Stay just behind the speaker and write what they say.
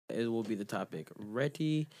It will be the topic.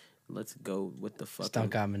 Ready? Let's go with the fucking...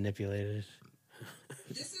 Stunt got manipulated.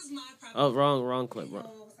 This is my Oh, wrong clip. Wrong.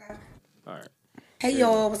 All right. Hey,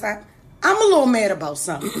 y'all, what's up? I'm a little mad about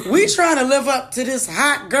something. We trying to live up to this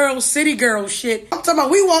hot girl, city girl shit. I'm talking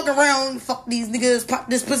about we walk around, fuck these niggas, pop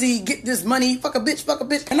this pussy, get this money, fuck a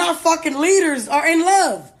bitch. And our fucking leaders are in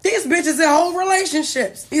love. These bitches in whole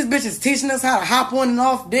relationships. These bitches teaching us how to hop on and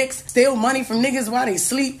off dicks, steal money from niggas while they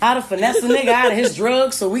sleep, how to finesse a nigga out of his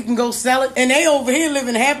drugs so we can go sell it. And they over here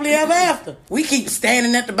living happily ever after. We keep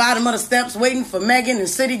standing at the bottom of the steps waiting for Megan and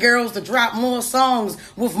City Girls to drop more songs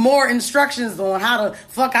with more instructions on how to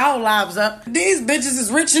fuck our lives up. These bitches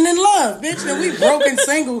is rich and in love, bitch. And we broke and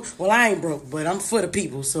single. Well, I ain't broke, but I'm for the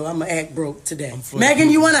people, so I'm gonna act broke today. Megan,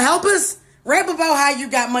 you wanna help us? Rap about how you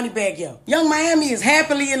got money back, yo. Young Miami is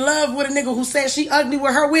happily in love with a nigga who says she ugly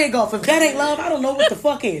with her wig off. If that ain't love, I don't know what the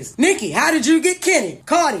fuck is. Nikki, how did you get Kenny?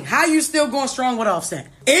 Cardi, how you still going strong with Offset?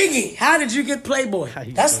 Iggy, how did you get Playboy?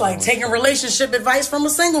 That's like taking relationship advice from a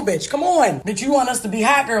single bitch. Come on. Bitch, you want us to be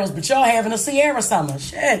hot girls, but y'all having a Sierra summer.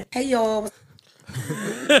 Shit. Hey, y'all.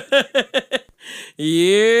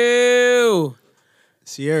 You.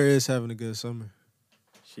 Sierra is having a good summer.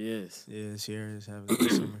 She is. Yeah, Sierra is having a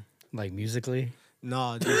good summer. Like musically?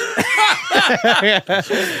 Nah, just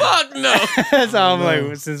Fuck no. That's all I'm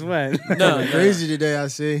like, since when? No. crazy today, I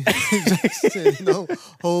see. Just, no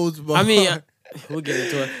holds barred. I mean, we'll get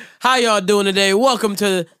into it. How y'all doing today? Welcome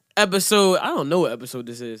to episode... I don't know what episode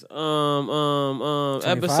this is.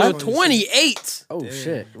 Episode 28. Oh,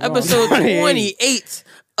 shit. Episode 28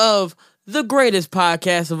 of the greatest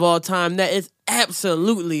podcast of all time that is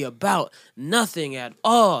absolutely about nothing at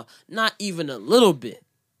all. Not even a little bit.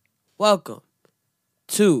 Welcome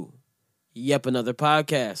to Yep Another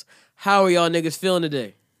Podcast. How are y'all niggas feeling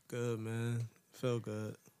today? Good, man. Feel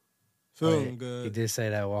good. Feeling good. He did say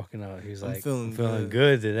that walking out. He was like, feeling feeling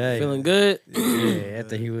good today. Feeling good? Yeah,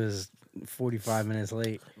 after he was 45 minutes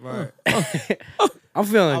late. Right. I'm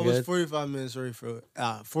feeling I was good. 45 minutes late for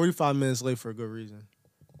 45 minutes late for a good reason.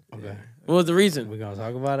 Okay. What was the reason? We're going to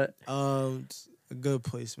talk about it? It's a good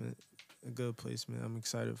placement. I'm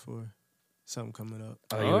excited for something coming up.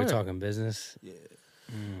 Oh, you were talking business? Yeah.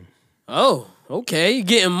 Oh, okay. You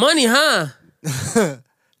getting money, huh?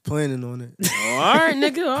 Planning on it. All right,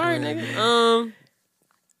 nigga.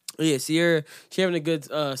 Yeah, Sierra, she having a good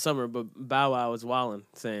summer, but Bow Wow was wilding,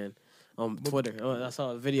 saying on Twitter. Oh, I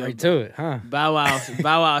saw a video. Right to it, huh? Bow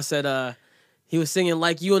Wow said he was singing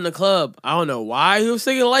Like You in the Club. I don't know why he was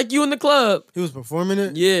singing Like You in the Club. He was performing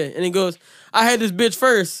it? Yeah, and he goes, I had this bitch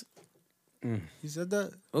first. He said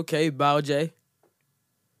that? Okay, Bow J.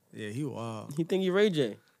 Yeah, he wild. He think he Ray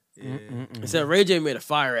J. Yeah. He said Ray J made a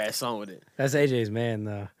fire ass song with it. That's AJ's man,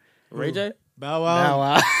 though. Ray J? Bow Wow? Bow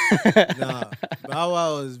Wow. Nah. Bow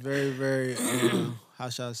Wow is very, very, how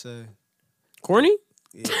should I say? Corny?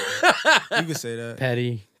 Yeah. You can say that.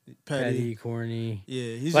 Petty, corny.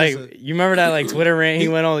 Yeah, he's Like, just you remember that like Twitter rant he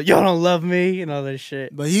went on, y'all don't love me and all that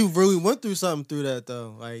shit. but he really went through something through that,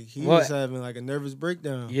 though. Like, he was having, like, a nervous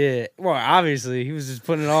breakdown. Yeah. Well, obviously, he was just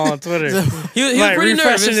putting it all on Twitter. He was like, pretty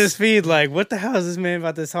refreshing nervous. his feed, like, what the hell is this man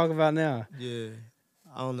about to talk about now? Yeah.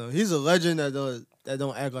 I don't know. He's a legend that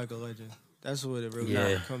don't act like a legend. That's what it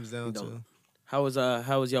really comes down to. How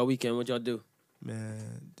was y'all weekend? What y'all do?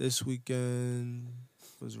 Man, this weekend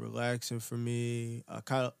was relaxing for me. I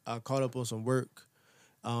caught up on some work.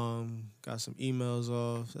 Got some emails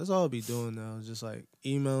off. That's all I'll be doing now. Just like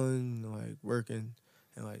emailing, like working,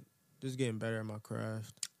 and like just getting better at my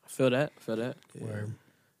craft. Feel that. Yeah. Word.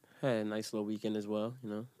 Had a nice little weekend as well, you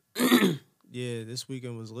know. Yeah, this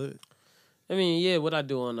weekend was lit. I mean, yeah, what I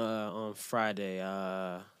do on Friday?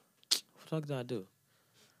 What the fuck did I do?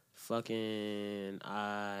 Fucking,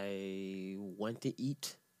 I went to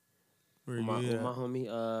eat Where with you my at?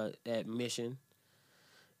 homie at Mission.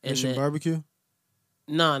 And Mission then- Barbecue?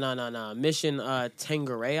 No. Mission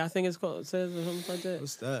Tangeray, I think it's called. It says or something like that.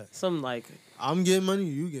 What's that? Something like I'm getting money,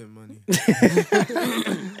 you getting money.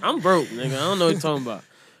 I'm broke, nigga. I don't know what you're talking about.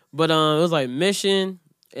 But it was like Mission,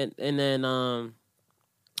 and then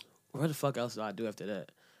where the fuck else did I do after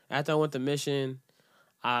that? After I went to Mission,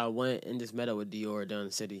 I went and just met up with Dior down in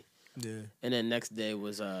the city. Yeah. And then next day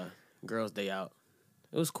was Girls' Day Out.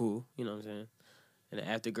 It was cool, you know what I'm saying? And then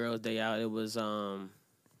after Girls' Day Out, it was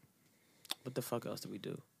what the fuck else did we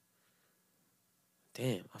do?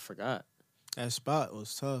 Damn, I forgot. That spot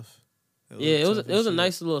was tough. It was tough a as shit.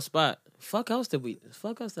 nice little spot. Fuck else did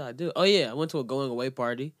I do? Oh yeah, I went to a going away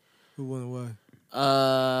party. Who went away?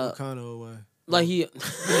 Uh, What kind of away? Like he,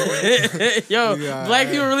 yo, Yeah, black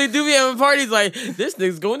people really do be having parties. Like this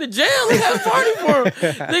nigga's going to jail. Let's have a party for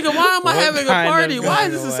him, nigga. Why am I having a kind of party? Why is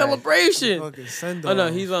going this a away? celebration? Fucking send Oh no,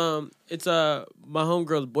 off. he's it's my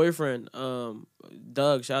homegirl's boyfriend,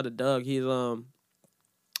 Doug. Shout out to Doug.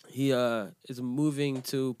 He is moving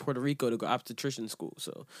to Puerto Rico to go obstetrician school.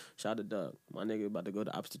 So shout out to Doug. My nigga about to go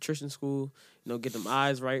to obstetrician school. You know, get them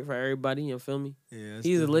eyes right for everybody. You feel me? Yeah, that's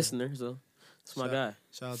He's a different. listener, so that's my Shout- guy.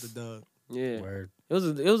 Shout out to Doug. Yeah, Word. it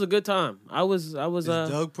was a good time. I was Is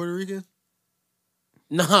Doug Puerto Rican?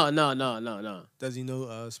 no. Does he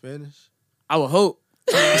know Spanish? I would hope.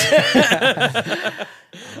 I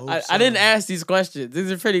hope I so. didn't ask these questions.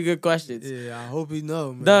 These are pretty good questions. Yeah, I hope he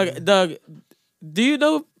know, man. Doug, do you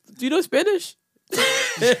know Spanish?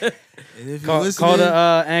 And if you Call listening,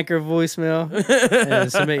 the Anchor voicemail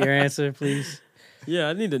and submit your answer, please. Yeah,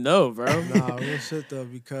 I need to know, bro. nah, real shit though,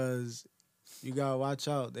 because you gotta watch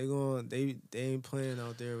out. They ain't playing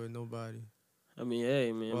out there with nobody. I mean,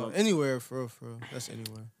 hey, man. Well, anywhere for real. That's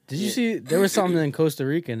anywhere. Did you see there was something in Costa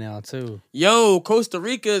Rica now too? Yo, Costa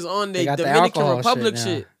Rica is on They the got the Dominican alcohol Republic shit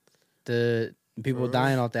now. shit. The people For real?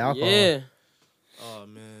 dying off the alcohol. Yeah. Oh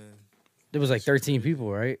man. There was like 13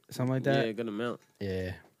 people, right? Something like Yeah, that. good amount.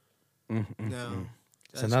 Yeah. Now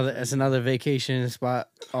It's another vacation spot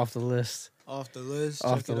off the list. off the list.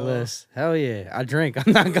 Off check the it list. Hell yeah. I drink.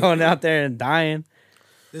 I'm not going out there and dying.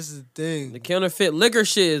 This is the thing. The counterfeit liquor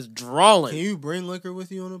shit is drawing. Can you bring liquor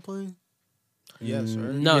with you on a plane? Yes,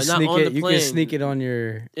 right. No, You can not sneak on it, the You plane. can sneak it on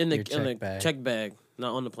your in the bag. check bag,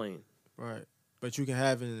 not on the plane. Right. But you can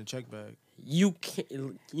have it in a check bag. You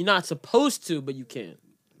can. You're not supposed to, but you can.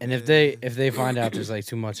 And if they find out there's like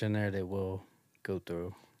too much in there, they will go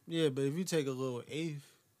through. Yeah, but if you take a little eighth,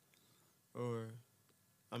 or,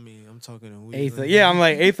 I mean, I'm talking a week. Eighth. Yeah, I'm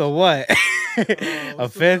like eighth of what? A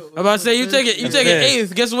fifth. I'm about to say you take it. You take an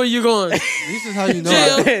eighth. Guess where you going? This is how you know.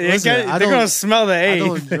 Jail. They're gonna smell the I eighth.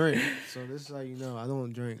 don't drink. So this is how you know I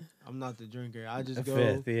don't drink. I'm not the drinker. I just A go.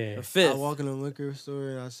 fifth. Yeah. A I fifth. walk in a liquor store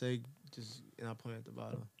and I say and I point at the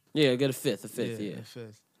bottle. Yeah, get a fifth. A fifth. Yeah. a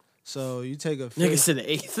fifth. So you take a Nigga fifth. said an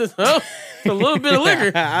eighth. a little bit of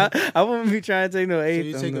liquor. I wouldn't be trying to take no So eighth.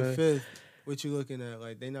 you on take the- a fifth. What you looking at?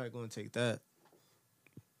 Like they not gonna take that.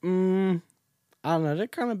 I don't know. They're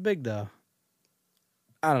kind of big though.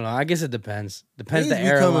 I don't know. I guess it depends. Depends the Niggas be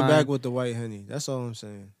airline. coming back with the white Henny. That's all I'm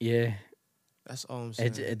saying. Yeah. That's all I'm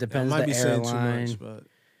saying. It depends I might the be saying airline. too much, but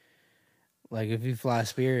Like if you fly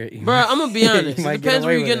Spirit, you Bro, I'm gonna be honest. you It might get depends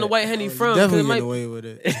where away you getting the with white henny you from. 'cause definitely it get might, away with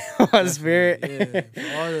it. it. On Spirit. Yeah,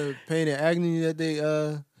 for all the pain and agony that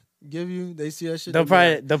they give you, they see that shit. They'll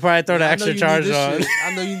they be probably throw the "Yeah, I know extra you need charge this on. shit.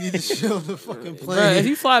 I know you need this shit on the fucking plane. bro, if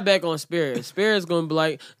you fly back on Spirit's gonna be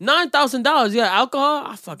like $9,000. Yeah, alcohol.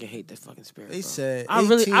 I fucking hate that fucking Spirit. They bro. said I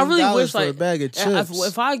really $18 wish for like a bag of chips.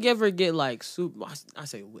 if I ever get like super, I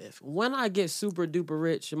say when I get super duper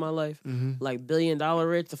rich in my life, like $1 billion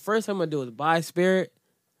rich, the first thing I'm gonna do is buy Spirit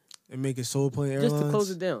and make it Soul Plane Airlines. just to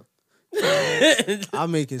close it down. I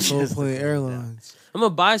make it Soul Plane Airlines. I'm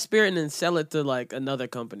gonna buy Spirit and then sell it to like another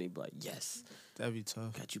company. Be like, yes, That'd be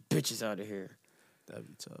tough. got you bitches out of here. That'd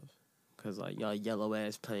be tough. Cause like y'all yellow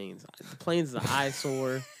ass planes. The planes is an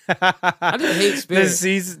eyesore. I just hate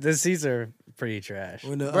Spirit. The seats are pretty trash.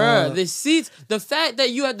 When the, Bruh, the seats, the fact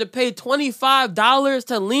that you had to pay $25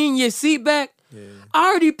 to lean your seat back, yeah. I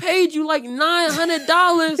already paid you like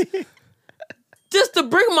 $900 just to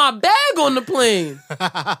bring my bag on the plane.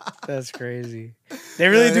 That's crazy. They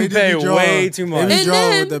really Yeah, they do do pay be drawing. way too They much. be And drawing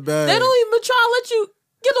then with the bag. they don't even try to let you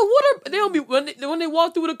get a water. They don't be when they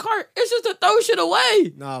walk through with a cart. It's just to throw shit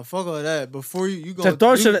away. Nah, fuck all that. Before you go To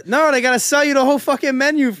throw shit. No, they gotta sell you the whole fucking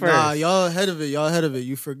menu first. Nah, y'all ahead of it. Y'all ahead of it.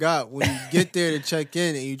 You forgot when you get there to check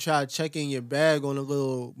in and you try checking your bag on a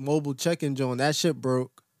little mobile check-in joint. That shit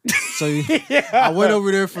broke. So I went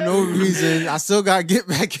over there for no reason. I still got to get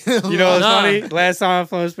back in. You know what's Nah. funny? Last time I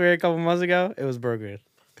flew Spirit a couple months ago, it was broken.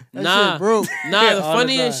 that Nah. shit broke. Nah, the All the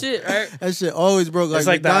funniest time. shit, right? That shit always broke. It's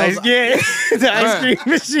like the McDonald's. ice, yeah, the ice Bruh. cream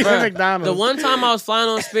machine Bruh, at McDonald's. The one time I was flying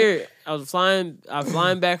on Spirit, I was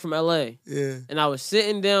flying back from LA. Yeah. And I was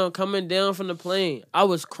sitting down, coming down from the plane. I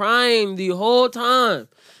was crying the whole time.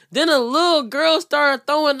 Then a little girl started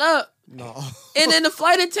throwing up. No. And then the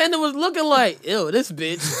flight attendant was looking like, ew, this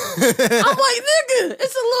bitch. I'm like, nigga,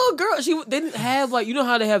 it's a little girl. They didn't have like, you know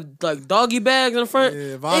how they have like doggy bags in the front? Yeah,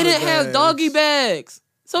 They vomit didn't have bags. doggy bags.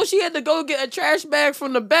 So she had to go get a trash bag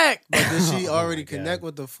from the back. But did she already my God. connect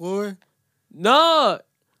with the floor? No.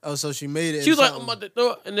 Oh, so she made it. She was in like, I'm something. about to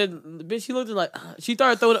throw it. And then the bitch, she looked at like, she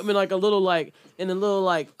started throwing up in like a little like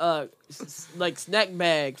snack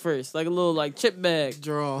bag first. Like a little like chip bag.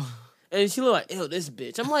 Draw. And she looked like, ew, this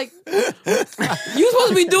bitch. I'm like, you supposed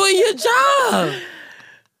to be doing your job.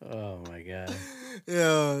 Oh my god.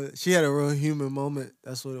 Yeah, she had a real human moment.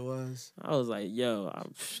 That's what it was. I was like, yo,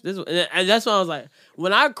 and that's why I was like,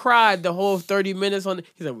 when I cried the whole 30 minutes on,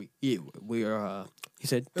 he said, we are, he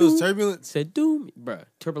said, It was Doom. turbulent. Said, Doom, bruh,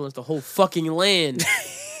 turbulence, the whole fucking land.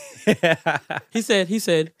 He said,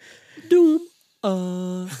 Doom,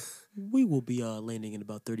 we will be landing in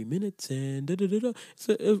about 30 minutes and da-da-da-da.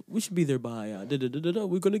 So we should be there by da-da-da-da-da.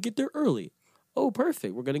 We're going to get there early. Oh,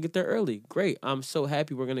 perfect. We're going to get there early. Great. I'm so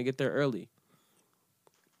happy we're going to get there early.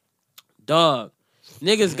 Dog.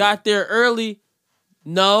 Niggas got there early.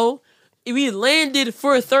 No. We landed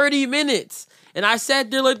for 30 minutes. And I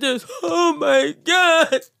sat there like this. Oh, my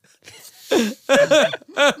God.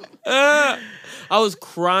 I was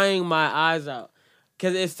crying my eyes out.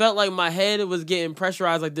 Because it felt like my head was getting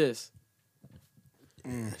pressurized like this.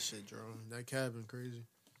 That shit drone. That cabin crazy.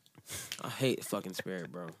 I hate fucking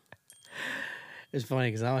Spirit, bro. It's funny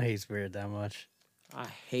because I don't hate Spirit that much. I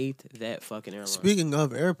hate that fucking airline. Speaking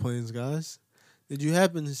of airplanes, guys, did you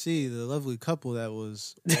happen to see the lovely couple that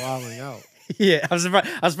was wilding out? Yeah, I'm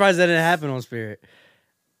surprised that didn't happen on Spirit.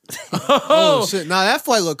 Oh shit! Nah, that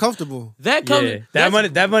flight looked comfortable. That comes. Yeah, that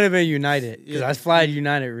might have been United because Yeah. I fly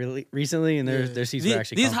United really recently, and their seats were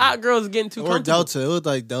actually These comfortable. hot girls are getting too Or comfortable. Delta. It looked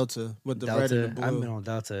like Delta with the red and Delta. the blue. I haven't been on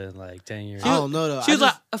Delta in like 10 years. I don't know though. She was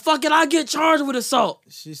like, "Fuck it, I get charged with assault."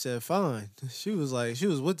 she said, "Fine." She was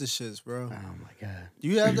with the shits, bro. Oh my god. Do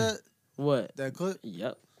you have that What? clip?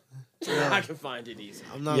 Yep. Yeah. I can find it easy.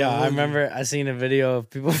 I'm not. Yeah, gonna I hold you. remember I seen a video of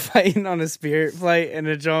people fighting on a Spirit flight, and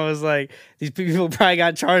the joint was like, these people probably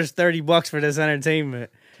got charged $30 for this entertainment.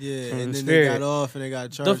 Yeah, from and then Spirit. they got off and they got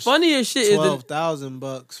charged. The funniest shit is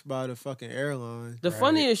 $12,000 by the fucking airline. the Right.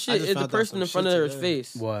 funniest I shit just is the found out person some in front shit of her today.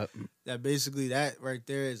 face. What? That basically that right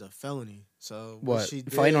there is a felony. So What? she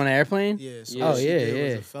did, Fighting on an airplane? Yeah. So Oh, what she yeah, did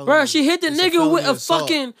was yeah. a felony. Bro, she hit the It's a nigga felony with a assault.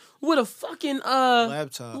 fucking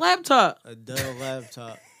laptop. laptop. A Dell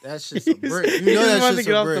laptop. That's just a He brick. just You know wanted that to shit's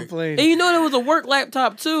get a off the brick. plane. And you know that was a work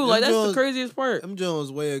laptop too. Like that's the Jones- craziest part. Them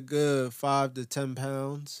Jones weigh a good 5 to 10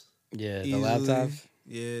 pounds. Yeah, the Easily. laptop.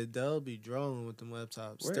 Yeah, they'll be drawing with them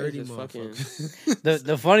laptops. Where is 30 this fucking- motherfuckers.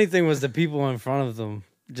 The funny thing was the people in front of them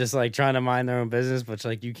just like trying to mind their own business, but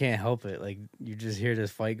like you can't help it. Like you just hear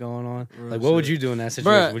this fight going on. Real Like what would shit. you do in that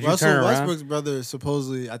situation? Bruh, Would you Russell turn around? Westbrook's brother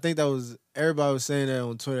supposedly, I think that was, everybody was saying that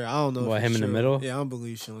on Twitter. I don't know. What, if him it's in the true. middle? Yeah, I don't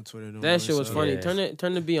believe shit on Twitter. No more, That shit was so- funny. Yeah.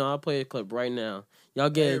 Turn the beat on. I'll play a clip right now. Y'all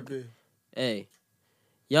get Therapy. hey,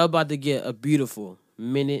 y'all about to get a beautiful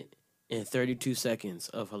minute and 32 seconds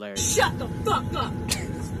of hilarity. Shut the fuck up.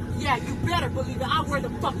 Yeah, you better believe it. I wear the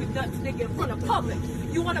fucking nuts, nigga, in front of public.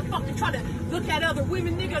 You wanna fucking try to look at other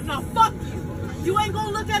women, niggas? Now fuck you. You ain't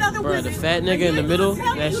gonna look at other Bruh, women. the fat and nigga you in the ain't middle, gonna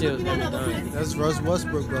tell me that you shit was looking at fucking other dying. women. That's Russ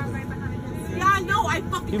Westbrook brother. Yeah, I know. I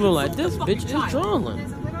fucking People like control this the bitch fucking is child.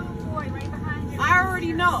 drooling. I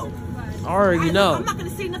already know. I already know. I'm not gonna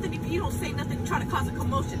say nothing if you don't say nothing to try to cause a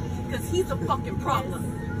commotion, because he's a fucking problem.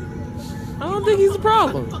 I don't think he's a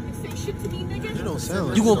problem. Fucking say shit to me, nigga. You don't sound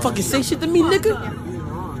like You gonna a fucking say shit to me, nigga?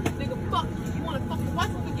 Nigga, fuck you. You wanna fucking watch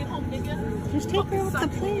when we get home, nigga? Just take her off the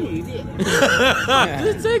plane.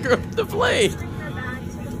 Just take her off the plane.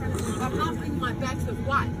 I'm not bringing my bag to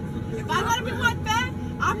what? If I gotta bring my bag,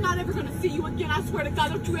 I'm not ever gonna see you again. I swear to God,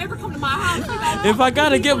 don't you ever come to my house. If I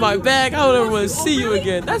gotta get my bag, I don't ever want to see you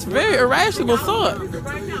again. That's very irrational thought.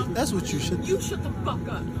 Right now, That's what you should do. you shut the fuck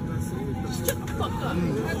up. Shut the fuck up.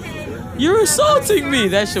 You're insulting me.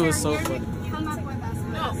 That shit was so funny. No.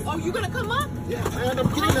 Oh, you gonna come up? Yeah, man, I'm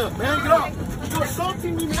getting up, man. Get up. You're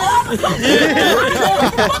assaulting me, man. I'm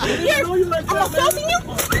assaulting you?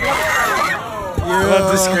 I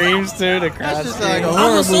love the screams too. The crowd. That's just like a screams. I'm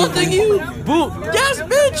horror assaulting movie. you. Boom. Yes, I'm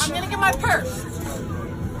bitch. gonna get my purse.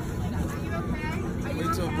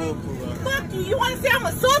 Wait till Bull pull up. Fuck you. You wanna say I'm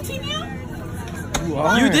assaulting you?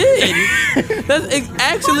 You did. That's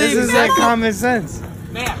actually This is like exactly. common sense.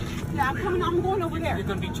 Yeah, I'm coming. I'm going over there. You're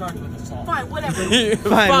gonna be charged with assault. Fine, whatever.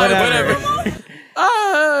 Fine, whatever. whatever.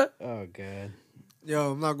 Oh god.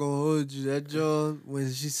 Yo, I'm not gonna hold you. That John,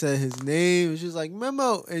 when she said his name, she was like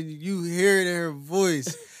Memo, and you hear it in her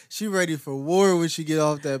voice. She ready for war when she get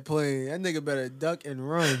off that plane. That nigga better duck and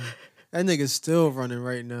run. That nigga's still running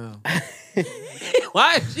right now.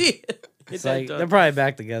 Why is she? It's like they're probably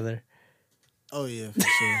back together. Oh yeah,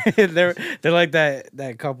 for sure, they're like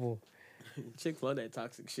that couple. Chicks love that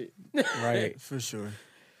toxic shit. Right. for sure.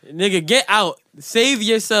 Nigga, get out. Save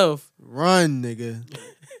yourself. Run, nigga,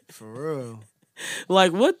 for real.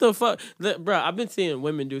 Like, what the fuck? Bro, I've been seeing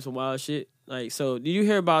women do some wild shit. Like, so did you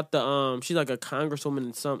hear about the she's like a congresswoman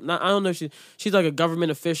and some not I don't know if she's like a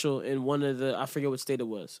government official in one of the I forget what state it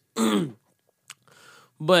was.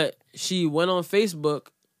 But she went on Facebook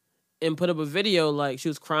and put up a video like she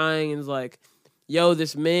was crying and was like, yo,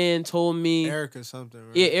 this man told me Erica something,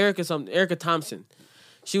 right? Yeah, Erica Thompson.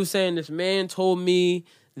 She was saying this man told me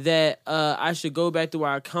that I should go back to where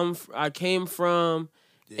I came from,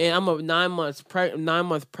 and I'm a 9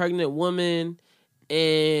 month pregnant woman,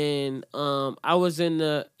 and I was in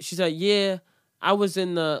the. She said, yeah, I was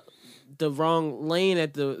in the wrong lane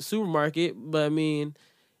at the supermarket, but I mean,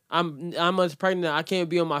 I'm 9 months pregnant. I can't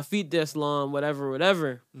be on my feet this long,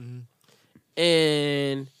 whatever. Mm-hmm.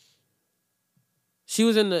 And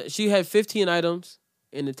she had 15 items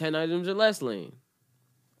in the 10 items or less lane,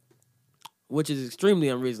 which is extremely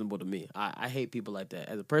unreasonable to me. I hate people like that.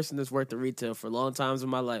 As a person that's worked in retail for long times in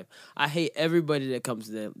my life, I hate everybody that comes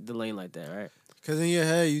to the lane like that, right? Because in your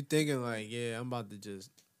head, you thinking like, yeah, I'm about to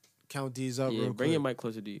just count these up real quick. Bring your mic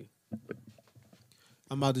closer to you.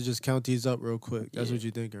 I'm about to just count these up real quick. That's what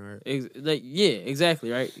you're thinking, right?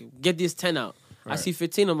 Exactly, right? Get these 10 out. Right. I see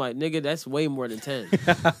 15, I'm like, nigga, that's way more than 10.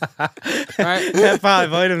 Right? That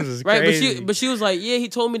 5 items is crazy. Right, but she was like, yeah, he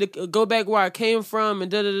told me to go back where I came from and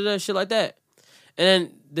da-da-da-da, shit like that. And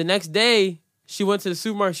then the next day, she went to the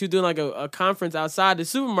supermarket. She was doing like a conference outside the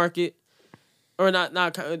supermarket. Or not,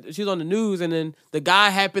 she was on the news, and then the guy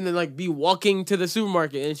happened to like be walking to the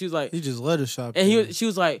supermarket, and she was like, he just let her shop. And she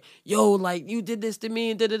was like, yo, like you did this to me,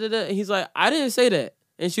 and da-da-da-da. And he's like, I didn't say that.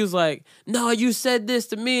 And she was like, no, you said this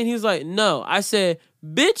to me. And he was like, no, I said,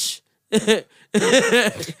 bitch.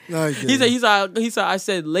 No, he said, I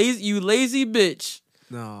said, you lazy bitch.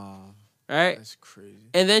 No. Right? That's crazy.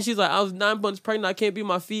 And then she's like, I was 9 months pregnant. I can't be on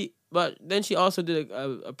my feet. But then she also did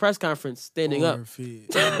a press conference standing up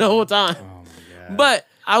the whole time. Oh, my God. But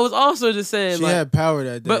I was also just saying, she had power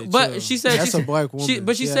that day. But she said, that's a black woman.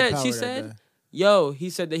 She said, yo,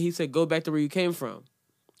 he said, go back to where you came from.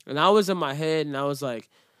 And I was in my head, and I was like,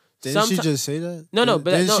 didn't she just say that? No,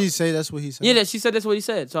 but didn't she say that's what he said? Yeah, she said that's what he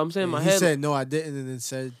said. So I'm saying in my head. He said no, I didn't, and then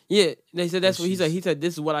said yeah. They said that's what he said. He said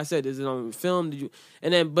this is what I said. Is it on film? Did you?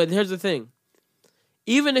 And then, but here's the thing.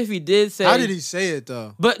 Even if he did say, how did he say it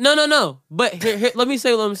though? But no. But here, let me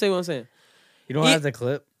say what I'm saying. You don't have the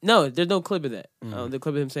clip? No, there's no clip of that. The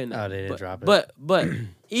clip of him saying that. Oh, they didn't drop it. But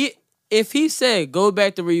if he said go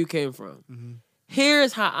back to where you came from,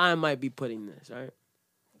 here's how I might be putting this. All right.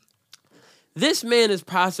 This man is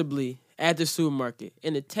possibly at the supermarket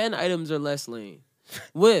in the 10 items or less lane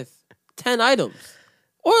with 10 items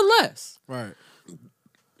or less. Right.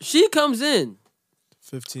 She comes in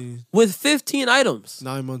 15 with 15 items.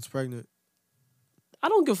 9 months pregnant. I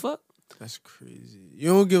don't give a fuck. That's crazy. You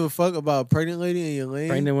don't give a fuck about a pregnant lady in your lane?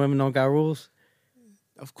 Pregnant women don't got rules?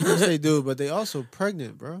 Of course they do, but they also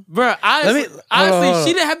pregnant, bro. Bro, honestly,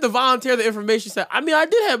 she didn't have to volunteer the information. Said, I mean, I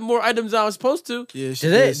did have more items than I was supposed to. Yeah,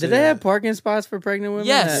 did they have parking spots for pregnant women?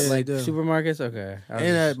 Yes. At, like supermarkets? Okay.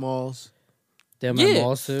 And at malls. They have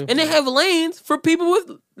malls too? And they have lanes for people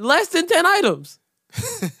with less than 10 items.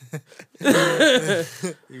 You're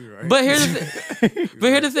right. But here's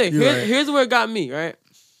the thing. Here's where it got me, right?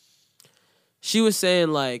 She was saying,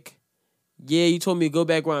 like, yeah, you told me to go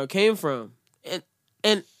back where I came from.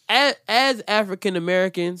 And as African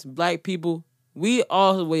Americans, black people, we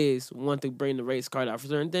always want to bring the race card out for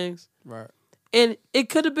certain things. Right. And it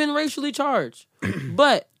could have been racially charged.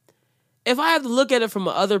 But if I have to look at it from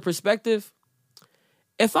another perspective,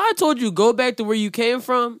 if I told you go back to where you came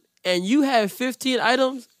from and you have 15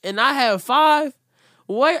 items and I have 5,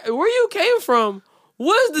 where you came from,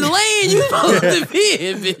 what's the lane you supposed to be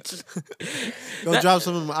in, bitch? Go drop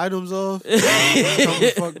some of my items off. Come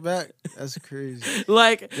the fuck back. That's crazy.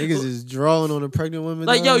 Like niggas is drawing on a pregnant woman.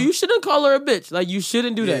 Like, now. yo, you shouldn't call her a bitch. Like, you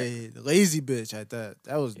shouldn't do that. Yeah, lazy bitch at that.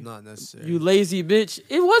 That was not necessary. You lazy bitch.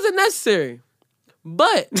 It wasn't necessary.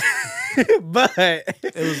 But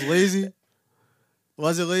it was lazy.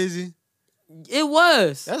 Was it lazy? It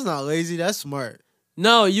was. That's not lazy. That's smart.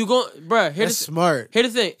 No, you bruh. That's smart.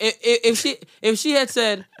 Here's the thing. If she had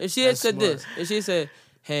said this, and she said,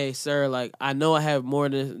 "Hey, sir, like I know I have more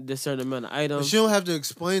than this certain amount of items." But she don't have to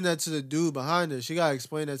explain that to the dude behind her. She gotta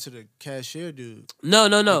explain that to the cashier dude. No.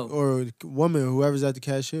 Or woman, whoever's at the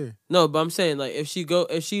cashier. No, but I'm saying like if she's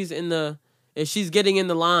getting in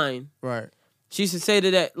the line, right? She should say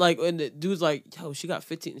to that like when the dude's like, "Yo, she got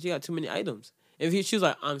 15. She got too many items." If she was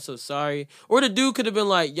like, I'm so sorry. Or the dude could have been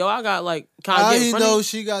like, yo, I got like... How he know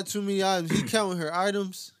she got too many items? He counting her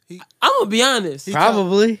items? I'm going to be honest.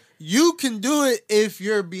 Probably. You can do it if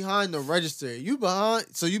you're behind the register. You behind...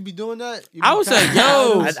 So you be doing that? I would say,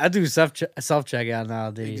 yo... I do self-checkout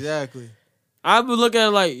nowadays. Exactly. I would look at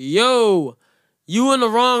it like, yo, you in the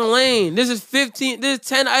wrong lane. This is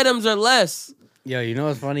 10 items or less. Yo, you know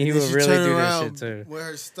what's funny? He And would she really turn do around this shit too. with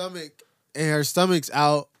her stomach and her stomach's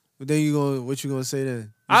out. But then what you gonna say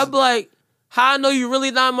then? I'd be like, how I know you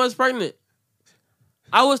really 9 months pregnant?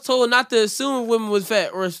 I was told not to assume women was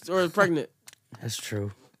fat or pregnant. That's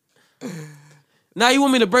true. Now you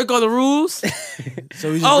want me to break all the rules?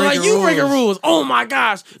 So we just Like you breaking rules. Oh my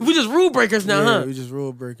gosh. We just rule breakers now, huh? We just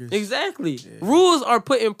rule breakers. Exactly. Yeah. Rules are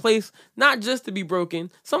put in place not just to be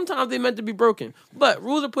broken. Sometimes they're meant to be broken. But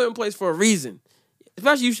rules are put in place for a reason.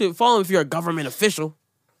 Especially you should follow them if you're a government official.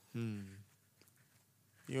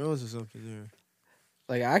 You're onto something there.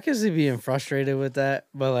 Like, I can see being frustrated with that,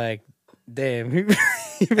 but like, damn.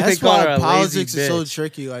 That's why politics is so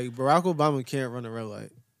tricky. Like, Barack Obama can't run a red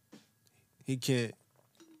light. He can't.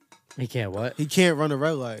 He can't what? He can't run a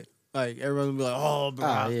red light. Like, everyone will be like, oh,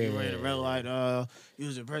 Barack, yeah, you ran a red light. You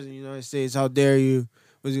was the president of the United States. How dare you?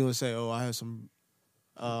 What's he going to say? Oh, I have some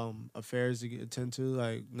affairs to attend to.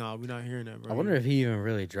 Like, nah, we're not hearing that, bro. I wonder if he even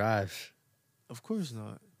really drives. Of course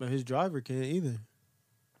not. But his driver can't either.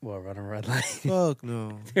 Well, run a red light. Fuck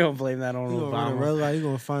no. You don't blame that on He gonna run a Obama. red light. He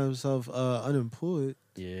gonna find himself unemployed.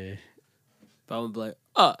 Yeah. But I'm like,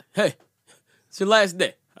 hey, it's your last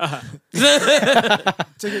day.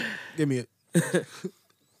 Take it. Give me it.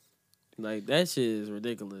 Like, that shit is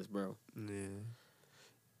ridiculous, bro. Yeah.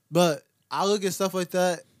 But I look at stuff like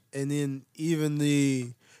that, and then even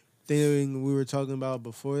the thing we were talking about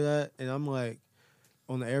before that, and I'm like,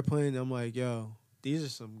 on the airplane, I'm like, yo, these are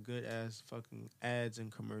some good ass fucking ads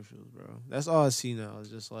and commercials, bro. That's all I see now. It's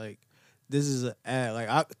just like, this is an ad.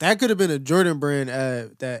 Like, that could have been a Jordan brand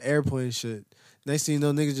ad, that airplane shit. Next thing you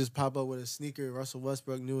know, niggas just pop up with a sneaker, Russell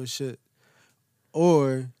Westbrook new as shit.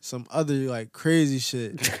 Or some other like crazy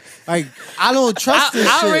shit. Like, I don't trust this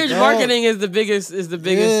shit. Outrage marketing is the biggest.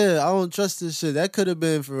 Yeah, I don't trust this shit. That could have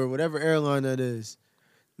been for whatever airline that is.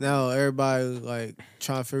 Now everybody like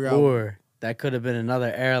trying to figure out. Or that could have been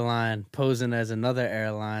another airline posing as another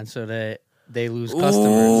airline so that they lose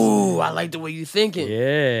customers. Ooh, I like the way you thinking.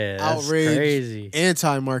 Yeah, that's outrage, crazy.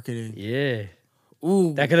 Anti-marketing. Yeah.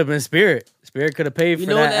 Ooh, That could have been Spirit. Spirit could have paid for You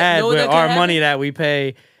know that that- ad know with that could our happen? money that we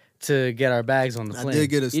pay to get our bags on the I plane. did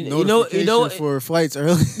get a You know- notification for flights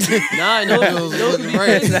early. nah, no, It was it could be looking right.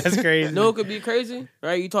 crazy. That's crazy. No, it could be crazy,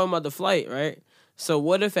 right? You talking about the flight, right? So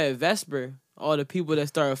what if at Vesper, all the people that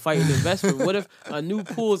started fighting at Vesper, what if a new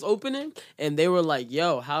pool is opening and they were like,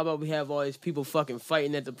 yo, how about we have all these people fucking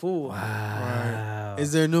fighting at the pool? Wow.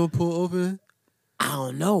 Is there a new pool open? I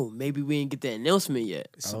don't know. Maybe we didn't get the announcement yet.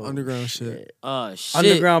 It's some underground shit. Shit.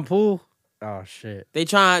 Underground pool? Oh, shit. They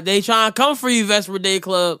trying to come for you, Vesper Day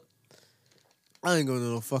Club. I ain't going to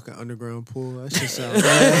no fucking underground pool. That shit sounds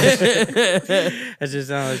bad. That just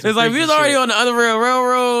sounds It's like we was already on the Underground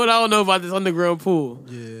Railroad. I don't know about this underground pool.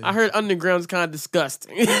 Yeah. I heard underground's kind of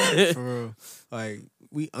disgusting. For real. Like,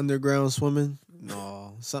 we underground swimming?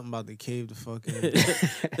 No. Something about the cave to fucking.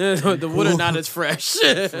 The water not as fresh.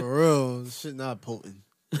 For real. Shit not potent.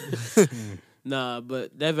 Nah,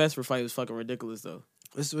 but that Vesper fight was fucking ridiculous though.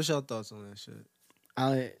 What's y'all thoughts on that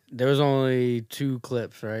shit? There was only 2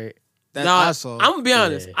 clips, right? That Nah, I saw. I'm gonna be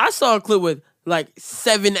honest. Yeah. I saw a clip with like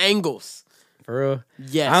 7 angles. For real?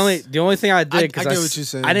 Yes. The only thing I did, I because get what you're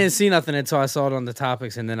saying. I didn't see nothing until I saw it on the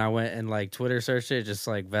topics, and then I went and like Twitter searched it, just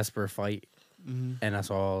like Vesper fight, and I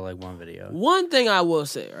saw like one video. One thing I will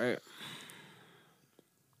say, right,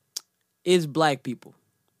 is black people.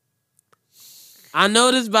 I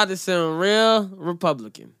know this about to sound real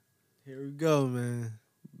Republican, Here we go, man.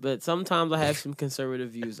 but sometimes I have some conservative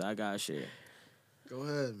views I gotta share. Go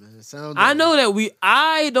ahead, man. Sound I know that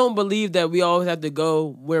I don't believe that we always have to go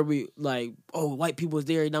where we like, oh, white people's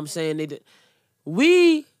there, you know what I'm saying?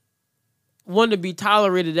 We want to be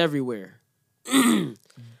tolerated everywhere. Do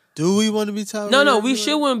we want to be tolerated? No, we everywhere?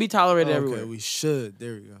 should want to be tolerated Okay, everywhere. we should.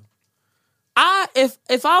 There we go.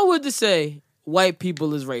 If I were to say white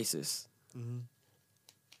people is racist,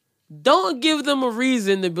 don't give them a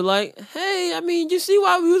reason to be like, hey, I mean, you see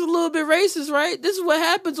why we was a little bit racist, right? This is what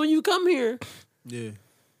happens when you come here. Yeah.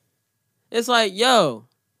 It's like, yo,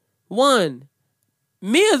 one,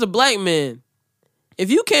 me as a black man, if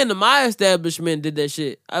you came to my establishment and did that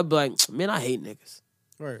shit, I'd be like, man, I hate niggas.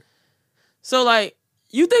 Right. So, like,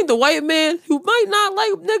 you think the white man who might not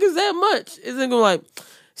like niggas that much isn't gonna like,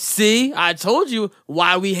 see, I told you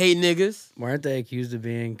why we hate niggas. Weren't they accused of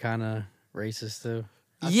being kind of racist too?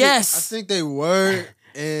 I Yes. think they were,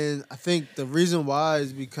 and I think the reason why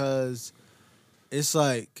is because it's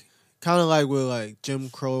like kind of like with like Jim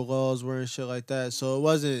Crow laws were and shit like that. So it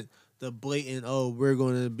wasn't the blatant, oh, we're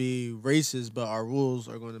going to be racist, but our rules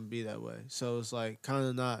are going to be that way. So it's like kind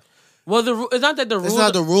of not Well, it's not that the rules. It's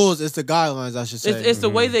not the rules. It's the guidelines. I should say. It's the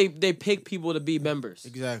way they pick people to be members.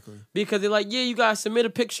 Exactly. Because they're like, yeah, you gotta submit a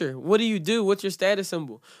picture. What do you do? What's your status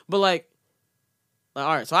symbol? But like all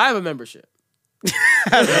right, so I have a membership.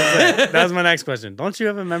 That was my next question. Don't you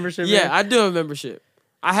have a membership? Yeah, man? I do have a membership.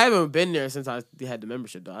 I haven't been there since I had the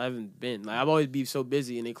membership though. I haven't been. Like I've always been so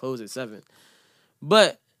busy and they close at 7.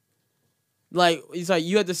 But like it's like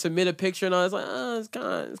you have to submit a picture and all. It's like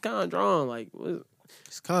it's kind of drawn. Like what?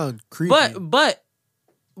 It's kind of creepy. But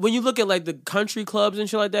when you look at like the country clubs and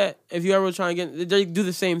shit like that, if you ever try and get, they do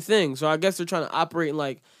the same thing. So I guess they're trying to operate in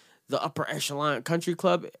like the upper echelon country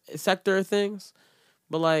club sector of things.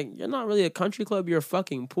 But like you're not really a country club. You're a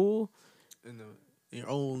fucking pool. And you're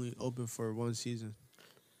only open for one season.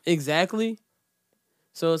 Exactly.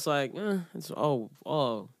 So it's like it's all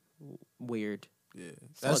weird. Yeah,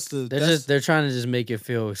 They're trying to just make it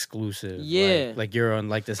feel exclusive. Yeah, like you're on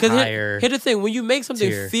like this 'cause higher. Here's the thing: when you make something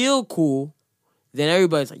tier. feel cool, then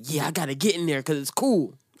everybody's like, "Yeah, I gotta get in there because it's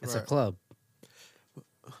cool." It's a club.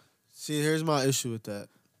 See, here's my issue with that.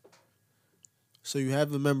 So you have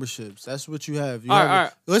the memberships. That's what you have. All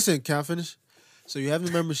right. Listen, can I finish? So you have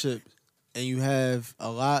the membership, and you have a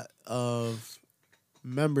lot of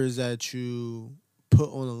members that you put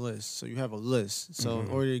on a list. So you have a list. So in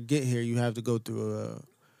order to get here, you have to go through a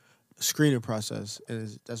screening process,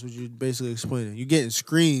 and that's what you're basically explaining. You're getting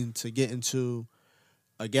screened to get into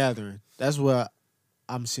a gathering. That's what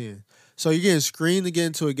I'm seeing. So you're getting screened to get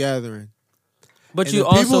into a gathering. But And you the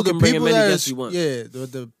also people- can the bring as people many that guests are- you want. Yeah,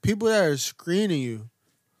 the people that are screening you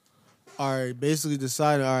are basically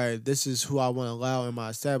deciding, all right, this is who I want to allow in my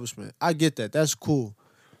establishment. I get that. That's cool.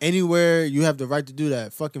 Anywhere you have the right to do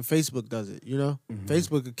that. Fucking Facebook does it, you know?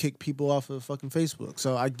 Facebook could kick people off of fucking Facebook.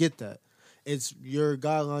 So I get that. It's your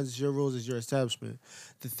guidelines, it's your rules, it's your establishment.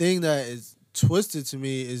 The thing that is twisted to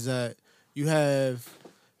me is that you have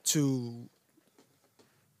two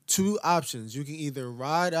options. You can either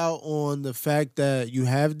ride out on the fact that you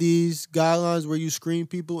have these guidelines where you screen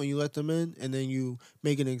people and you let them in, and then you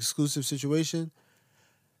make an exclusive situation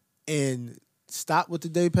and stop with the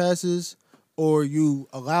day passes, or you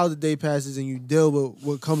allow the day passes and you deal with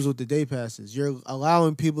what comes with the day passes. You're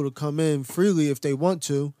allowing people to come in freely if they want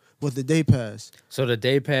to with the day pass. So the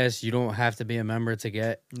day pass, you don't have to be a member to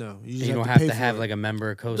get. No, you You just don't have have to to pay have for like it. a member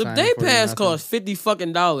The co-sign. day for you, pass nothing? costs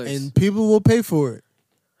 $50 And people will pay for it.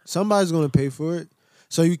 Somebody's gonna pay for it.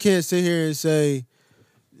 So you can't sit here and say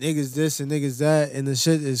niggas this and niggas that, and the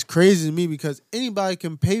shit is crazy to me because anybody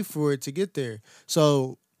can pay for it to get there.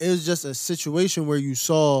 So it was just a situation where you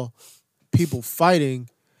saw people fighting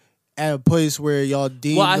at a place where y'all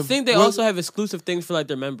deemed. Well, I think they also have exclusive things for like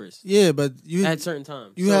their members yeah, but you at certain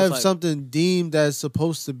times. you So it's have like, something deemed that's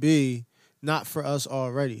supposed to be not for us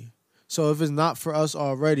already. So if it's not for us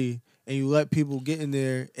already, and you let people get in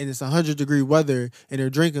there, and it's 100-degree weather, and they're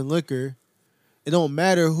drinking liquor, it don't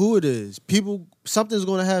matter who it is. Something's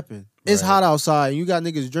gonna happen. It's Right. hot outside, and you got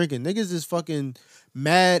niggas drinking. Niggas is fucking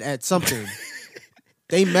mad at something.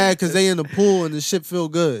 They mad because they in the pool and the shit feel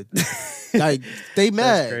good. Like they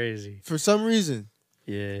mad That's crazy. for some reason.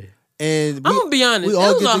 Yeah. And I'm gonna be honest. we It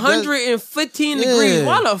all was get together- 115 degrees. Yeah.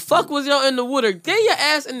 Why the fuck was y'all in the water? Get your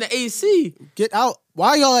ass in the AC. Get out.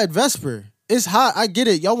 Why y'all at Vesper? It's hot. I get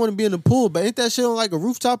it. Y'all want to be in the pool, but ain't that shit on like a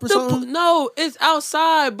rooftop or something? No, it's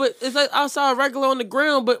outside, but it's like outside regular on the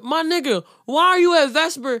ground. But my nigga, why are you at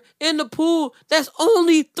Vesper in the pool that's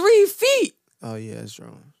only 3 feet? Oh yeah, it's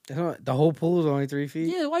wrong. The whole pool is only 3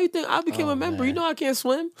 feet. Yeah, why you think I became a member? man. You know I can't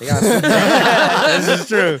swim. They got this is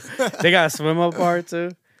true. They got a swim up bar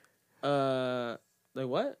too. Like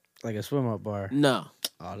what? Like a swim up bar. No.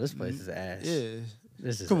 Oh, this place is ass. Yeah.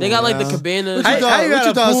 This is. Come They got like the Wow. cabanas. How you What you got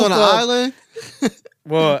a thought it's pool on an club? island?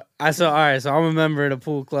 Well, all right. So I'm a member of the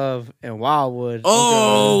pool club in Wildwood.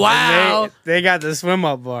 Oh, And wow. They got the swim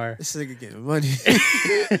up bar. This nigga getting money.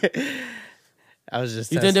 I was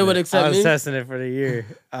just. You think they would accept I was me? testing it for the year.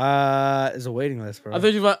 It's a waiting list, bro. I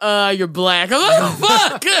thought you were like, you're black. I'm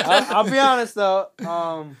like, fuck. I'll be honest though.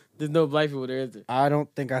 There's no black people there, is there? I don't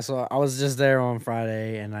think I saw. I was just there on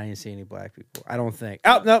Friday, and I didn't see any black people. I don't think.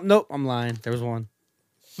 Oh nope. I'm lying. There was one.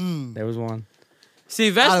 There was one. See, Out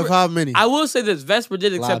of Vesper. how many? I will say this: Vesper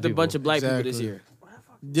did lot of accept a people. bunch of black people this Exactly. year.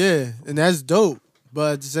 Yeah, and that's dope.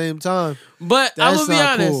 But at the same time, But I'm That's gonna be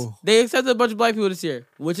not honest, cool. they accepted a bunch of black people this year,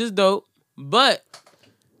 which is dope. But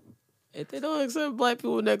if they don't accept black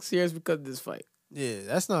people next year, it's because of this fight, yeah,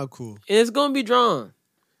 that's not cool. and it's gonna be drawn.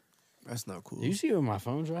 That's not cool. Do you see where my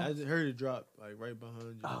phone I dropped? just heard it drop like right behind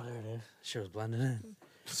you. Oh, there it is. Shit was blending in.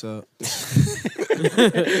 So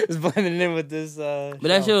It's blending in with this. But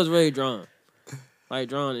that shit was really drawn, like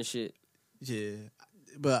drawn and shit. yeah,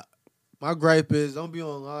 but My gripe is don't be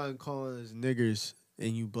online calling us niggers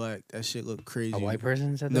and you black. That shit look crazy. A white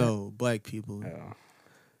person said that? No, black people. Oh.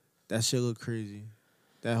 That shit look crazy.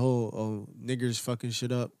 That whole niggers fucking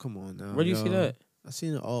shit up. Come on now. Where do you see that? I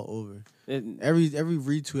seen it all over. It, Every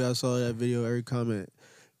retweet I saw of that video, every comment,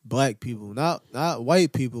 black people, not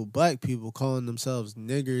white people, black people calling themselves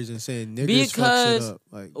niggers and saying niggers fuck shit because up.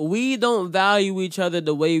 Like we don't value each other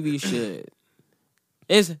the way we should.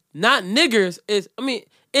 It's not niggers. It's niggas.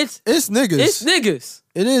 It's niggas,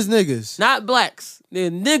 It is niggas. not blacks. They're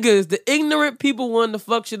niggas. The ignorant people wanting to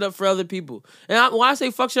fuck shit up for other people. And when I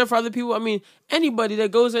say fuck shit up for other people, I mean anybody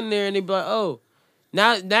that goes in there and they be like, oh.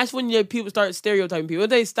 Now that's when your people start stereotyping people. If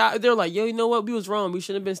they stop, they're like, yo, you know what? We was wrong. We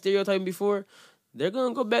shouldn't have been stereotyping before. They're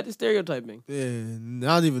gonna go back to stereotyping. Yeah,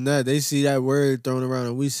 not even that. They see that word thrown around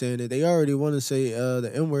and we saying it. They already want to say the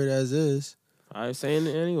N word as is. I was saying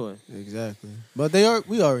it anyway. Exactly. But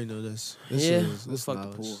we already know this. Yeah, this fuck the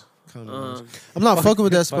knowledge. pool. Common knowledge. I'm not fucking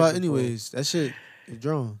with that spot anyways. That shit is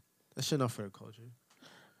drawn. That shit not for the culture.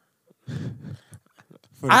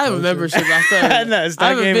 For the I have a culture. membership. I started. No,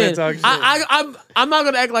 stop gaming and talk shit. I'm not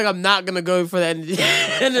gonna act like I'm not gonna go for that in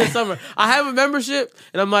the summer. I have a membership,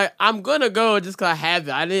 and I'm like, I'm gonna go just cause I have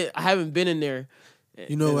it. I haven't been in there.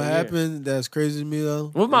 You know in what a year. happened? That's crazy to me though.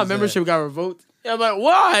 What my is that membership got revoked? I'm like,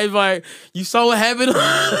 why? It's like, you saw what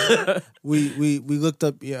happened. We looked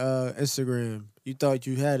up your Instagram. You thought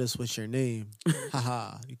you had us with your name.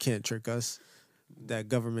 Haha. You can't trick us. That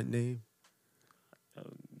government name.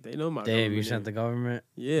 They know my. Dave, you government sent the government?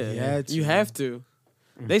 Yeah, You had to. you have to.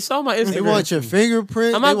 They saw my Instagram. They want your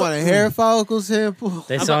fingerprint. I'm They not want a hair follicle sample.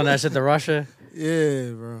 They selling that shit to Russia? Yeah,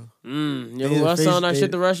 bro. You They know what's face- on that they-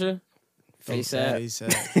 shit to Russia? Face app. Face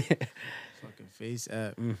app. Fucking face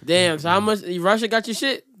app. Damn. So how much Russia got your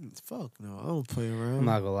shit? Fuck no. I don't play around. I'm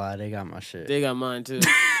not gonna lie, they got my shit. They got mine too.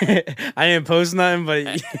 I didn't post nothing,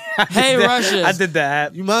 but Hey, Russia. I did the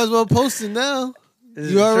app. You might as well post it now. This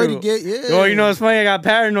is You already true. get Well, you know what's funny? I got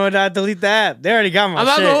paranoid. I delete the app. They already got my I'm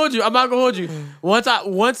not shit. gonna hold you. I'm not gonna hold you. Once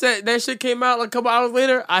that shit came out, like a couple hours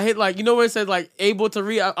later, I hit like, you know where it said like able to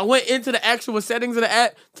read. I went into the actual settings of the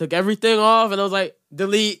app, took everything off, and I was like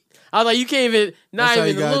delete. I was like, you can't even, not That's how you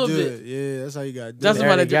even a gotta little do bit. it. Yeah, that's how you gotta do That's it.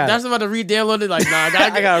 about to got it. that's about to re-download it. Like, nah, I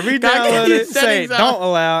gotta get re-download these it, say settings out. don't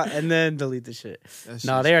allow, and then delete the shit. That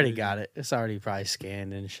No, shit's they already crazy. got it. It's already probably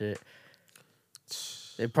scanned and shit.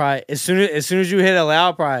 They probably as soon as you hit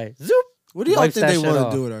allow, probably zoop. What do y'all Wipes think that they shit want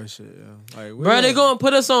off. to do with our shit, yo? Like, Bro, they gonna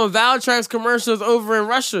put us on Valtrex commercials over in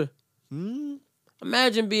Russia. Hmm?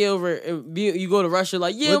 Imagine being over, you go to Russia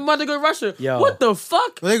like, yeah, What- I'm about to go to Russia. Yo. What the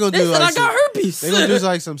fuck? What they gonna They do? said Like I got herpes. They gonna do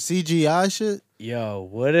like some CGI shit. Yo,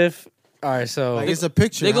 what if? All right, so Like it's a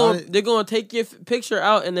picture. They're gonna take your picture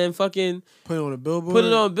out and then fucking put it on a billboard. put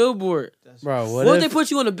it on a billboard. bro, What if they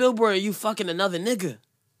put you on a billboard and you fucking another nigga?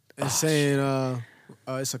 and saying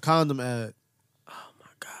it's a condom ad.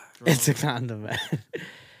 it's a condom, man?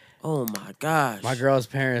 Oh my gosh. My girl's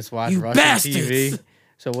parents watch You Russian bastards. TV.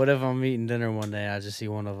 So what if I'm eating dinner one day? I just see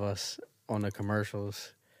one of us on the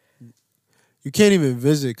commercials. You can't even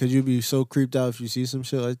visit because you'd be so creeped out if you see some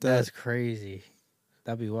shit like that. That's crazy.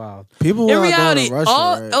 That'd be wild. People In are not going reality, to Russia,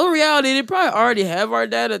 right? in reality, they probably already have our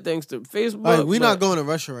data thanks to Facebook. Like, we not but- going to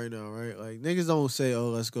Russia right now, right? Like niggas don't say, "Oh,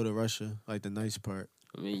 let's go to Russia." Like the nice part.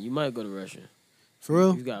 I mean, you might go to Russia. For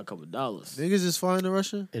real, You got a couple dollars. niggas is flying to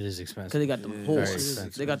Russia. It is expensive. Cause they got them Yeah, very horses.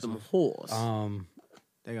 expensive. They got them horses.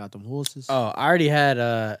 They got them horses. Oh, I already had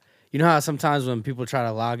you know how sometimes when people try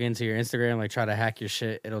to log into your Instagram, like try to hack your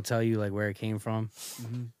shit, it'll tell you like where it came from.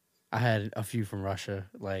 Mhm. I had a few from Russia,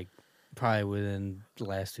 like probably within the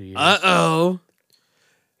last 2 years. Uh-oh.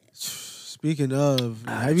 Speaking of,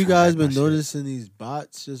 Ah, have you trying to guys hack my been shit. noticing these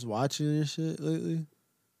bots just watching your shit lately?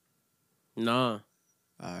 Nah.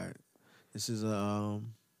 All right, this is a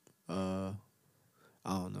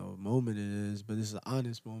I don't know what moment it is, but this is an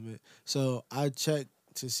honest moment. So I check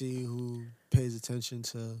to see who pays attention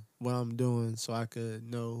to what I'm doing, so I could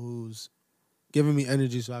know who's giving me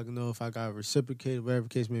energy, so I can know if I got reciprocated, whatever the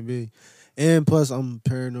case may be. And plus, I'm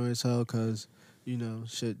paranoid as hell because you know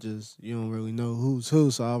shit just you don't really know who's who,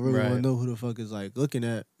 so I really want Right. to know who the fuck is like looking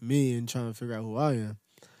at me and trying to figure out who I am.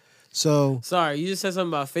 So Sorry, you just said something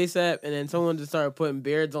about Face App, and then someone just started putting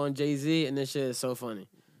beards on Jay-Z, and this shit is so funny.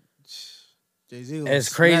 Jay-Z, It's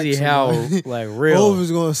crazy how like real. Over's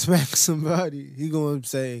gonna smack somebody. He gonna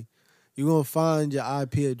say, "You gonna find your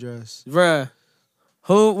IP address." Bruh.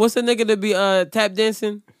 What's the nigga that be tap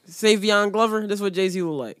dancing? Savion Glover? That's what Jay-Z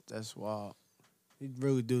look like. That's wild. He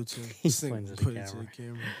really do too. He This thing points at the put it to the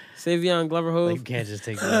camera. Savion Glover Hove? Like, you can't just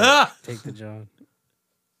take the John.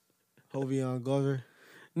 Hovion Glover.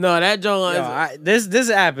 No, that John. Yo, this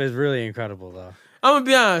app is really incredible though. I'm gonna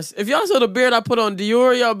be honest. If y'all saw the beard I put on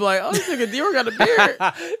Dior, y'all be like, "Oh, this nigga Dior got a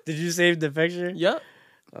beard." Did you save the picture? Yep.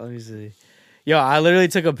 Let me see. Yo, I literally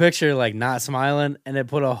took a picture like not smiling, and it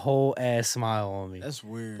put a whole ass smile on me, That's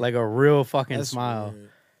weird. like a real fucking That's smile.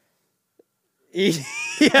 weird.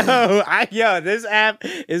 Yo, this app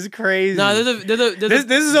is crazy. Nah,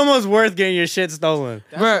 this is almost worth getting your shit stolen.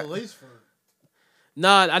 That's Bruh. a lace front.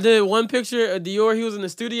 Nah, I did one picture of Dior. He was in the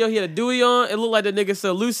studio. He had a Dewey on. It looked like the nigga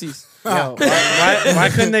sell Lucy's. Yo, why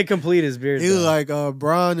couldn't they complete his beard? He though? was like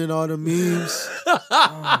Bron and all the memes. Oh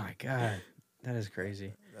my god, that is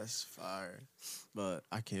crazy. That's fire. But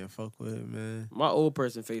I can't fuck with it, man. My old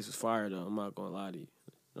person face was fire though. I'm not gonna lie to you.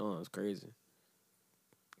 No, it's crazy.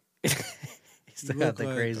 He still You got look the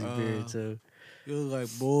like, crazy beard too. You look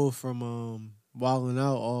like Bull from Wildin'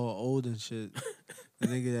 Out, all old and shit. The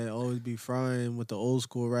nigga that always be frying with the old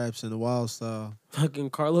school raps and the wild style. Fucking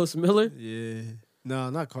Carlos Miller, Yeah. No,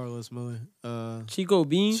 not Carlos Miller. Chico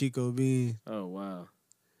Bean. Chico Bean. Oh wow,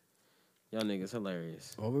 y'all niggas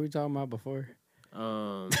hilarious. What were we talking about before?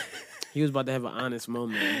 He was about to have an honest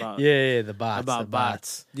moment about The bots. about the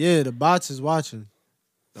bots. Yeah, the bots is watching.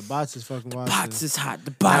 The bots is fucking watching. Bots is hot.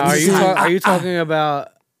 The Now, bots are is you hot. are you talking about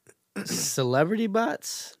celebrity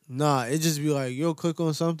bots? Nah, it just be like, you'll click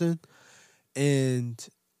on something and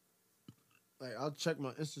like I'll check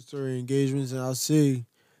my Insta story engagements and I'll see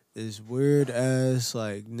this weird ass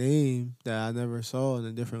like name that I never saw in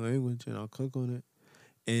a different language and I'll click on it.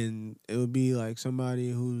 And it would be like somebody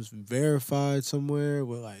who's verified somewhere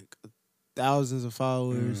with like thousands of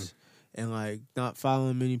followers and like not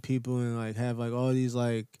following many people and like have like all these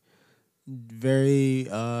like very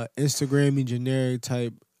Instagrammy generic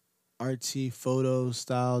type artsy photo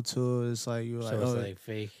style to it. It's like you're like, So it's oh, like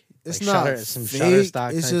fake. it's like not some fake.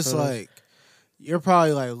 Shutterstock It's type just photos? like you're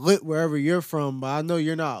probably like lit wherever you're from, but I know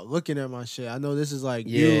you're not looking at my shit. I know this is like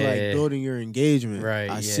you like Yeah. building your engagement. Right,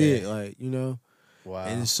 I see yeah. it, like, you know, Wow.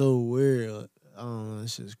 and it's so weird. Like, I don't know.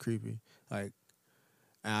 This shit's creepy. Like,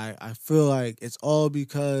 I feel like it's all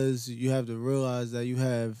because you have to realize that you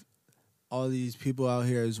have all these people out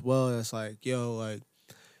here as well. That's like, yo,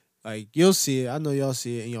 like you'll see it. I know y'all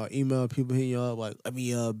see it in y'all email. People hitting y'all up like, let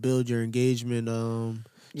me build your engagement.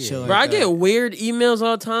 Shit like Bro, I that. get weird emails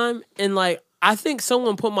all the time, and like I think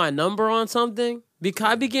someone put my number on something because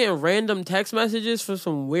I be getting random text messages for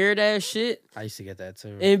some weird ass shit, I used to get that too.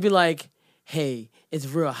 and it'd be like, "Hey, it's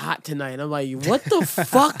real hot tonight." And I'm like, "What the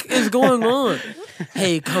fuck is going on?"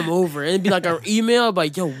 Hey, come over, and it'd be like an email, I'm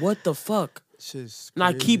like, "Yo, what the fuck?" Shit's And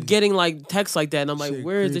I keep crazy. getting like texts like that, and I'm like, Shit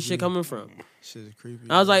 "Where is this shit creepy. coming from?" Shit's creepy.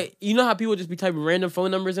 I was like, you know how people just be typing random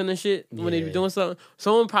phone numbers in and shit when they be Yeah. doing something?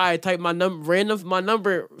 Someone probably typed my number in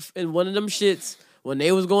one of them shits when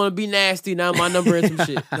they was going to be nasty. Now my number and some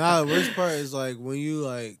shit. Nah, the worst part is like when you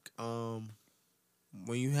like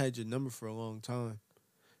when you had your number for a long time,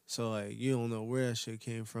 so like you don't know where that shit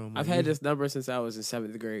came from. I've Like, had you- this number since I was in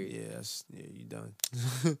 7th grade. Yeah, you done.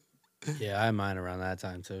 Yeah, I had mine around that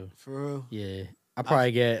time too. For real. Yeah. I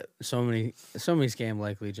probably get so many scam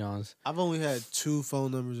likely Johns. I've only had 2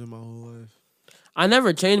 phone numbers in my whole life. I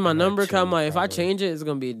never changed my I got number because I'm two, like, if I probably. change it, it's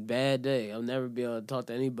going to be a bad day. I'll never be able to talk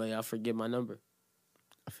to anybody. I'll forget my number.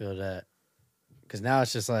 I feel that. Cause now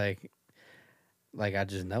it's just like I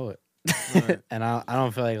just know it. Right. And I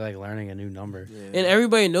don't feel like learning a new number. Yeah. And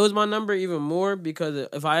everybody knows my number even more because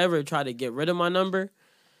if I ever try to get rid of my number,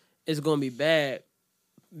 it's going to be bad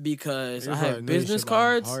because I Everybody have know your business shit by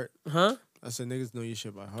cards. heart. Huh? I said niggas know your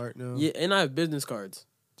shit by heart now. Yeah, and I have business cards.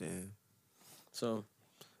 Damn. So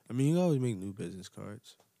I mean, you can always make new business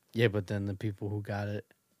cards. Yeah, but then the people who got it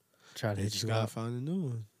try to They hit just you gotta up. find a new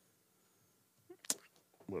one,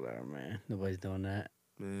 Whatever, man. Nobody's doing that.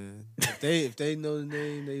 man. If they know the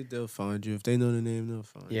name, they'll find you. If they know the name, they'll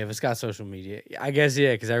find you. Yeah, if it's got social media, I guess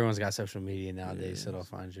because everyone's got social media nowadays, so they'll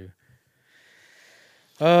find you.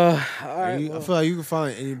 All right. I feel like you can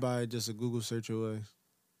find anybody just a Google search away.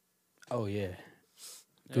 Oh yeah.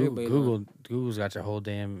 everybody Google's got your whole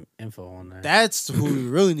damn info on there. That's who we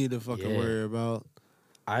really need to fucking Yeah. worry about.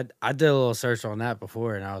 I did a little search on that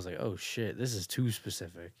before, and I was like, oh shit, this is too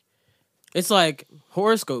specific. it's like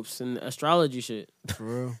horoscopes and astrology shit. For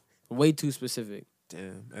real. Way too specific.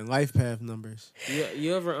 Damn. And life path numbers.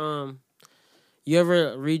 You ever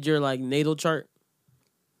read your like natal chart?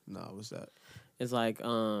 Nah, what's that? It's like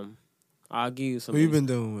I'll give you some. Who you been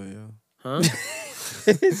doing with, yo? Huh?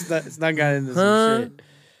 it's not got into some Huh? shit.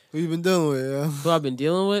 Who you been doing with, yo? Who I've been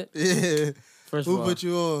dealing with? Yeah. First Who of all, put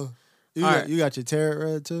you on? You All got, right. you got your tarot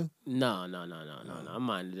read too? no. I'm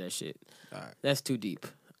minding that shit. All right. That's too deep.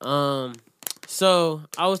 So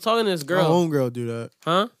I was talking to this My girl. homegirl do that.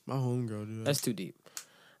 Huh? My homegirl do that. That's too deep.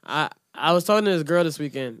 I I was talking to this girl this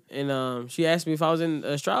weekend, and she asked me if I was in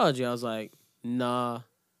astrology. I was like, nah.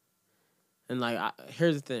 And like,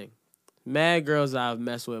 here's the thing: mad girls I've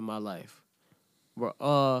messed with in my life were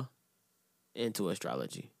all into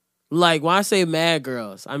astrology. Like when I say mad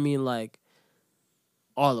girls, I mean like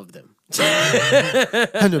all of them.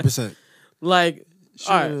 100%. Like,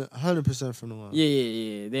 all right. 100% from the line.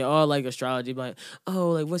 Yeah. They all like astrology, like,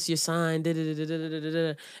 oh, like what's your sign?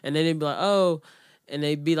 Da-da-da-da-da-da-da. And then they'd be like, oh, and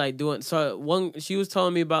they'd be like doing. So she was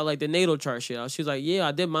telling me about like the natal chart shit. She was like, yeah,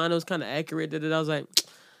 I did mine. It was kind of accurate. I was like,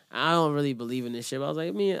 I don't really believe in this shit. But I was like,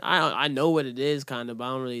 I mean, I know what it is, kind of, but I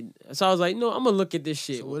don't really. So I was like, no, I'm gonna look at this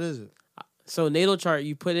shit. So what is it? So natal chart,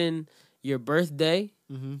 you put in your birthday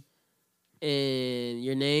Mm-hmm. and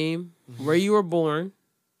your name, where you were born,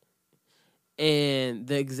 and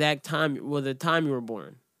the exact time, the time you were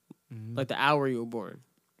born, like the hour you were born.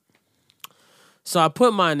 So I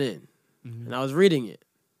put mine in, and I was reading it,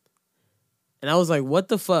 and I was like, "What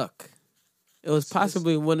the fuck?" It was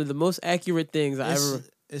possibly one of the most accurate things I ever.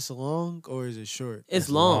 It's long or is it short? It's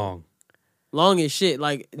long as shit.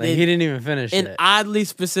 Like he didn't even finish and it. oddly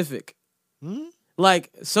specific,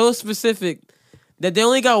 like so specific that they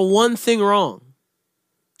only got one thing wrong.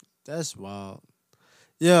 That's wild.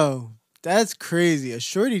 Yo, that's crazy. A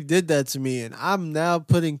shorty did that to me, and I'm now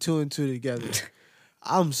putting 2 and 2 together.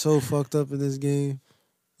 I'm so fucked up in this game.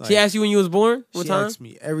 Like, She asked you when you was born? What she time? asked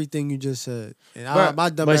me everything you just said. And Bruh, my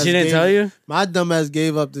dumb But ass she didn't tell you? My dumb ass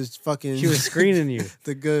gave up this fucking... She was screening you.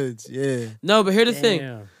 the goods, yeah. No, but here's the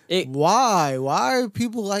Damn. thing. Why? Why are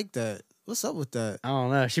people like that? What's up with that? I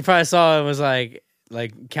don't know. She probably saw it was like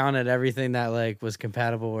counted everything that like was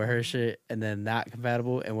compatible with her shit and then not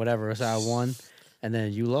compatible and whatever. So I won and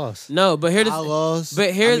then you lost. No, but here's I lost.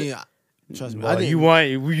 But here, I mean, trust me. I Well,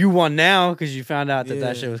 didn't, you won now because you found out that Yeah.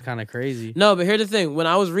 that shit was kind of crazy. no, but here's the thing. When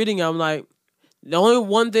I was reading it, I'm like, the only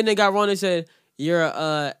one thing they got wrong, they said you're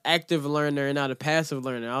a active learner and not a passive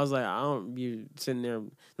learner. I was like, I don't be sitting there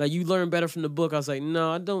like you learn better from the book. I was like,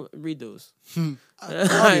 no, I don't read those.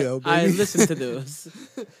 audio, I baby. listen to those.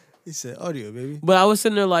 He said audio, baby. But I was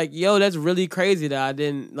sitting there like, yo, that's really crazy that I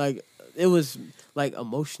didn't like. It was like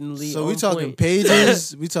emotionally. So we on talking point.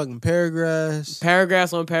 pages, we talking paragraphs.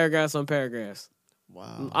 paragraphs on paragraphs on paragraphs.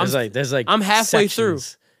 Wow. There's like I'm halfway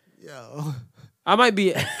sections. Yo. I might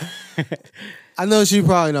be. I know she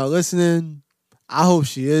probably not listening. I hope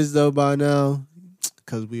she is though by now.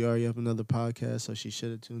 Because we already have another podcast, so she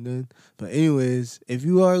should have tuned in. But anyways, if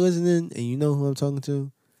you are listening and you know who I'm talking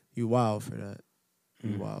to, you wild for that.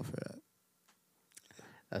 You wild for that.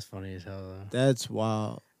 That's funny as hell though. That's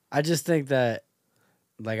wild. I just think that,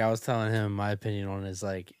 like I was telling him, my opinion on it is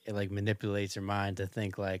like it like manipulates your mind to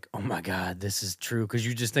think like, oh my god, this is true, because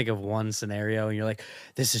you just think of one scenario and you're like,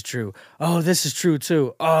 this is true. Oh, this is true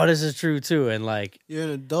too. Oh, this is true too, and like You're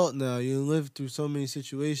an adult now. You lived through so many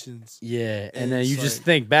situations. yeah, and And then it's you just like-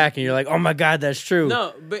 think back and you're like, oh my god, that's true.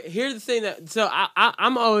 No, but here's the thing that so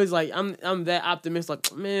I'm always like I'm that optimistic.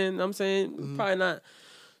 Like, man, I'm saying probably not.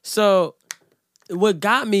 So what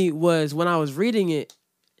got me was when I was reading it,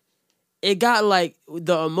 it got like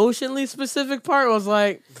the emotionally specific part was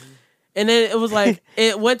like, and then it was like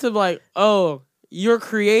it went to like, oh, you're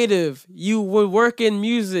creative. You would work in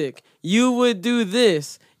music. You would do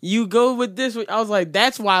this. You go with this. I was like,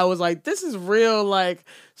 that's why I was like, this is real, like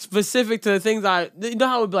specific to the things you know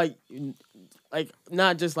how it would be like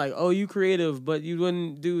not just like, oh, you creative, but you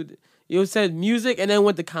wouldn't do. You said music, and then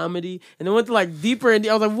went to comedy, and then went to like deeper. And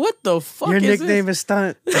I was like, what the fuck? Your is nickname this? is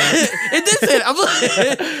Stunt. It did say it. I'm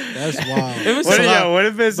like, That's wild. If it's What, a lot- what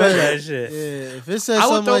if it said But- that shit? Yeah, if it said I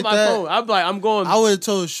would something throw like my that, phone. I'd be like, I'm going. I would have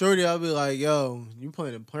told Shorty, I'd be like, yo, you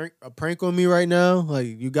playing a prank on me right now? Like,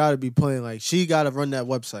 you got to be playing, like, she got to run that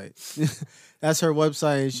website. That's her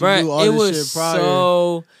website, and she Bruh, knew all it this was shit prior.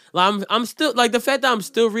 so. Like, I'm still like the fact that I'm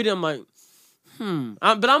still reading. I'm like,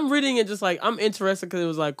 but I'm reading it just like I'm interested because it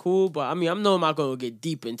was like cool. But I mean, I'm not going to get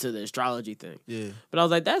deep into the astrology thing. Yeah. But I was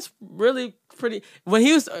like, that's really pretty. When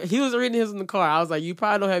he was reading his in the car, I was like, you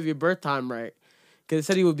probably don't have your birth time right because it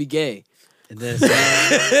said he would be gay. It did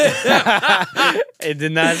it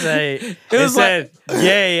did not say. It, was said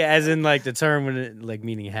gay as in like the term when it like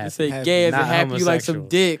meaning It happy. said Happy, gay as a not happy, you like some homosexual.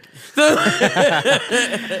 dick.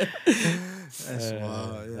 That's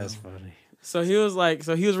wild. Yeah. That's funny. So he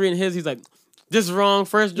was reading his. He's like, this is wrong,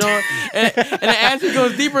 First John. and then as he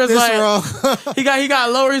goes deeper, it's This like wrong. he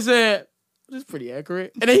got lower. He said, this is pretty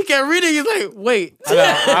accurate. And then he kept reading. He's like, wait.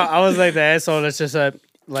 I was like the asshole that's just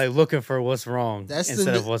like looking for what's wrong That's the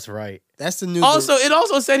instead new- of what's right. That's the new. Also, it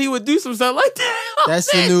also said he would do some stuff like that.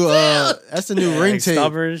 that's the new. That's the new ring Like tape.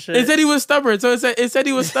 stubborn shit. It said he was stubborn. So it said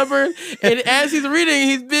he was stubborn. And as he's reading,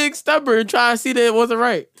 he's big stubborn, trying to see that it wasn't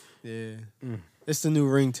right. Yeah. It's the new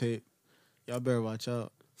Ring tape. Y'all better watch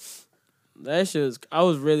out. That shit was.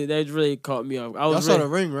 That really caught me off. Y'all saw the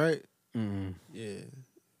Ring, right? Mm. Yeah.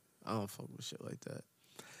 I don't fuck with shit like that.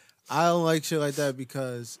 I don't like shit like that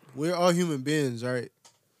because we're all human beings, right?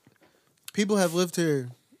 People have lived here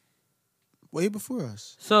way before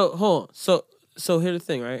us. So hold on. So here's the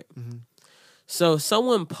thing, right? Mm-hmm. So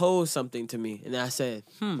someone posed something to me, and I said,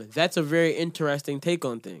 that's a very interesting take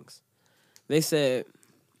on things. They said,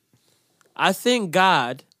 I think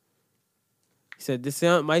God. He said, this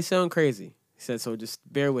might sound crazy. He said, so just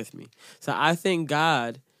bear with me. So I think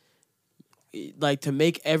God, like, to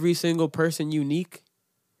make every single person unique,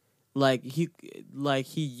 like he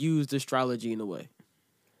used astrology in a way.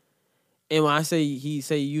 And when I say he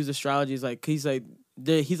used astrology, he's like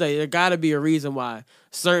there gotta be a reason why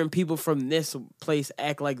certain people from this place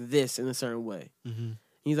act like this in a certain way. Mm-hmm.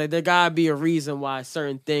 He's like, there gotta be a reason why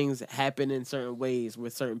certain things happen in certain ways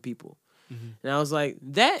with certain people. Mm-hmm. And I was like,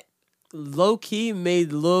 that low key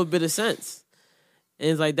made a little bit of sense. And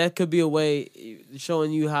it's like, that could be a way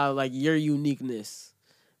showing you how, like, your uniqueness.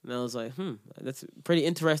 And I was like, that's a pretty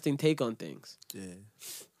interesting take on things. Yeah.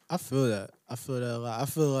 I feel that a lot. I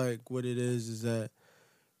feel like what it is that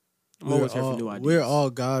I'm always here for new ideas. we're all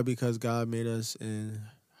God because God made us in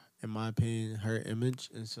my opinion, her image.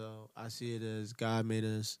 And so I see it as God made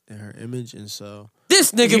us in her image. And so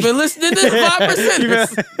this nigga been listening to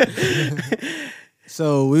 5%.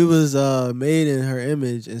 So we was made in her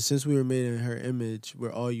image, and since we were made in her image,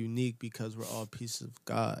 we're all unique because we're all pieces of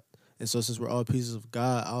God. And so since we're all pieces of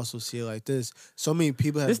God, I also see it like this. So many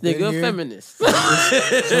people have This been nigga here. a feminist.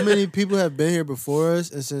 So many people have been here before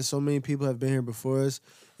us, and since so many people have been here before us,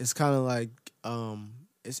 it's kind of like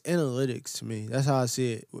it's analytics to me. That's how I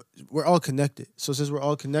see it. We're all connected. So since we're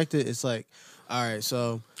all connected, it's like, all right,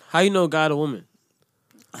 so How you know God a woman?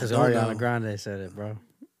 Because don't Ariana know. Grande said it, bro.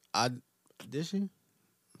 Did she?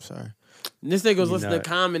 Sorry. This nigga was You listening know to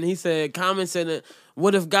Common. He said, Common said, that,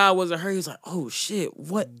 what if God was a her? He's like, oh shit,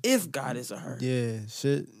 what if God is a her? Yeah,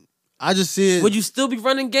 shit. I just see it. Would you still be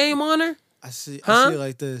running game on her? I see Huh? it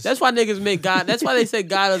like this. That's why niggas make God. That's why they say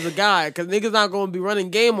God is a guy, because niggas not gonna be running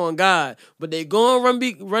game on God, but they gonna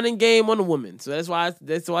be running game on a woman. So that's why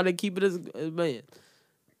they keep it as man.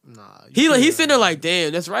 Nah. He's sitting there like,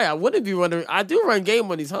 damn, that's right. I wouldn't be running. I do run game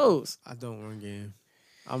on these hoes. I don't run game.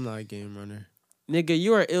 I'm not a game runner. Nigga,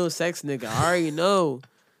 you are ill sex nigga. I already know.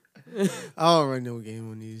 I don't run no game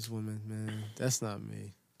on these women, man. That's not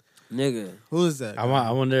me. Nigga. Who is that?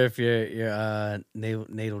 I wonder if your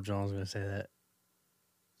Natal Jones gonna say that.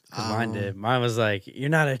 'Cause mine did. Mine was like, "You're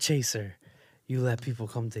not a chaser. You let people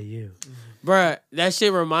come to you." Bruh, that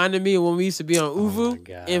shit reminded me of when we used to be on my Uvu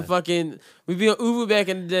God. and fucking we be on Uvu back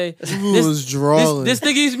in the day. Who was drawing? This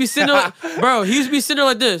nigga used to be sitting there, bro. He used to be sitting there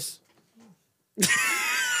like this.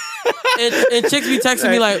 and chicks be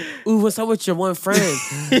texting me like, "Ooh, what's up with your one friend?"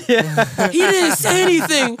 He didn't say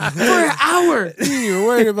anything for an hour. He ain't even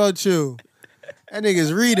worried about you. That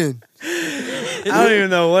nigga's reading. I don't even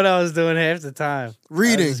know what I was doing half the time.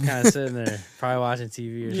 Reading. I was just kind of sitting there, probably watching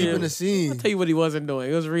TV or Yeah. something. Keeping the scene. I'll tell you what he wasn't doing.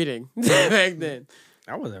 He was reading back then.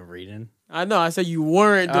 I wasn't reading. I know. I said you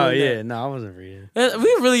weren't doing Oh yeah, that. no, I wasn't reading.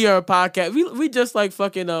 We really are a podcast. We just like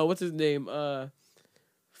fucking what's his name?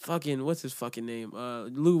 What's his fucking name?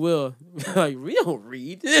 Lou Will. Like, we don't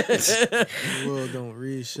read. Will don't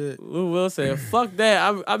read shit. Lou Will said, fuck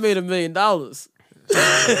that. I made $1 million.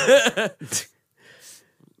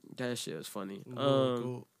 That shit was funny.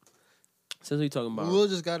 Since we talking about Will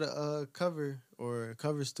just got a cover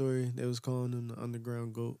story. They was calling him the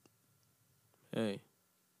Underground Goat. hey,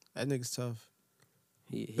 That nigga's tough.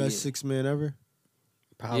 he Best is. 6 man ever.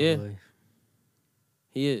 Probably.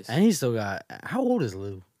 He is. And he still got. How old is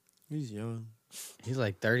Lou? He's young. He's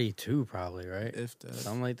like 32, probably, right? If that.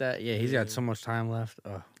 Something like that. Yeah, he's got so much time left.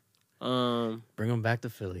 Bring him back to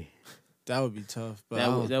Philly. That would be tough, but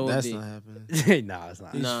That would that's be. not happening. Nah, it's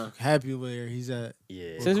not. He's Nah. happy where he's at.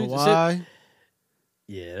 Yeah, Since we- Kawhi.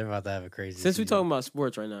 yeah, they're about to have a crazy. Since we season. talking about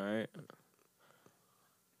sports right now, right?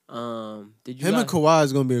 Did you Him guys, and Kawhi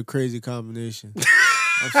is gonna be a crazy combination.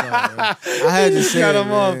 I'm sorry. I had to say Cut it, him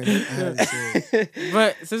man. off. I had to say it.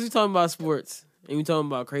 But since we talking about sports and we talking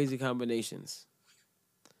about crazy combinations,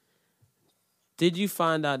 did you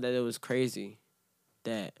find out that it was crazy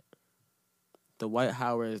that the Dwight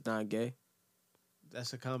Howard is not gay?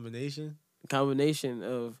 That's a combination. Combination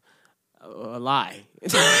of a lie.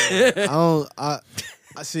 I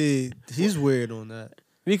see. He's weird on that.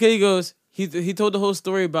 Because he goes, he told the whole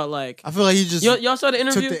story about like I feel like he just y'all saw the took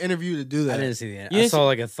interview. the interview to do I that. didn't see the. You I didn't saw see-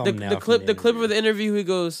 like a thumbnail. the clip of the interview. He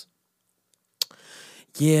goes,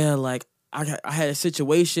 yeah, like I had a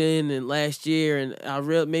situation and last year, and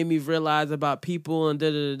made me realize about people and da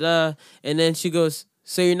da da da. And then she goes,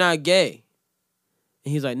 "So you're not gay?"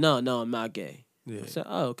 And he's like, "No, I'm not gay." Yeah. I said,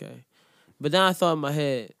 "Oh, okay." But then I thought in my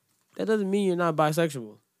head, that doesn't mean you're not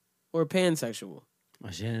bisexual or pansexual.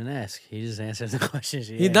 Well, she didn't ask. He just answered the question.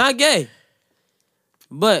 He's not gay,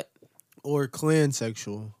 but Or clan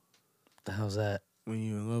sexual. The hell's that? When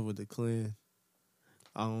you in love with the clan.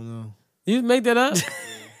 I don't know. you make that up.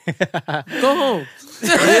 Go home.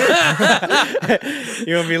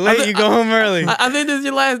 You gonna be late? You go home early. I think this is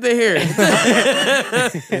your last day here.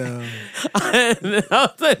 Yeah.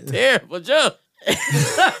 That was a terrible joke. What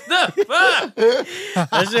the fuck?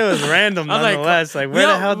 That shit was random I was like, nonetheless. Like, where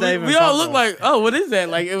the hell did that even we all come look from? like, oh, what is that?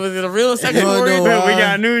 Like, it was a real sexual You wanna know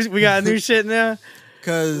orientation. why? we got new shit now.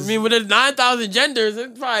 Because I mean, with the 9,000 genders,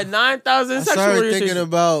 it's probably 9,000 I sexual started orientations. thinking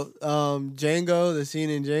about Django, the scene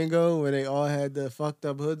in Django where they all had the fucked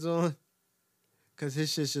up hoods on. Because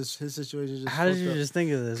his situation just How did you just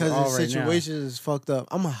think of this? Because all his right situation is fucked up.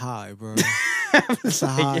 I'm a high, bro. now? It's a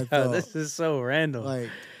high Yo, thought. this is so random. Like,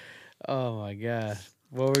 Oh my god.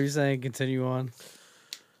 What were you saying? Continue on.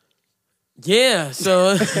 Yeah,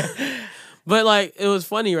 so, but like, it was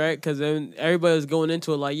funny, right? Because then everybody was going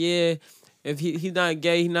into it like, yeah, if he's not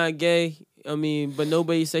gay, he's not gay. I mean, but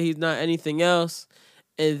nobody said he's not anything else.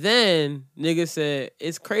 And then nigga said,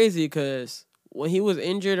 it's crazy because when he was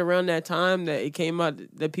injured around that time that it came out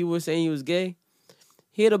that people were saying he was gay,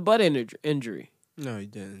 he had a butt injury. no, he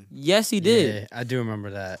didn't. Yes, he did. Yeah, I do remember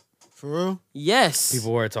that. For real? Yes.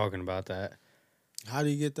 People were talking about that. How do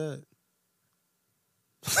you get that?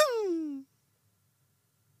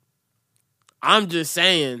 I'm just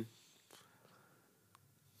saying.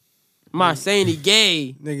 I'm not saying he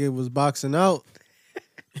gay. Nigga was boxing out.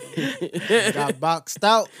 Got boxed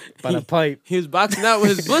out. By the pipe. He was boxing out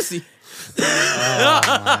with his pussy. Oh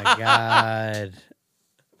my god.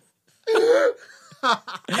 Oh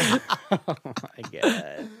my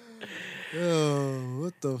god. Yo,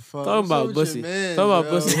 what the fuck? Talking What's up about with pussy. your mans, Talking about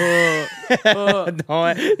yo? pussy.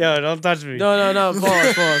 Don't touch me. No. Pause.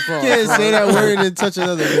 You can't say that word and then touch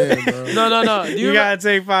another man, bro. No. Do You gotta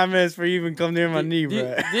take 5 minutes for you even come near my knee,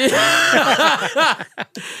 bro.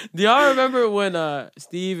 Do y'all remember when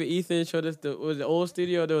Steve and Ethan showed us the old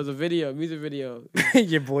studio? There was a music video.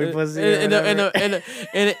 Your boy pussy. And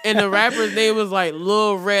the rapper's name was like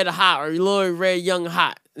Lil Red Hot or Lil Red Young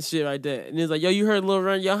Hot. Shit like that. And he's like, yo, you heard Lil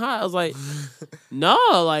Red Young Hot? I was like, no,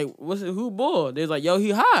 like, who bull? They was like, yo,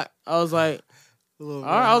 he hot. I was like, all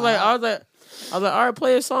right. I was like, all right,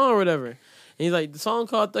 play a song or whatever. And he's like, the song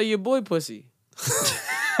called "Throw Your Boy Pussy." So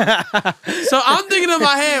I'm thinking in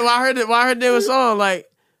my head while I heard there was a song like,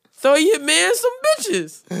 "Throw your man some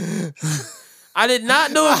bitches." I did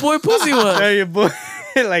not know what boy pussy was. Throw your boy,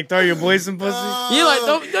 like throw your boy some pussy. You like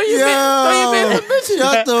throw your man some bitches.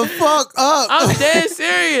 Shut the fuck up. I'm dead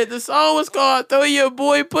serious. The song was called "Throw Your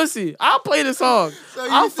Boy Pussy." I'll play the song.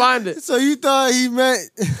 I'll find it. So you thought he meant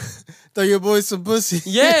throw your boy some pussy?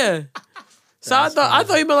 Yeah. So I thought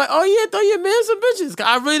he meant like, oh yeah, throw your man some bitches. 'Cause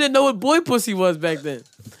I really didn't know what boy pussy was back then.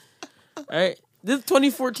 Right? This is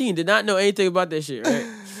 2014. Did not know anything about that shit, right?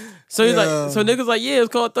 So he's like, so niggas like, yeah, it's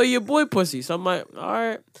called "Throw Your Boy Pussy." So I'm like, all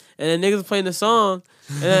right. And then niggas playing the song,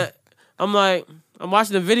 and then I'm like, I'm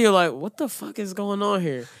watching the video like, what the fuck is going on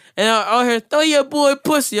here? And I hear "Throw Your Boy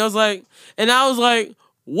Pussy." I was like,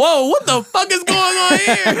 whoa, what the fuck is going on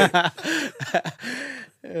here?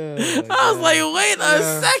 I was like, wait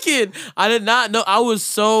a second. I did not know. I was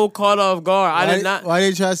so caught off guard. I did not. Why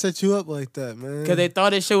they try to set you up like that, man? Because they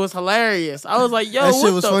thought this shit was hilarious. I was like, yo, that what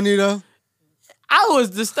shit was funny though. I was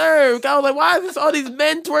disturbed. I was like, why is this all these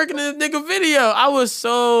men twerking in this nigga video? I was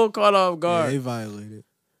so caught off Yeah, guard. they violated.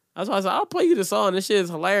 That's why I said, I'll play you the song. This shit is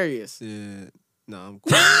hilarious. Yeah. No, I'm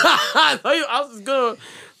cool. I was good.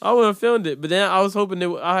 I would have filmed it. But then I was hoping that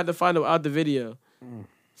I had to find out the video.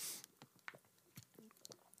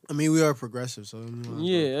 I mean, we are progressive, so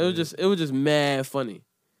Yeah, it was just mad funny.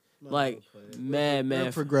 Like, mad.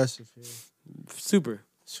 We're progressive. Yeah. Super.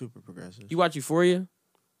 Super progressive. You watch Euphoria?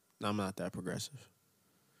 No, I'm not that progressive.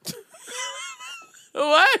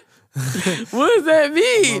 What? What does that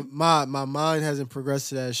mean? My mind hasn't progressed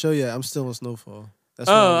to that show yet. I'm still on Snowfall. That's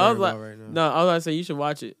Oh, what I I'm was worried like, about right now. no, I was gonna say you should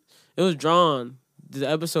watch it. It was drawn the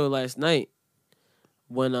episode last night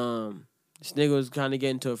when this nigga was kind of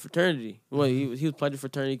getting into a fraternity. Well, he was pledging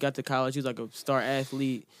fraternity, got to college. He was like a star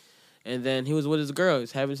athlete, and then he was with his girl. He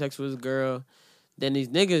was having sex with his girl. Then these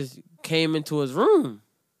niggas came into his room.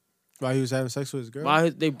 While he was having sex with his girl? While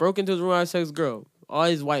they broke into his room, having sex with his girl. All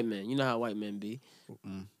these white men. You know how white men be.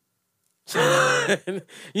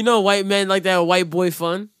 You know white men like that white boy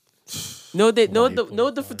fun. Know what they know what White the know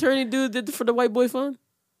what the boy fund. fraternity dude did for the white boy fund?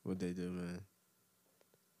 What they do, man?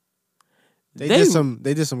 They-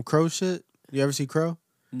 They did some Crow shit. You ever see Crow?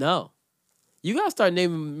 No. You gotta start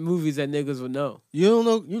naming movies that niggas would know. You don't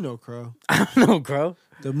know? You know Crow, I don't know, bro.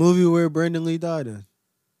 the movie where Brandon Lee died in.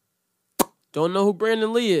 Don't know who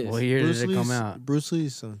Brandon Lee is. What year Bruce did it come Lee's- out? Bruce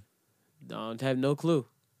Lee's son. Don't have no clue.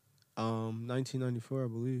 1994, I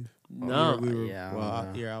believe. No. Yeah, I Well,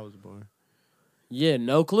 don't know. I was born. Yeah,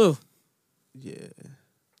 no clue. Yeah.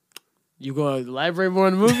 You gonna elaborate more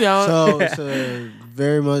on the movie? I don't- So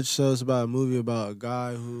very much so. It's about a movie about a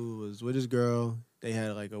guy who was with his girl. They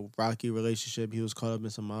had like a rocky relationship. He was caught up in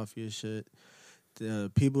some mafia shit.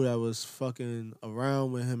 The people that was fucking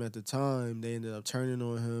around with him at the time, they ended up turning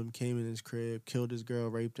on him, came in his crib, killed his girl,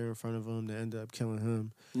 raped her in front of him. They ended up killing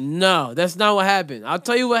him. No, that's not what happened. I'll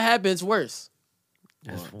tell you what happened. It's worse.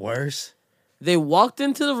 It's worse. They walked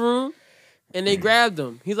into the room and they grabbed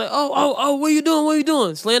him. He's like, oh, what are you doing? What are you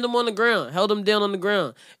doing? Slammed him on the ground, held him down on the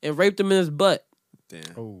ground, and raped him in his butt Damn.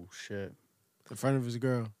 Oh shit. In front of his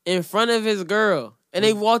girl. in front of his girl. And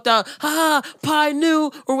they walked out, pie new,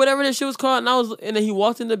 or whatever that shit was called. And then he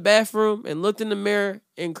walked in the bathroom and looked in the mirror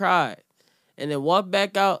and cried. And then walked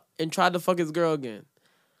back out and tried to fuck his girl again.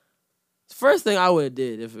 First thing I would have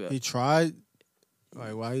did if He tried.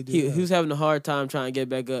 Like, why he did he that? was having a hard time trying to get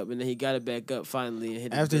back up, and then he got it back up finally and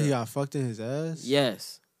hit his After he girl. got fucked in his ass?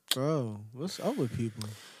 Yes. Bro, what's up with people?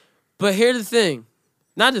 But here's the thing.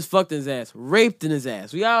 Not just fucked in his ass, raped in his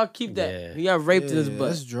ass. We all keep that. Yeah. He got raped in his Yeah, butt.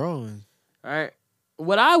 That's drawing. All right.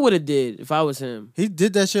 What I would have did if I was him, He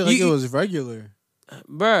did that shit like You- it was regular.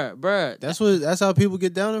 bruh. That's how people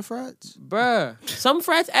get down in frats. Bruh. Some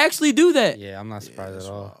frats actually do that. Yeah, I'm not surprised that's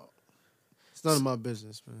at all. wild. It's none of my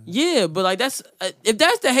business, man. Yeah, but like that's if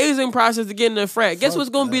that's the hazing process to get in a frat. Guess Fuck what's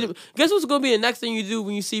gonna be that. guess what's gonna be the next thing you do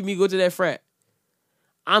when you see me go to that frat?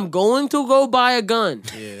 I'm going to go buy a gun,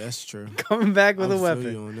 Yeah, that's true. Coming back with I a feel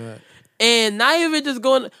weapon. you on that. and not even just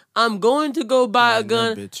going. I'm going to go buy a Line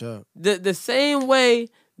gun that bitch up. the same way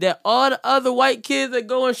that all the other white kids that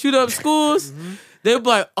go and shoot up schools. They'll be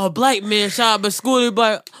like, a black man shot up a school. They'll be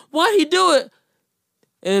like, why'd he do it?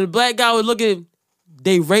 And the black guy would look at him.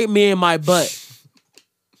 They raped me in my butt.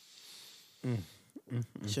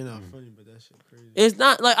 Shit not funny, but that shit crazy. It's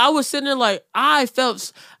not like I was sitting there like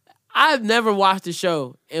I've never watched the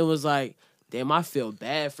show and was like, damn, I feel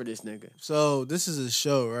bad for this nigga. So this is a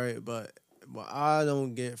show, right? But what I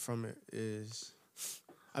don't get from it is,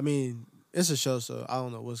 I mean, it's a show, so I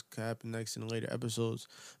don't know what's gonna happen next in the later episodes.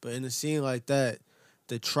 But in a scene like that,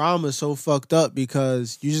 the trauma is so fucked up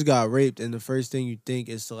because you just got raped, and the first thing you think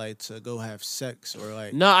is to go have sex or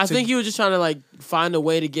like. No, I to- think he was just trying to like find a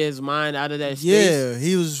way to get his mind out of that space. Yeah,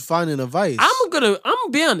 he was finding a vice. I'm gonna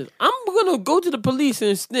be honest. I'm gonna go to the police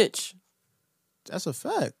and snitch. That's a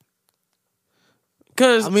fact.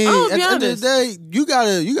 Cause I mean, I'm at gonna the be end of the honest. day, you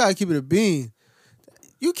gotta keep it a bean.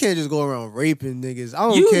 You can't just go around raping niggas. I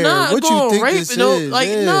don't You care not what you gonna think rape this no, is. like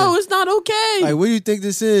yeah. no, it's not okay. Like, what do you think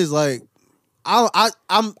this is? Like,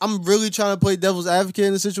 I'm really trying to play devil's advocate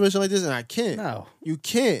in a situation like this, and I can't. No, You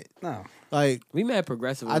can't. no. Like, we mad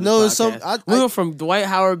progressive. I on know this it's some- podcast. I- we went from Dwight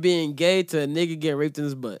Howard being gay to a nigga getting raped in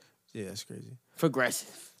his butt. yeah, that's crazy.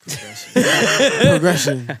 Progressive.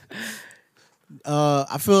 Progression.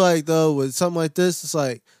 I feel like though with something like this, it's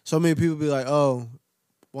like so many people be like, oh,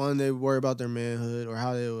 one, they worry about their manhood or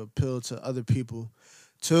how they will appeal to other people.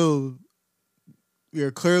 Two,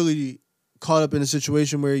 you're clearly caught up in a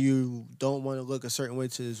situation where you don't want to look a certain way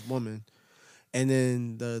to this woman. And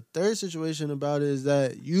then the third situation about it is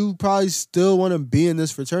that you probably still want to be in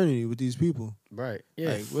this fraternity with these people. Right.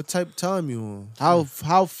 Yeah. Like, what type of time you on? How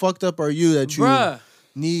fucked up are you that you Bruh.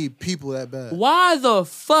 need people that bad? Why the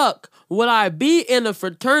fuck would I be in a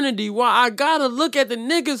fraternity where I gotta look at the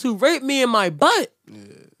niggas who raped me in my butt?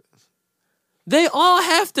 They all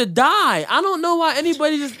have to die. I don't know why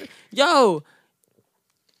anybody just yo.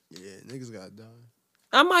 Yeah, niggas gotta die.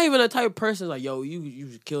 I'm not even a type of person like yo. You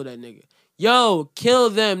should kill that nigga. Yo, kill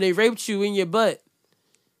them. They raped you in your butt.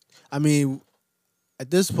 I mean, at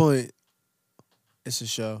this point, it's a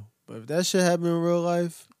show. But if that shit happened in real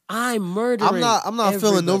life, I'm murdering. I'm not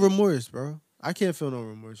feeling no everybody. remorse, bro. I can't feel no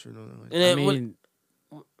remorse for nothing like that. And I then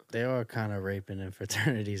mean, they are kind of raping in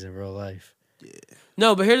fraternities in real life.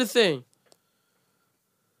 no, but here's the thing.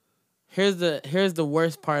 Here's the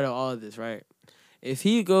worst part of all of this, right? If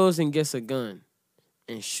he goes and gets a gun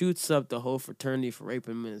and shoots up the whole fraternity for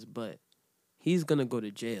raping him in his butt, he's gonna go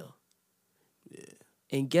to jail. Yeah.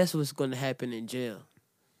 And guess what's gonna happen in jail?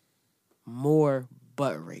 More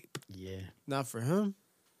butt rape. Yeah. Not for him.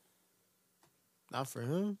 Not for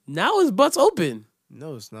him. Now his butt's open.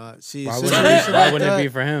 No, it's not. See, Why why wouldn't it be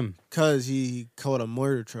for him? Because he caught a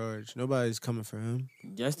murder charge. Nobody's coming for him.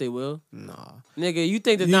 Yes, they will. Nah. Nigga, you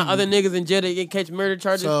think there's not other niggas in jail that get catch murder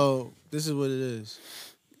charges? So this is what it is.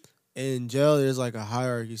 In jail, there's like a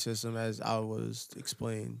hierarchy system, as I was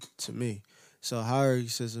explained to me. So hierarchy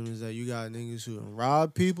system is that you got niggas who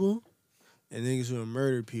rob people and niggas who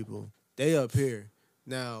murder people. They up here.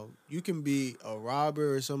 Now, you can be a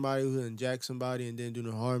robber or somebody who done jack somebody and didn't do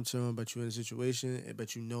no harm to them, but you're in a situation,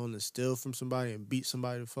 but you know to steal from somebody and beat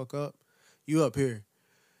somebody the fuck up. You up here.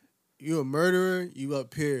 You a murderer, you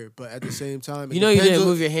up here. But at the same time, you know you didn't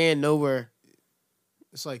move your hand nowhere.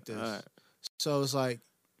 It's like this. Right. So it's like,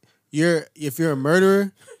 if you're a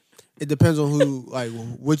murderer, it depends on who, like,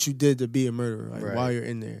 what you did to be a murderer, like, Right. while you're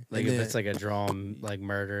in there. Like, and if then, it's like a drawn, like,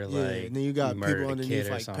 murder, like, and then you got murdered people a underneath, kid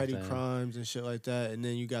or like, petty something. crimes and shit like that. And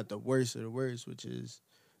then you got the worst of the worst, which is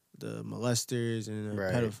the molesters and the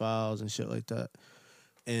Right. pedophiles and shit like that.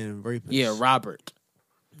 And rapists. Yeah, Robert.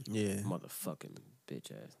 Yeah. Motherfucking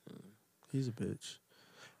bitch ass. He's a bitch.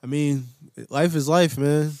 I mean, life is life,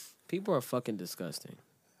 man. People are fucking disgusting.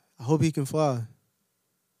 I hope he can fly.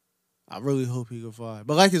 I really hope he can fly.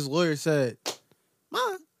 But like his lawyer said,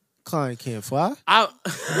 my client can't fly.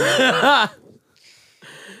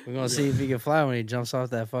 We're gonna see if he can fly when he jumps off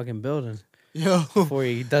that fucking building. Yo, before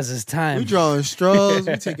he does his time. We drawing straws.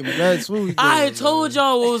 We taking bets. What we doing, I told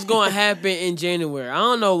y'all what was going to happen in January. I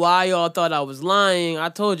don't know why y'all thought I was lying. I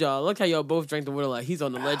told y'all. Look how y'all both drank the water like he's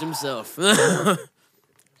on the ledge himself.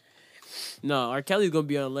 No, R. Kelly's going to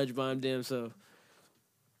be on the ledge by him damn self.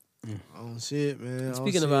 I don't see it, man.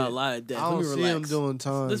 Speaking about a lot of death, I don't let me see relax. him doing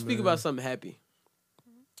time. Let's speak man. about something happy.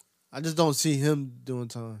 I just don't see him doing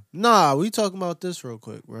time. Nah, we talking about this real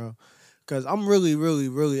quick, bro. Because I'm really, really,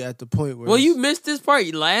 really at the point where... Well, you missed this part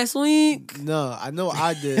last week. No, I know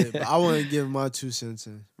I did, but I want to give my 2 cents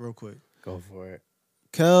in real quick. Go for it.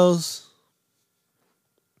 Kels,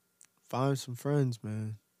 find some friends,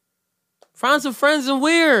 man. Find some friends and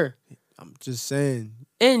where? I'm just saying.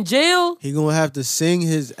 In jail? He gonna have to sing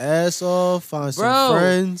his ass off, find some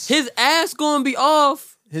friends. His ass gonna be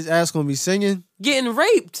off. His ass gonna be singing. Getting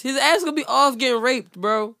raped. His ass gonna be off getting raped,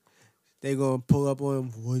 bro. They gonna pull up on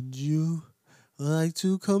him. Would you like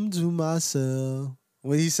to come to my cell?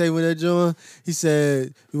 What he say with that joint? He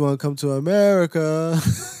said, "You want to come to America?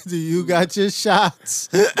 Do you got your shots?"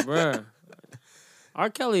 Bruh. R.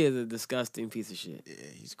 Kelly is a disgusting piece of shit. Yeah,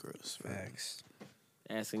 he's gross. Facts.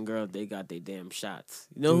 Asking girls if they got their damn shots.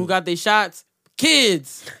 You know who got their shots?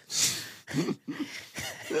 Kids. You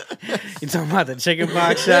talking about the chicken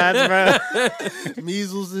pox shots, bro?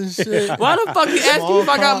 Measles and shit. Why the fuck you ask me if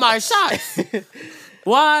I got my shots?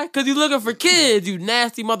 Why? Because you looking for kids, you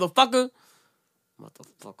nasty motherfucker.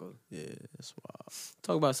 Motherfucker. Yeah, that's wild.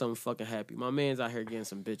 Talk about something fucking happy. My man's out here getting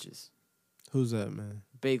some bitches. Who's that, man?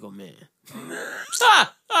 Bagel Man.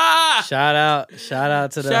 Shout out to the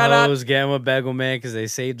Shout out. hoes getting with Bagel Man because they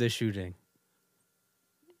saved the shooting.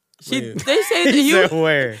 They say that He said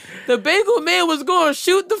where? the Bagel Man was going to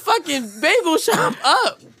shoot the fucking bagel shop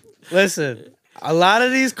up. Listen, a lot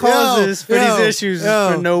of these causes for these issues is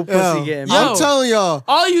for no pussy getting Yo. I'm telling y'all.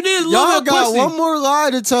 All you need is a Y'all little bit of got pussy. one more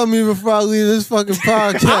lie to tell me before I leave this fucking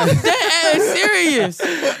podcast. That ass serious.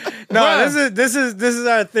 No, Bruh. this is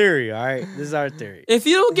our theory, all right? This is our theory. If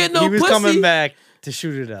you don't get no he was pussy, coming back to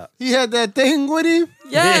shoot it up. He had that thing with him.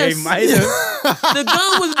 yes, Yeah, he might have. the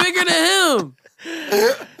gun was bigger than him.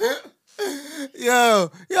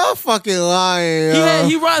 Yo, y'all fucking lying. Yo.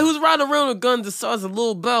 He was riding around with guns the size of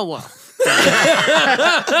Lil Bow Wow.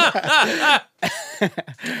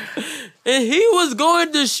 And he was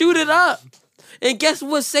going to shoot it up. And guess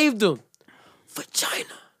what saved him? Vagina.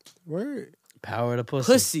 Word. Power to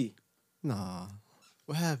pussy. Pussy. Nah.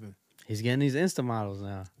 What happened? He's getting these Insta models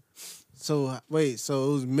now. So wait, so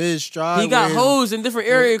it was mid stride. He got hoes in different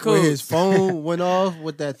area Where his codes. phone went off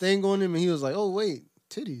with that thing on him, and he was like, "Oh wait,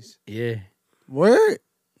 titties." Yeah. Word.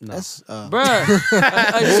 No. That's Bruh.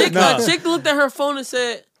 A chick looked at her phone and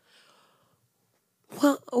said,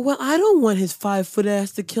 Well, I don't want his 5-foot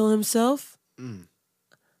ass to kill himself.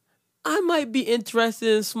 I might be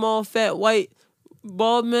interested in small, fat, white,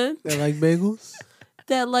 bald men that like bagels.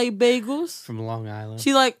 that like bagels. From Long Island.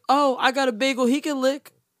 She like, oh, I got a bagel he can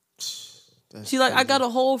lick. That's She like, I crazy. got a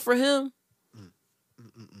hole for him.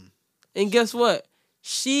 And guess what?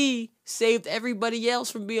 She saved everybody else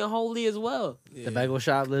from being holy as well. The bagel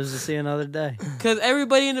shop lives to see another day. Because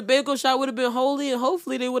everybody in the bagel shop would have been holy, and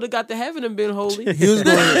hopefully they would have got to heaven and been holy. He was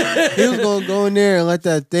going to go in there and let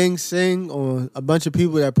that thing sing on a bunch of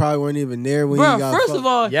people that probably weren't even there when Bro, he got first of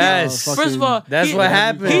all, Yes. first of all, That's what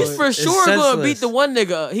happened. He's for It's sure going to senseless. beat the one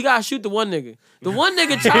nigga. He got to shoot the one nigga. The one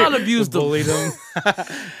nigga child abused him. Bullied him.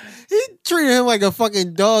 He treated him like a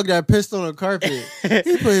fucking dog that pissed on a carpet. He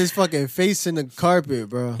put his fucking face in the carpet,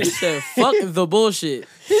 bro. He said, fuck the bullshit.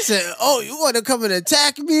 He said, "Oh, you want to come and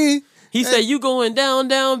attack me?" He said, you going down,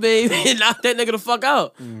 baby, and knock that nigga the fuck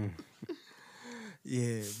out.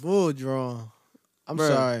 Yeah, bull drawn. I'm Bruh.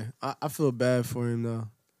 sorry. I feel bad for him though.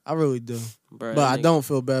 I really do. Bruh, But that I nigga- don't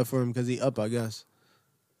feel bad for him because he up. I guess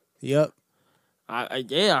he up. I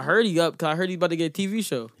heard he up, because I heard he about to get a TV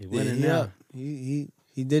show. He Yeah, winning he now. up.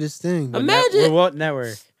 He did his thing. Imagine. What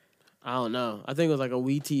network? I don't know. I think it was like a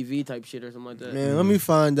WeTV type shit or something like that. Man, let me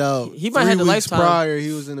find out. He might 3 have the weeks Lifetime. prior,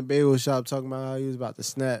 he was in the bagel shop talking about how he was about to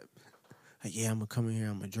snap. Like, yeah, I'm gonna come in here.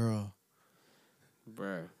 I'm gonna draw.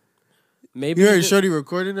 Bruh. Maybe. You heard he- Shorty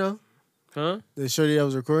recording though? Huh? The Shorty that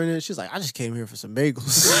was recording it, she's like, I just came here for some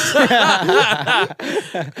bagels.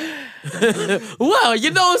 Well,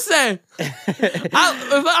 you know what I'm saying?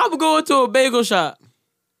 If I'm going to a bagel shop,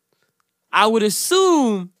 I would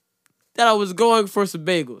assume that I was going for some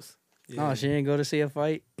bagels. Oh, she didn't go to see a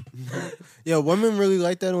fight? Yo, women really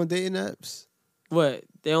like that on dating apps. What?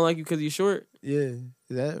 They don't like you because you're short? Yeah, is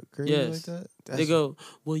that crazy Yes. like that? They go,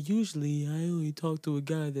 well, usually I only talk to a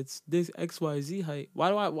guy that's this XYZ height.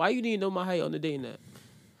 Why you need to know my height on the dating app?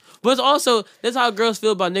 But it's also, that's how girls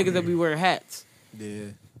feel about niggas that be wearing hats. Yeah,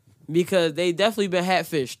 Because they definitely been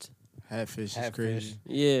hatfished. hatfish is Hatfish. crazy.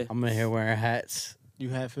 Yeah. I'm in here wearing hats. You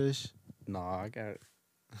hatfish? No, I got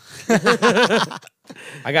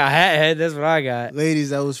I got hat head. That's what I got.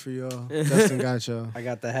 Ladies, that was for y'all. Justin got y'all. I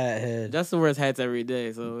got the hat head. Justin wears hats every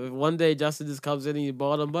day. So if one day Justin just comes in and you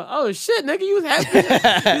bought him, but oh shit, nigga, you was hatfishing.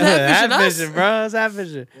 Hat us? fishing, bro. It's hat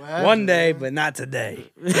fishing. happened, One day, bro? but not today.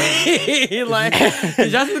 He like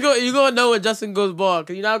Justin you gonna know when Justin goes bald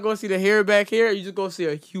because you're not gonna see the hair back here. You just gonna see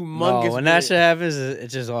a humongous. No, when that beard. shit happens, it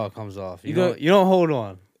just all comes off. You go- You don't hold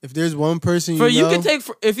on. If there's one person For you know, you can take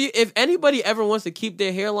if anybody ever wants to keep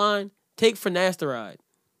their hairline, take finasteride.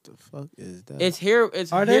 the fuck is that? It's hair.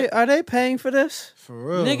 It's Are hair, they paying for this? for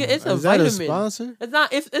real, Nigga, it's a is that vitamin. a sponsor? It's not.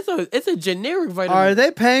 It's a generic vitamin. Are they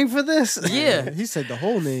paying for this? Yeah. He said the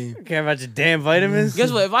whole name. Care about your damn vitamins? Guess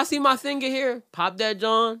what? If I see my thing get hair, pop that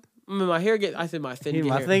John. I mean, my hair get. I said my thin get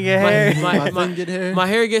My hair. thing get hair. My thing get hair? My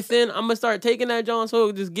hair get thin. I'm gonna start taking that John,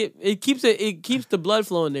 so it keeps the blood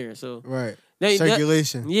flowing there. So Right. That-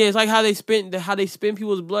 Circulation. yeah, it's like how they spin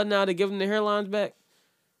people's blood now to give them their hairlines back.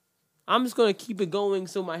 I'm just gonna keep it going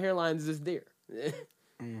so my hairline is just there.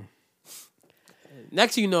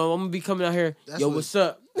 Next thing you know, I'm gonna be coming out here. That's Yo, what- what's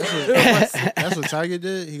up? That's what Tiger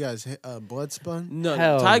did. He got his blood spun. No,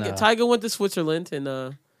 Hell no. Tiger went to Switzerland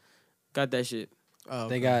and got that shit. Oh,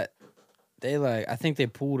 They I think they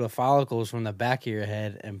pulled the follicles from the back of your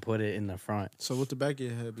head and put it in the front. So what the back of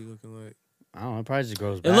your head be looking like? I don't know. It probably just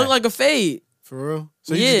grows It back. looked like a fade. For real?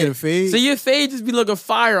 So you yeah. just get a fade? So your fade just be looking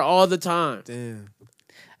fire all the time. Damn.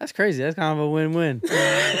 That's crazy. That's kind of a win-win. You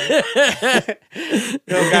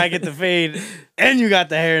don't gotta get the fade, and you got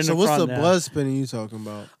the hair in So the what's front the now. blood spinning you talking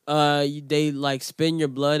about? They like spin your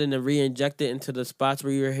blood and then re-inject it into the spots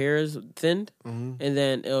where your hair is thinned, Mm-hmm. and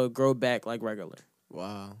then it'll grow back like regular.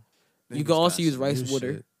 Wow. You Niggas can also got use some rice new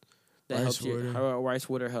water. shit. That Rice helps water. you. Rice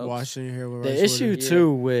water helps. Washing your hair with The rice issue water. Yeah.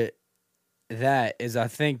 too with that is I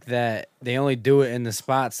think that they only do it in the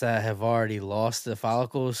spots that have already lost the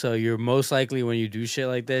follicles. So you're most likely when you do shit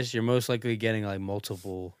like this, you're most likely getting like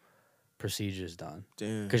multiple procedures done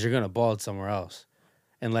Damn. because you're gonna bald somewhere else,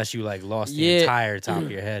 unless you like lost the Yeah. entire top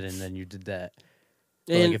of your head and then you did that.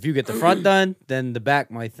 But, And like if you get the front done, then the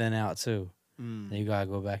back might thin out too. Mm. Then you gotta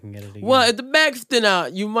go back and get it again. well, if the back's thin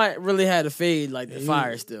out, you might really have to fade like the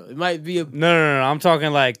fire still. It might be a No. I'm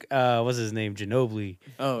talking like what's his name, Ginobili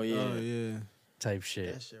oh yeah. Oh yeah. type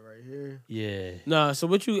shit. That shit right here. Yeah. No, so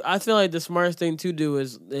I feel like the smartest thing to do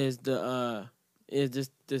is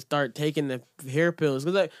just to start taking the hair pills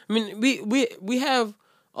because I mean we have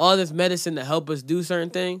all this medicine to help us do certain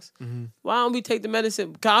things. Mm-hmm. Why don't we take the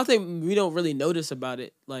medicine? Cause I think we don't really notice about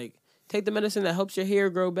it. Like take the medicine that helps your hair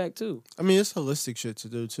grow back too. I mean, it's holistic shit to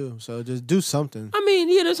do too. So just do something. I mean,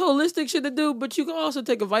 yeah, there's holistic shit to do, but you can also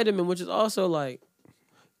take a vitamin, which is also like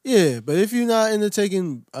Yeah, but if you're not into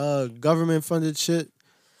taking government funded shit,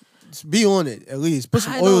 just be on it at least. Put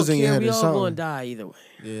some I oils don't in your care. head We or all gonna something. die either way.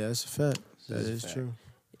 Yeah, that's a fact. That is a is fact. true.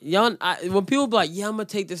 Y'all, when people be like, yeah, I'm gonna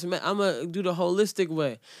take this, I'm gonna do the holistic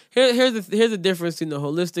way. Here's the difference between the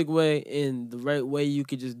holistic way and the right way. You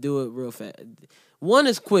could just do it real fast. One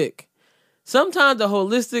is quick. Sometimes the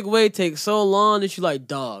holistic way takes so long that you like,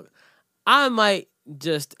 dog, I might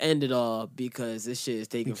just end it all because this shit is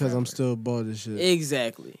taking Because I'm forever. still bald as shit.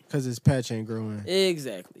 Exactly. Because his patch ain't growing.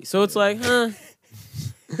 Exactly. So it's like, huh?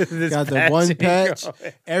 Got the one patch,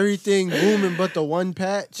 everything booming but the one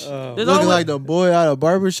patch. There's Looking always- like the boy out of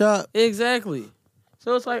barbershop. Exactly.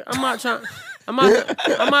 So it's like, I'm not trying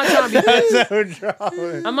to be patched. So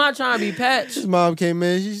drawing. I'm not trying to be patched. His mom came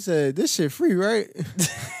in. She said, "This shit free, right?"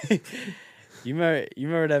 You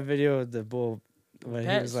remember that video of the bull when he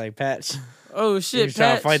Patch. was like Patch? Oh He shit, was trying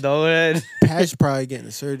to patch. fight the old head. Patch probably getting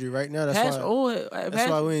the surgery right now. That's Patch, why. That's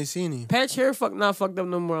why we ain't seen him. Patch hair not fucked up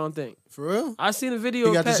no more. I don't think. For real? I seen a video. He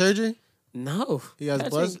of got the Patch. surgery. No, He got his Patch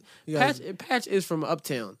blood. ain't- He got. Patch is from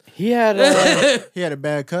Uptown. He had He had a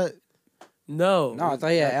bad cut. No, no, I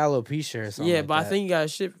thought he had alopecia or something. yeah, like but I that. think you got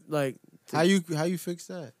shit like How you fix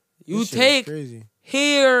that? you This shit is take crazy.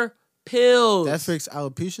 hair pills. That fix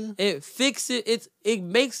alopecia. It fixes it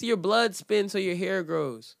makes your blood spin so your hair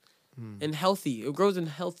grows and healthy. It grows and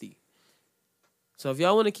healthy. So if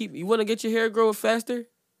y'all want to get your hair grow faster,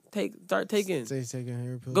 start taking. Stay taking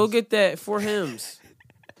hair pills. Go get that for Hims.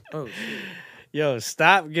 Oh shit. Yo,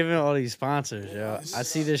 stop giving all these sponsors, yo. I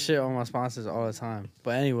see this shit on my sponsors all the time.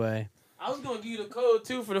 But anyway, I was gonna give you the code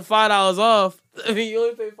too for the $5 off. I mean, you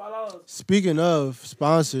only pay $5. Speaking of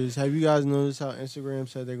sponsors, have you guys noticed how Instagram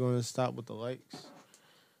said they're going to stop with the likes?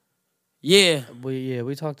 Yeah.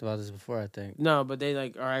 we talked about this before, I think. No, but they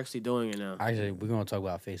are actually doing it now. Actually, we're gonna talk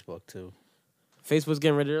about Facebook too. Facebook's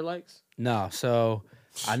getting rid of their likes. No, so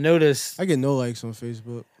I noticed. I get no likes on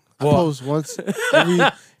Facebook. I Well- post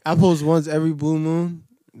once every blue moon.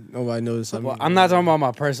 Nobody notices. Well, I'm not talking about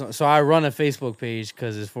my personal. So I run a Facebook page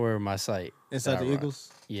because it's for my site. Inside that the I run.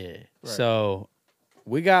 Eagles. Yeah. So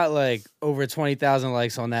we got like over 20,000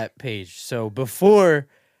 likes on that page. So before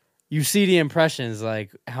you see the impressions,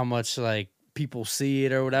 like how much like people see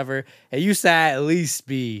it or whatever, it used to at least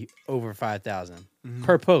be over 5,000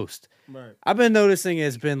 per post. Right. I've been noticing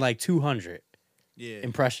it's been like 200 Yeah.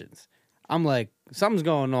 impressions. I'm like, something's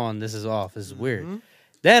going on. This is off. This is weird.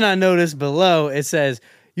 Then I noticed below it says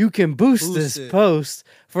you can boost this it. post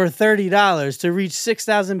for $30 to reach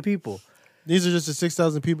 6,000 people. These are just the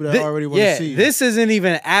 6,000 people that already want to see. This isn't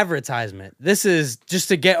even advertisement. This is just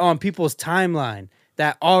to get on people's timeline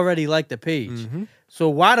that already like the page. Mm-hmm. So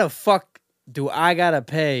why the fuck do I gotta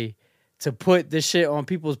pay to put this shit on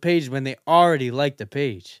people's page when they already like the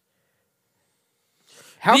page?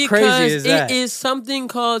 How crazy is that? It is something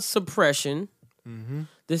called suppression.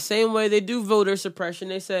 The same way they do voter suppression.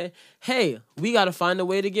 They say, hey, we got to find a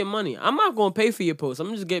way to get money. I'm not going to pay for your post.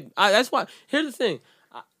 I'm just that's why. Here's the thing.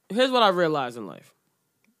 Here's what I realized in life.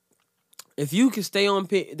 If you can stay on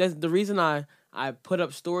page, that's the reason I put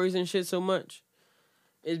up stories and shit so much.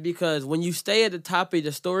 Is because when you stay at the top of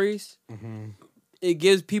the stories, it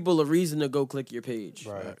gives people a reason to go click your page.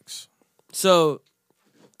 Facts. So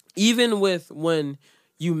even with when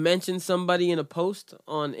you mention somebody in a post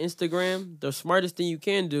on Instagram, the smartest thing you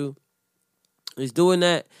can do is doing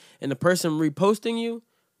that, and the person reposting you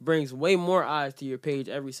brings way more eyes to your page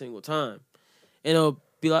every single time. And it'll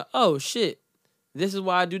be like, oh shit, this is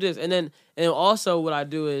why I do this. And also what I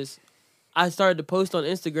do is I started to post on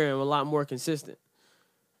Instagram a lot more consistent.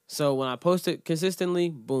 So when I post it consistently,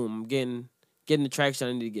 boom, I'm getting the traction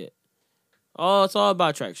I need to get. It's all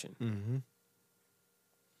about traction. Mm-hmm.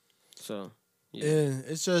 So Yeah,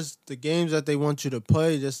 it's just the games that they want you to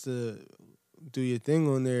play just to do your thing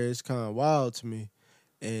on there. It's kind of wild to me.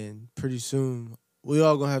 And pretty soon, we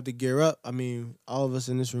all gonna have to gear up. I mean, all of us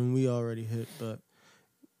in this room, we already hit. But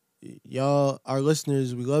y'all, our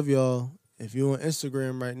listeners, we love y'all. If you're on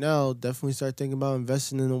Instagram right now, definitely start thinking about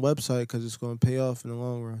investing in a website because it's going to pay off in the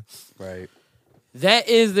long run. Right. that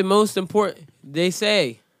is the most important. They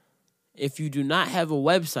say, if you do not have a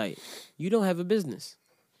website, you don't have a business.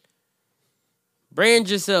 Brand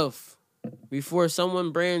yourself before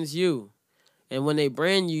someone brands you. And when they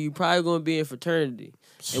brand you, you're probably going to be in fraternity.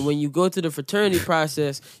 And when you go through the fraternity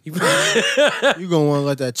process, you You're going to want to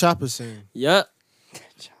let that chopper sing. Yup.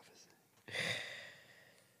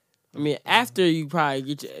 I mean, after you probably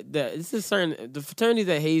get it's a certain the fraternities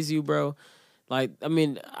that haze you, bro. Like, I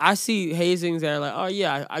mean, I see hazings that are like, oh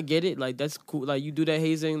yeah, I get it. Like, that's cool. Like, you do that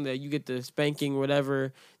hazing, that you get the spanking,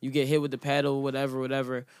 whatever. You get hit with the paddle,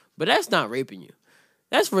 whatever. But that's not raping you.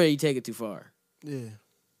 That's where you take it too far. Yeah.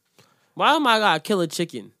 Why am I gotta kill a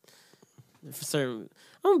chicken? For certain,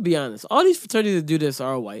 I'm gonna be honest. All these fraternities that do this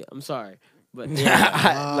are white. I'm sorry. But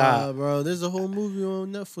yeah. Nah, bro. There's a whole movie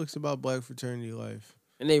on Netflix about black fraternity life.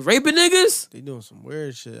 And they raping niggas? They doing some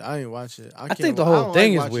weird shit. I ain't watch it. I think the whole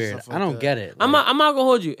thing is weird. I don't get it. I'm not gonna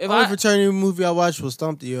hold you. If The only fraternity movie I watched was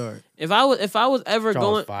Stomp the Yard if I was ever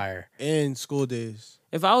going fire. and School Days.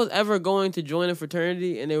 if I was ever going to join a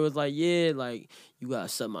fraternity and it was like, yeah, like you gotta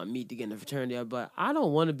suck my meat to get in the fraternity, I'd be like, I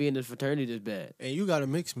don't want to be in this fraternity this bad. And you gotta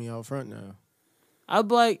mix me out front now. I'd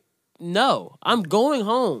be like, no, I'm going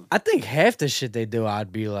home. I think half the shit they do,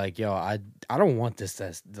 I'd be like, yo, I don't want this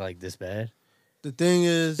like this bad. The thing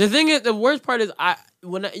is, The worst part is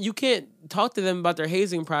you can't talk to them about their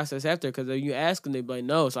hazing process after, because if you ask them, they be like,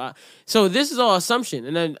 no. So this is all assumption,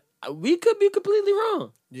 and then we could be completely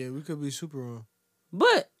wrong. yeah, we could be super wrong.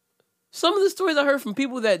 But some of the stories I heard from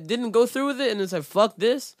people that didn't go through with it, and it's like, fuck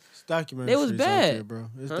this. It's documentaries It was bad. out there,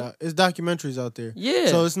 bro. It's documentaries out there. Yeah.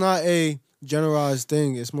 So it's not a generalized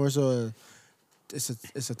thing. It's more so it's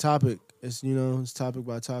a topic. It's it's topic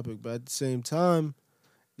by topic. But at the same time,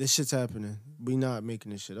 this shit's happening. We not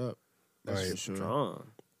making this shit up. That's for sure. Strong.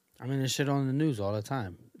 I mean, this shit on the news all the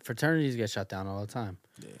time. Fraternities get shut down all the time.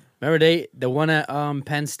 Yeah. Remember the one at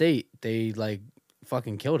Penn State, they like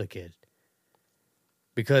fucking killed a kid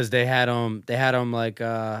because they had like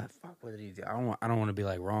fuck, what did he do? I don't want to be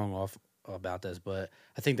like wrong off about this, but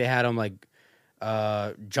I think they had him like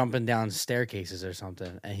jumping down staircases or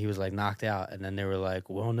something, and he was like knocked out, and then they were like,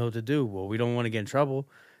 we don't know what to do. Well, we don't want to get in trouble,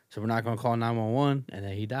 so we're not gonna call 911, and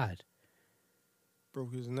then he died.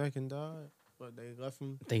 Broke his neck and died, but they left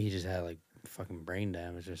him. I think he just had like fucking brain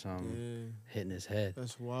damage or something hitting his head.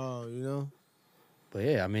 That's wild, But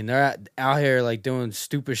yeah, I mean, they're out here like doing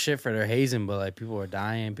stupid shit for their hazing, but like people are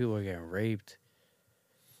dying, people are getting raped.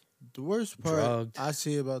 The worst part Drugged. I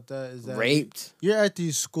see about that is that Raped. you're at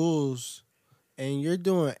these schools and you're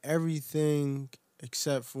doing everything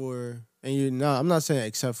except for, I'm not saying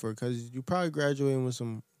except for, because you probably graduating with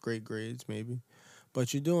some great grades maybe,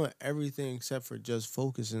 but you're doing everything except for just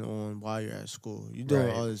focusing on while you're at school. You're doing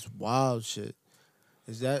all this wild shit.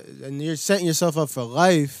 And you're setting yourself up for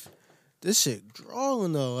life. This shit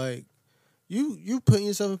drawing though, like you putting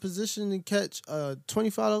yourself in position to catch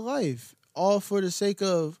 25 to life, all for the sake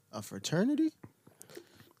of a fraternity.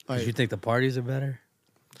 Like, you think the parties are better?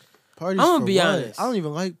 Parties. I'm gonna for be what? honest. I don't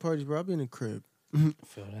even like parties, bro. I'll be in the crib.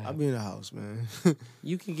 Feel that. I'll be in the house, man.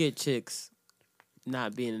 You can get chicks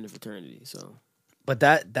not being in the fraternity, so. But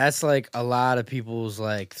that's like a lot of people's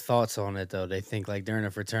like thoughts on it though. They think like during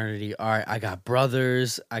a fraternity, all right, I got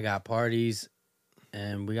brothers, I got parties,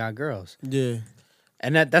 and we got girls. Yeah.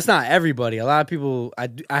 And that's not everybody. A lot of people,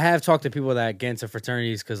 I have talked to people that get into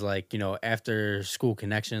fraternities because like, after school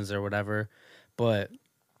connections or whatever. But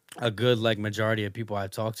a good like majority of people I've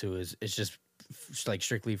talked to it's just like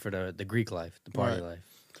strictly for the Greek life, the party life.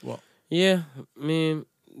 Well, Yeah, I mean,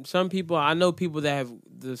 some people, I know people that have,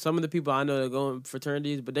 some of the people I know that go in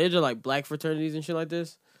fraternities, but they're just like black fraternities and shit like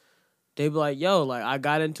this. They be like, yo, like, I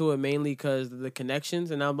got into it mainly because of the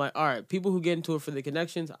connections. And I'm like, all right, people who get into it for the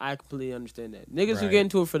connections, I completely understand that. Niggas who Right. get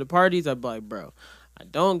into it for the parties, I be like, bro, I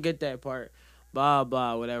don't get that part. Blah,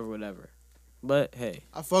 blah, whatever. But, hey.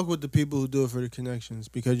 I fuck with the people who do it for the connections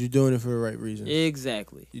because you're doing it for the right reasons.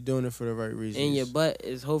 Exactly. You're doing it for the right reasons. And your butt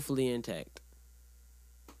is hopefully intact.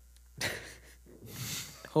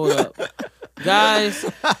 Hold up. Guys,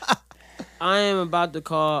 I am about to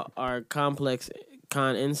call our Complex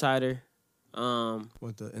Con Insider.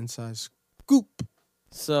 With the inside scoop.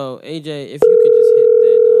 So, AJ, if you could just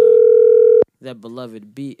hit that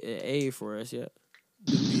beloved A for us, yeah.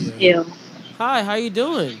 Yeah, Hi, how you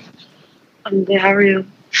doing? I'm good. How are you?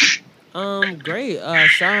 Great.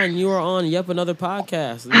 Sean, you are on Yep Another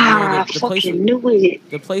Podcast. I fucking knew it.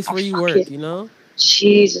 The place where you fucking- work, you know?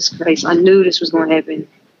 Jesus Christ, I knew this was going to happen.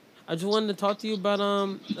 I just wanted to talk to you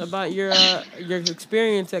about your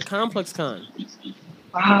experience at Complex Con.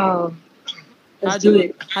 Wow. Let's do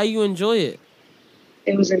it. How you enjoy it?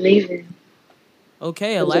 It was amazing.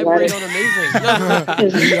 Okay, It was a elaborate lot on of-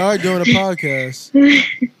 amazing. We are doing a podcast.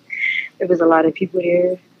 There was a lot of people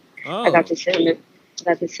there. Oh, I got to sit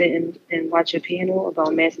and watch a panel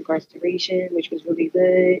about mass incarceration, which was really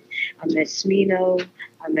good. I met Smino.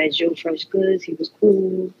 I met Joe Fresh Goods. He was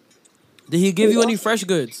cool. did he give you any fresh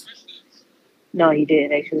goods? No, he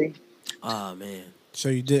didn't actually. Oh man. So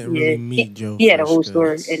you didn't Yeah, really meet Joe. He had a Fresh whole story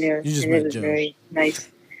Goods. in there, You just and it met was Joe. very nice.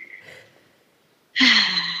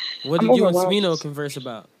 What I'm did you and overwhelmed. Smino converse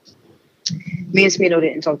about? Me and Smino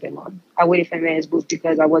didn't talk that long. I waited for him at his booth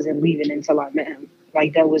because I wasn't leaving until I met him.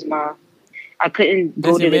 Like that was I couldn't go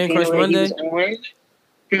That's to your the Man Crush panel that he was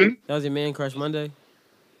on. That was your Man Crush Monday?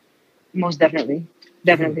 Most definitely.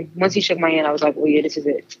 Definitely. Once he shook my hand, I was like, oh yeah, this is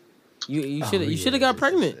it. You should have got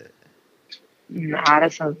pregnant. Nah,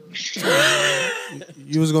 that's a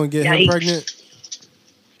You was gonna get him Yikes. pregnant.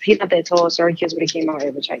 he's not that tall. Sorry, kids would have came out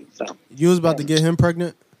average height. So You was about to get him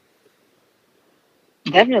pregnant.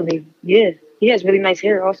 definitely, yeah. He has really nice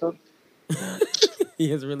hair, also. He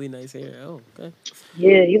has really nice hair. Oh, okay.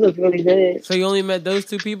 Yeah, he looks really good. So you only met those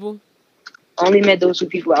two people? I only met those two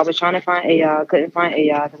people. I was trying to find AI, couldn't find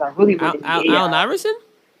AI because I really Al- wanted to Al- meet Allen AI. Iverson?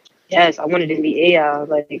 Yes, I wanted to meet AI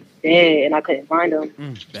like bad, and I couldn't find him.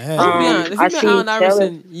 Bad. To be honest, if I you met seen Allen Taylor.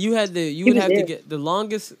 Iverson, you had to you He would was have to there. get the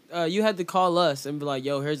longest. You had to call us and be like,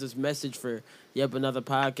 "Yo, here's this message for Yep Another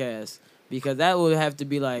Podcast," because that would have to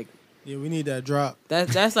be like Yeah, we need that drop.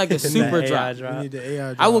 that's like a And super the AI drop. We need the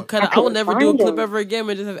AI drop. I will cut. I will couldn't never do a find clip him. ever again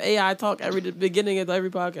and just have AI talk every the beginning of every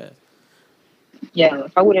podcast. Yeah,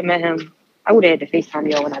 if I would have met him, I would have had to FaceTime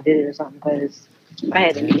y'all when I did it or something because I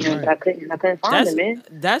had to meet him, but I couldn't. I couldn't find That's him, man.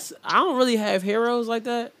 that's. I don't really have heroes like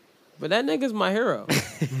that, but that nigga's my hero.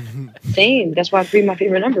 Same. That's why 3 my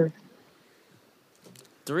favorite number.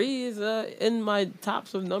 3 is in my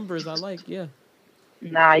tops of numbers. I like. Yeah.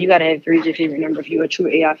 Nah, you gotta have 3 as your favorite number if you're a true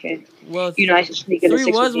AI fan. Well, You know, I used to sneak in the 3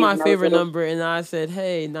 6 was with my games when I favorite little. number, and I said,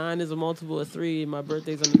 "Hey, 9 is a multiple of 3. My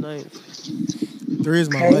birthday's on the 9th." 3 is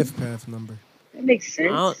my Okay. life path number. That makes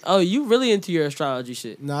sense. Oh, you really into your astrology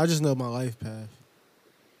shit? No, I just know my life path.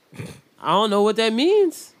 I don't know what that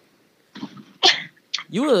means.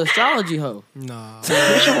 You an astrology hoe? Nah. one-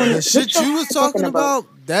 The shit which one you are was you talking talking about?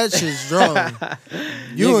 about, that shit's wrong.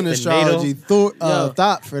 You an The astrology Yo.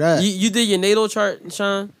 thought for that. You did your natal chart,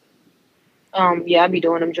 Sean? Yeah, I be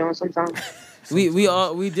doing them Jones sometimes. We did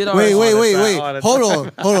our Wait. all the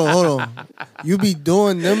Hold on. You be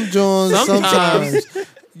doing them Jones Sometimes. sometimes.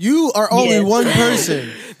 You are only Yeah. one person.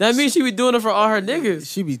 That means she be doing it for all her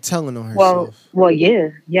niggas. She be telling on herself. Well, yeah,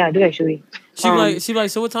 I do actually. She be like,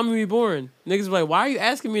 so what time are we born? Niggas be like, why are you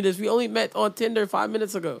asking me this? We only met on Tinder 5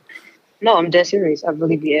 minutes ago. No, I'm dead serious. I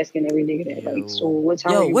really be asking every nigga that. Yo. Like, so what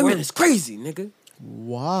time are Yo, you women born? is crazy, nigga.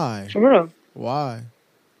 Why? For real. Why?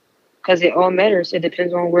 Because it all matters. It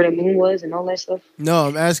depends on where the moon was and all that stuff. No,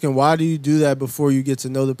 I'm asking why do you do that before you get to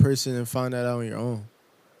know the person and find that out on your own?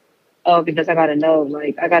 Oh, because I gotta know.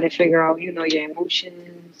 Like, I gotta figure out, your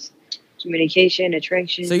emotions, communication,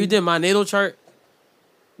 attraction. So you did my natal chart?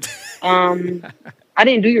 I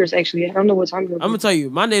didn't do yours actually. I don't know what time you're. I'm gonna tell you,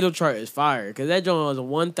 my natal chart is fire because that joint was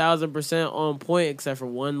 1,000% on point except for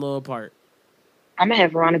one little part. I'm gonna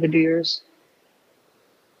have Veronica do yours.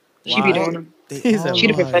 She be Why? doing them. He's a- She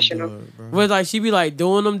the know how to professional. do it, bro. But like she be like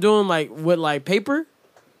doing like with like paper.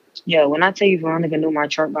 Yeah, when I tell you Veronica knew my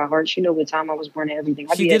chart by heart, she know what time I was born and everything.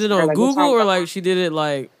 I She be did it asking her, on like, what Google time or was I like born? she did it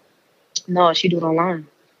like No, she do it online.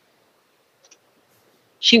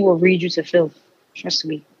 She will read you to filth. Trust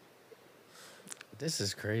me. This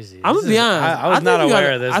is crazy. I'm This gonna be is- honest. I was think not you aware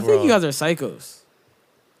guys- of this. I think world. you guys are psychos.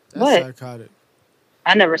 That's What? psychotic.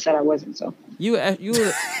 I never said I wasn't, so You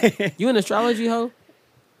an astrology hoe?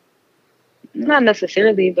 not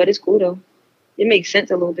necessarily, but it's cool though. It makes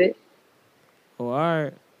sense a little bit, Oh, all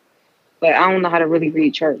right. but I don't know how to really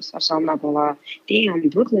read charts, so I'm not gonna lie. Damn,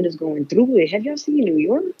 Brooklyn is going through it. Have y'all seen New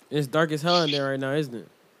York? It's dark as hell in there right now, isn't it?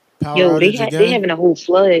 Power Yo, they outage they again having a whole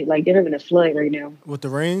flood. Like they're having a flood right now. with the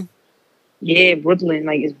rain Yeah, Brooklyn,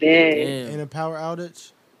 like it's bad. Damn. and a power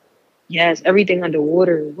outage. Yes, everything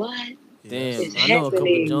underwater. What? Damn. It's I know a couple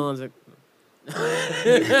happening. Johns that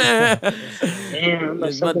Damn,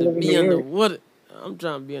 it's about to living be in in the New York. water. I'm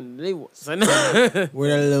trying to be in the water.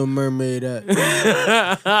 Where that little mermaid at?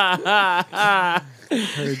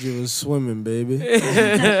 Heard you was swimming, baby.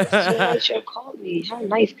 Yeah, sure called me. How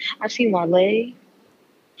nice. I seen Wale.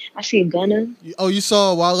 I seen Gunna. Oh, you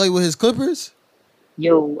saw Wale with his clippers?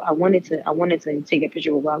 Yo, I wanted to take a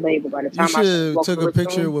picture with Wale, but by the You time I should have walked took a over to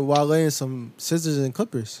picture him, with Wale and some scissors and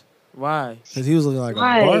clippers. Why? Because he was looking like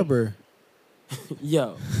Why? a barber.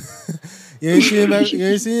 Yo. You ain't see it? You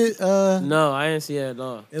ain't see it? No, I didn't see it at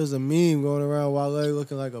all. It was a meme going around Wale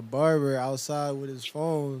looking like a barber outside with his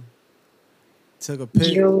phone. Took a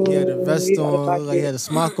pic. Yo, He had a vest you gotta on. talk Looked like he to- had a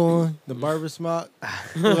smock on, the barber smock.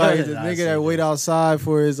 Looked like the Nah, I nigga see that that. wait outside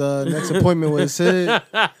for his next appointment with his head.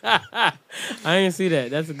 I didn't see that.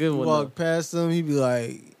 That's a good one. Walk past him, he be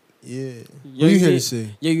like, yeah. Yo, What you you here to see-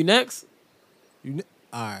 see? Yo, you next? All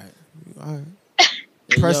right.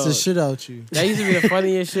 Yo, Press the shit out you. That used to be the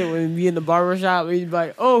funniest shit when we be in the barber shop and you'd be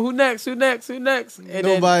like, oh, who next? Who next? Who next? And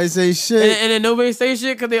Nobody say then, shit. and then nobody say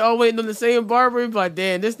shit because they all waiting on the same barber. You'd be like,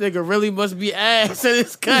 damn, this nigga really must be ass at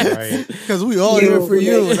his cut. Right. Because we all Yo, here for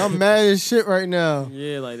you, yeah. and I'm mad as shit right now.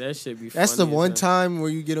 Yeah, like that shit be That's the funny as one hell. time where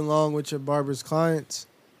you get along with your barber's clients.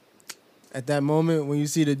 at that moment when you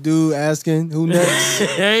see the dude asking who next.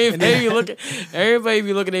 Everybody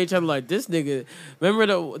be looking at each other like this nigga.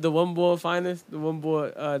 Remember the one boy finest, the one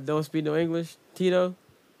boy don't speak no English, Tito.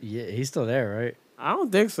 Yeah, he's still there, right? I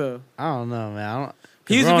don't think so. I don't know, man. I don't.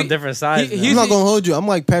 He's We're on different sides. I'm not gonna hold you. I'm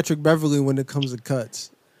like Patrick Beverly when it comes to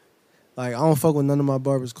cuts. Like I don't fuck with none of my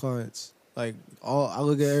barber's clients. Like I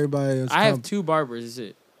look at everybody. As I have 2 barbers. Is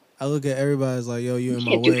it? I look at everybody as like, yo, you in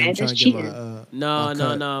my can't do way. I'm that. trying That's to get my cheating. No.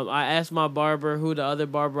 my cut. I asked my barber who the other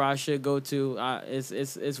barber I should go to.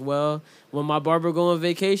 It's well. When my barber go on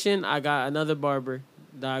vacation, I got another barber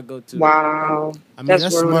that I go to. Wow. I mean, That's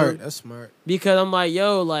that's rude. smart. That's smart. Because I'm like,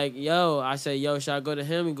 yo. I say, yo, should I go to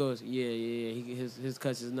him? He goes, yeah. His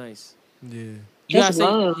cuts is nice. Yeah. That's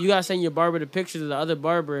love. You gotta send your barber the pictures of the other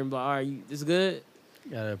barber and be like, all right, this good.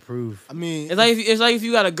 Gotta approve. I mean, It's like if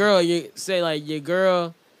you got a girl, you say like your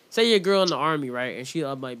girl in the army, right? And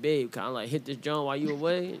I'm like, babe, kind of like hit this joint while you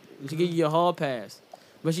away. She give you your hall pass,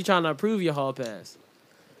 but she trying to approve your hall pass.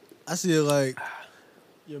 I see it like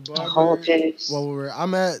your barber. Hall pass. Well, where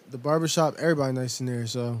I'm at the barbershop, everybody nice in there,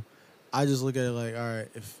 so I just look at it like, all right,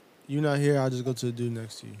 if you're not here, I'll just go to the dude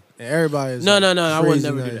next to you, and everybody is No, like, I would crazy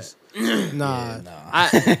never do nice. that. Nah, Yeah, no. All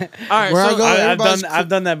right, Where I so, go, everybody's I've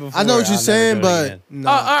done that before. I know what you're I'll never saying, do it but again.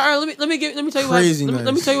 nah, all right, let me tell you Crazy what happened.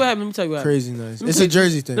 Let me nice. tell you what happened. crazy nice. Let me It's tell a you-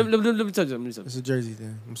 Jersey thing. Let me tell you. It's a Jersey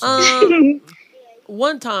thing. I'm sorry.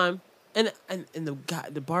 One time, and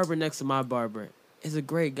the barber next to my barber is a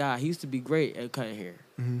great guy. He used to be great at cutting hair.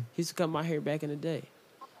 Mhm. He used to cut my hair back in the day.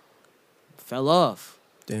 Fell off.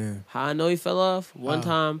 Damn. How I know he fell off? One How?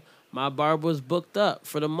 time, my barber was booked up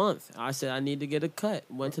for the month. I said I need to get a cut.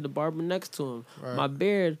 Went to the barber next to him. Right. My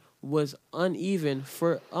beard was uneven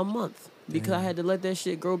for a month because I had to let that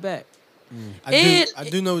shit grow back. I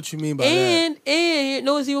do know what you mean by that. And you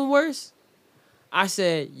know what's even worse? I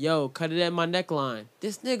said, yo, cut it at my neckline.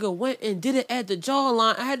 This nigga went and did it at the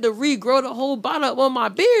jawline. I had to regrow the whole bottom on my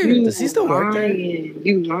beard. Does he still work there?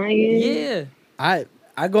 You lying? Yeah.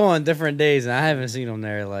 I go on different days and I haven't seen him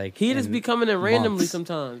there. Like He just in be coming in randomly months.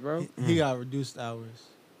 sometimes, bro. He got reduced hours.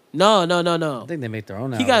 No. I think they make their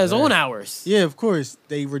own. He got his hours own there. hours. Yeah, of course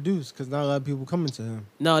they reduced because not a lot of people coming to him.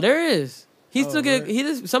 No, there is. He Oh, still get. right. He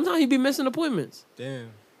just sometimes he be missing appointments. Damn.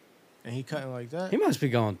 And he cutting like that. He must be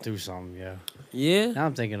going through something, yeah. Yeah. Now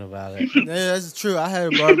I'm thinking about it. Yeah, that's true. I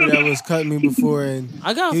had a barber that was cutting me before, and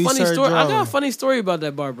I got a he funny started story. I got a drawing. funny story about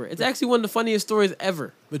that barber. It's actually one of the funniest stories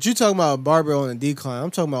ever. But you talking about a barber on a decline. I'm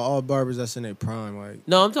talking about all barbers that's in their prime. Like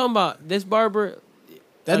No, I'm talking about this barber.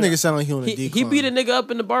 that nigga sound like he on a He decline. beat a nigga up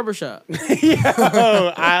in the barbershop.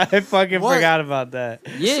 Oh, I fucking What? forgot about that.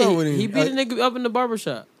 Yeah, So what do he you- beat a nigga up in the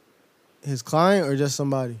barbershop. His client or just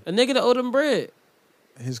somebody? A nigga that owed him bread.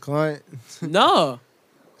 His client. No.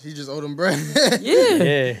 He just owed him bread. Yeah.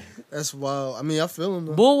 Yeah. That's wild. I mean, I feel him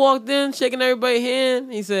though. Bull walked in, shaking everybody's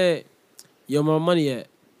hand. He said, yo, my money at?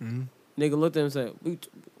 Mhm. Nigga looked at him and said,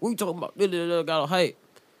 what you talking about? Got a hype.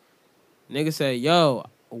 Nigga said, yo,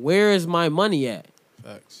 where is my money at?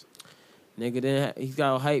 Facts. Nigga then he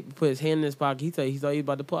got a hype, he put his hand in his pocket. He thought he was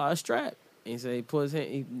about to pull out a strap. And he said he pulled his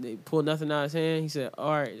hand, he pulled nothing out of his hand. He said,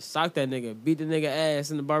 all right, sock that nigga, beat the nigga ass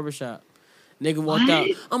in the barbershop. Nigga walked out,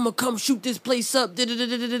 I'm gonna come shoot this place up.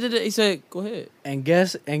 He said, go ahead. And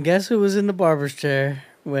guess who was in the barber's chair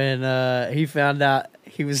when he found out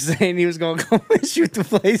he was saying he was gonna come and shoot the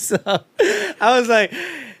place up? I was like,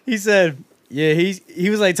 he said, yeah, he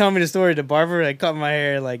was like telling me the story. The barber that cut my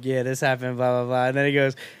hair, like, yeah, this happened, blah blah blah. And then he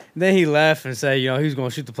goes, then he left and said, you know, he was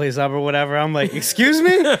gonna shoot the place up or whatever. I'm like, excuse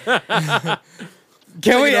me.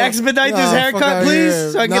 Can we expedite this Nah, fuck haircut, outta please,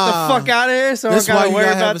 here. so I can get the Nah. fuck out of here? So That's I why don't you gotta gotta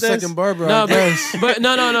worry have about a this. second barber. No, I guess. but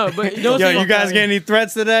no. But you know what's Yo, even- you guys get any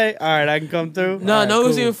threats today? All right, I can come through. No, All right, no, it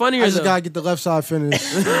was cool. even funnier I just though. gotta get the left side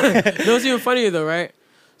finished. No, it's even funnier though, right?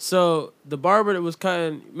 So the barber that was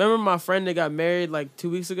cutting, remember my friend that got married like 2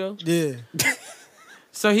 weeks ago? Yeah.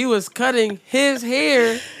 So he was cutting his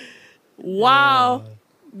hair while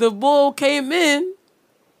the bull came in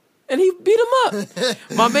and he beat him up.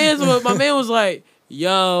 my man was like,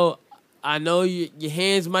 yo, I know your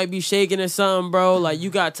hands might be shaking or something, bro. Like, you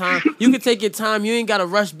got time. You can take your time. You ain't got to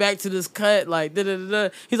rush back to this cut. Like,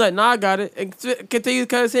 da-da-da-da. He's like, nah, I got it. And continue to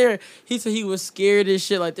cut his hair. He said he was scared as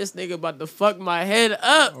shit. Like, this nigga about to fuck my head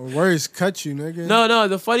up. Or worse, cut you, nigga. No.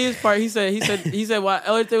 The funniest part, he said while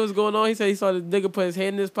everything was going on, he said he saw the nigga put his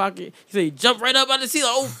hand in his pocket. He said he jumped right up out the seat.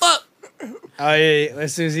 Like, oh fuck! Oh yeah,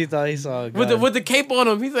 as soon as he thought he saw a gun. with the cape on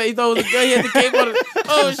him. He said he thought it was a gun. He had the cape on him.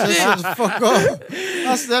 Oh That shit shit! just fuck off.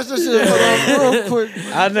 That's that shit fuck off real quick.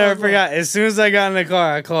 I never forgot. As soon as I got in the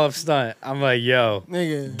car, I called up Stunt. I'm like, yo,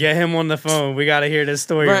 Nigga. get him on the phone. We gotta hear this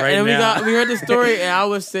story right and now. we heard the story, and I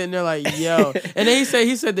was sitting there like, yo. And then he said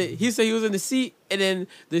he was in the seat, and then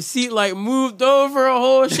the seat like moved over a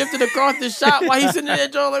whole, shifted across the shop while he's sitting there,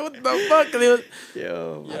 Joe, like, what the fuck? And he was,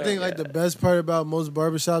 Yo, I think like the best part about most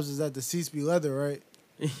barbershops is that the seats be leather, right?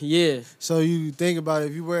 yeah. So you think about it,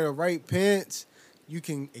 if you wear the right pants, you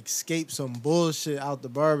can escape some bullshit out the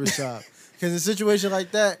barbershop. Because in a situation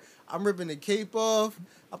like that, I'm ripping the cape off.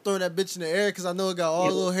 I'm throwing that bitch in the air because I know it got all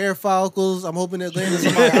the little hair follicles. I'm hoping it lands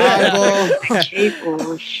in my eyeball. Cape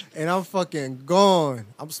off. And I'm fucking gone.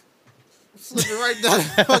 I'm slipping right down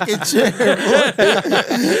the fucking chair.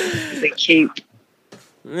 The cape.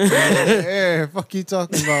 Yeah, fuck you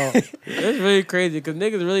talking about? It's really crazy because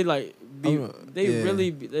niggas really like Yeah.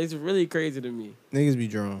 it's really crazy to me. Niggas be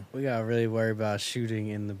drawn. we gotta really worry about shooting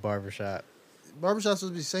in the barbershop. Barbershops supposed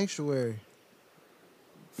to be sanctuary.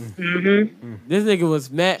 Mm-hmm. This nigga was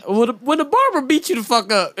mad when the barber beat you the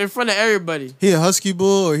fuck up in front of everybody. He a husky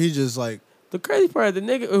bull or he just like, The crazy part, the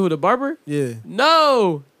nigga who the barber? yeah.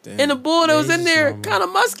 No, Damn. and the bull that was in Jesus, there, mama. kind of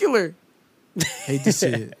muscular. Hate to see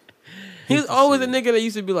it. He was always a nigga that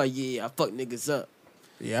used to be like, yeah, I fuck niggas up.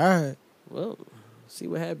 Yeah, all right. Well, see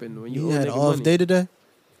what happened when you You owe had nigga an off money. day today?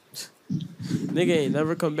 Nigga ain't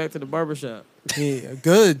never come back to the barbershop. Yeah,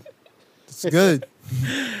 good. It's good.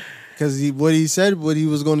 Because what he said, what he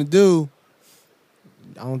was going to do,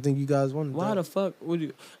 I don't think you guys wanted Why that. the fuck would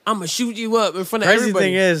you? I'ma shoot you up in front of Crazy everybody.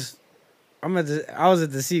 thing is, I was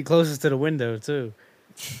at the seat closest to the window too.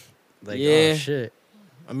 Like, Yeah. oh shit.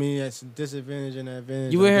 I mean, that's a disadvantage and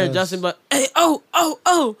advantage. You would I hear guess. Justin, but hey,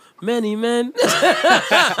 oh, many men. With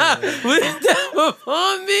them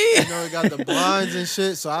upon me. You know, he got the blinds and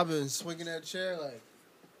shit, so I've been swinging that chair like,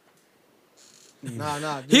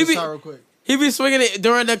 nah, He do be- this out real quick. He be swinging it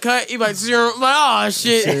during the cut. He like, oh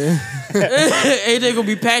shit. AJ gonna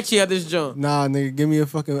be patchy at this jump. Nah, nigga, give me a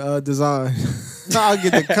fucking design. I'll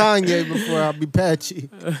get the Kanye before I'll be patchy.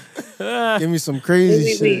 Give me some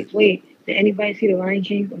crazy shit. Wait. Did anybody see The Lion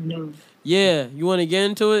King or no? Yeah, you want to get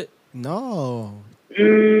into it? No.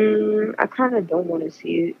 I kind of don't want to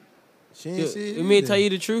see it. She ain't see it You mean either. tell you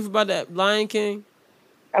the truth about that Lion King?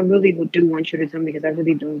 I really do want you to tell me because I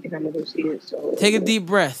really don't think I'm gonna go see it. So Take a deep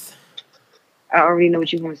breath. I already know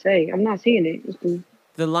what you're gonna say. I'm not seeing it. It's cool.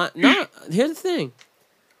 No, here's the thing.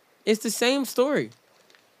 It's the same story.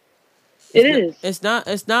 It is. It's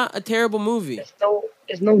not a terrible movie.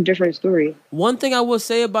 It's no different story. One thing I will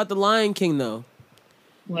say about the Lion King though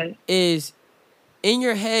What? is in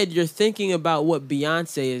your head you're thinking about what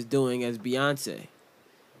Beyonce is doing as Beyonce.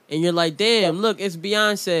 And you're like, damn, look, it's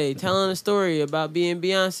Beyonce telling a story about being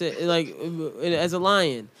Beyonce, like, as a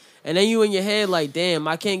lion. And then you in your head like, damn,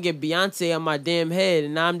 I can't get Beyonce on my damn head.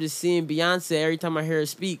 And now I'm just seeing Beyonce every time I hear her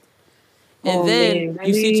speak. And Oh, then man,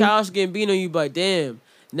 you see really? Childish Gambino, you be like, damn.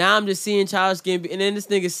 Now I'm just seeing Childish Gambino. And then this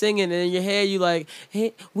nigga singing. And in your head, you like,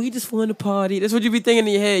 hey, we just want to party. That's what you be thinking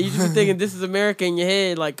in your head. You just be thinking, this is America in your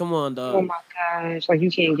head. Like, come on, dog. Oh my gosh! Like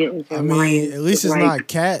you can't get into. I mean, at least it's not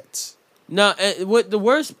cats. No, what the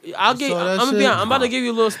worst? I'm saw gonna that be shit? honest. I'm about to give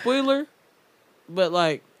you a little spoiler, but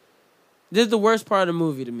like, this is the worst part of the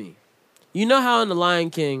movie to me. You know how in The Lion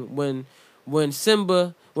King, when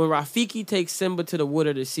Rafiki takes Simba to the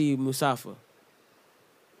water to see Musafa,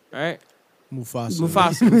 right? Mufasa.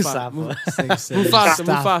 Mufasa. This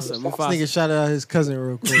nigga shouted out his cousin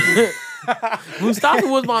real quick. Mustafa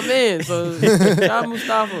was my man, so shout out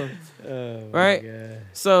Mustafa, Oh, right? my God.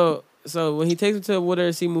 So when he takes him to the water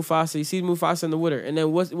to see Mufasa, he sees Mufasa in the water, and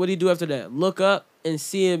then what do he do after that? Look up and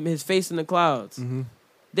see his face in the clouds. Mm-hmm.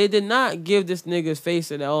 They did not give this nigga's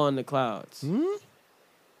face at all in the clouds. Hmm?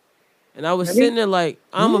 And I was Really? sitting there like,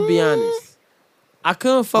 I'm gonna be honest. I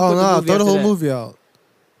couldn't fuck with the movie. throw the after whole that. movie out.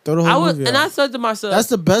 Throw the whole movie out. And I said to myself, That's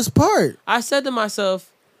the best part. I said to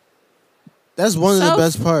myself, That's one of the Self-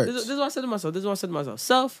 best parts. This is what I said to myself.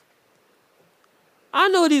 Self, I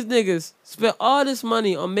know these niggas spent all this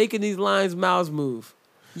money on making these lions' mouths move.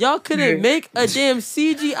 Y'all couldn't make a damn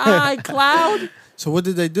CGI cloud? So what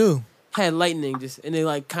did they do? Had lightning just, and they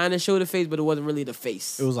like kind of showed the face, but it wasn't really the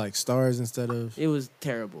face. It was like stars instead of. It was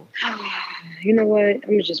terrible. You know what? I'm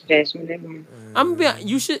gonna just pass on that one. I'm gonna be honest,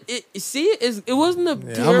 you should see it. It wasn't a Yeah,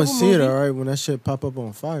 I'm terrible gonna see movie. it all right when that shit pop up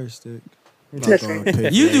on Fire Stick. I'm not Listen. gonna pay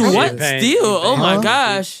for You that do shit. what? Bang. Steal? Oh my Huh?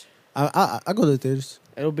 gosh! I go to the theaters.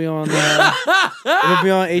 It'll be on. It'll be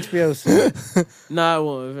on HBO soon. Nah, it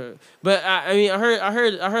won't. But I mean, I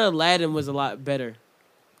heard Aladdin was a lot better.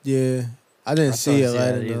 Yeah, I didn't see saw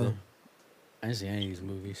Aladdin that though. either. I didn't see any of these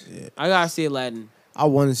movies. Yeah. I gotta see Aladdin. I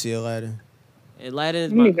want to see Aladdin. Aladdin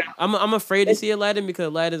is Let me my. go. I'm afraid to see Aladdin because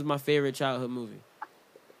Aladdin is my favorite childhood movie.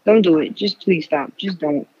 Don't do it. Just please stop. Just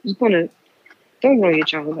don't. Don't ruin your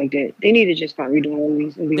childhood like that. They need to just stop redoing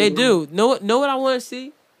movies. And They leave it do. Know what I want to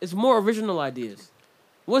see? It's more original ideas.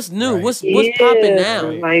 What's new? Right. What's alone. popping now?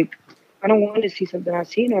 Like, I don't want to see something I've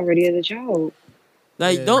seen already as a child.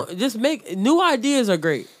 Like Yeah. don't just make new ideas are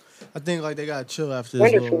great. I think like they gotta chill after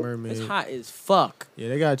this Little Wonderful. Mermaid. It's hot as fuck. Yeah,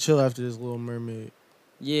 they gotta chill after this Little Mermaid.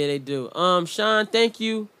 Yeah, they do. Sean, thank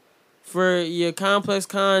you for your Complex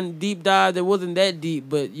Con deep dive that wasn't that deep,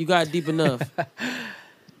 but you got deep enough.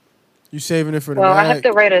 You saving it for the Well, I mag?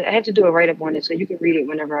 have to do a write up on it so you can read it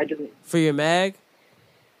whenever I do it. For your mag?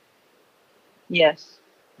 Yes.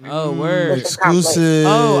 Oh, word. Exclusive.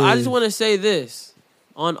 Oh, I just want to say this.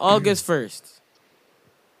 On August 1st,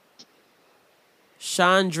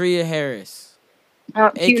 Chandria Harris,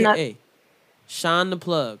 Can you not? a.k.a. Sean the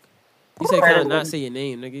Plug. You say kind of not say your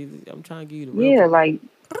name, nigga. I'm trying to give you the real Yeah, thing. like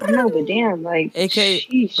I know, but damn, like AKA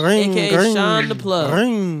sheesh. AKA Sean the Plug.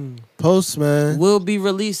 Ring. Postman. Will be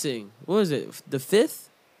releasing, what is it, the 5th?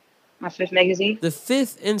 My fifth magazine. The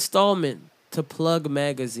 5th installment to Plug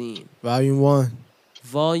Magazine, Volume 1.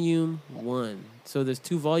 Volume 1. So there's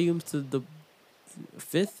 2 volumes to the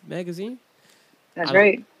 5th magazine? That's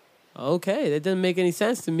right. Okay, that doesn't make any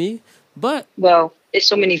sense to me. But, Well, it's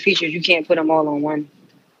so many features you can't put them all on one.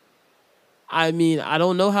 I mean, I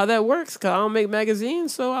don't know how that works because I don't make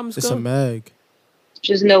magazines, so I'm just It's a going mag.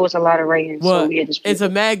 Just know it's a lot of writing. Well, so we had to it's a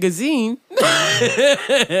magazine.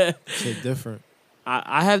 Shit different.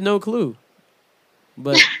 I have no clue.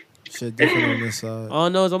 But Shit different on this side. all I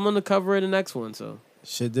know is I'm on the cover of the next one, so.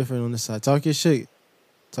 Shit different on this side. Talk your shit.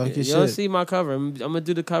 Talk your Y'all shit. see my cover. I'm gonna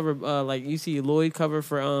do the cover, like you see Lloyd cover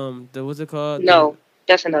for the what's it called? No,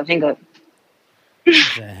 that's enough. Hang up.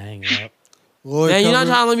 Hang up. Lloyd Man, you're not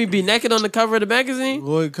cover- trying to let me be naked on the cover of the magazine?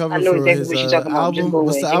 Lloyd cover I know for exactly his what you're talking about. Just album. go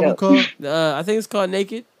What's away. the Hang album up. called? I think it's called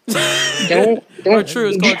Naked. Don't. Or True.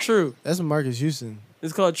 It's called True. That's Marcus Houston.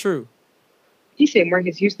 It's called True. He said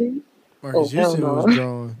Marcus Houston. Marcus hell Houston no. was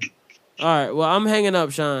drawing. All right. Well, I'm hanging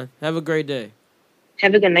up, Sean. Have a great day.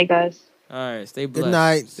 Have a good night, guys. All right. Stay blessed.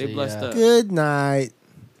 night. Stay See blessed ya. up. Good night.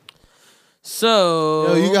 So.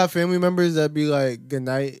 Yo, you got family members that be like good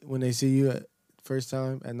night when they see you at first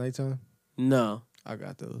time at nighttime? No. I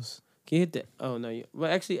got those. Can you hit that? Oh, no.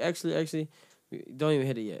 Well, actually, don't even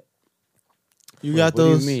hit it yet. You Wait, got what do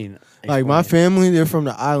those? you mean? Like my Explain. family, they're from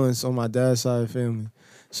the islands on my dad's side of the family.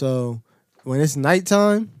 So when it's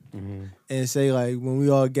nighttime Mhm. and say like when we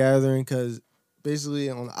all gathering, because basically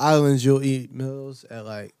on the islands you'll eat meals at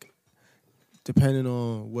like depending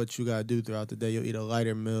on what you gotta do throughout the day, you'll eat a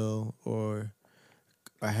lighter meal or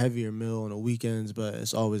a heavier meal on the weekends, but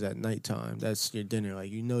it's always at nighttime. That's your dinner. Like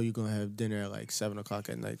you know you're gonna have dinner at like 7:00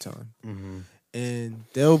 at nighttime. Mhm. And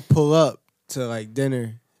they'll pull up to like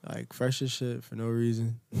dinner like fresh as shit for no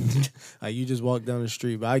reason. Like you just walk down the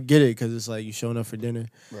street, but I get it because it's like you showing up for dinner,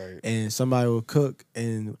 Right. and somebody will cook,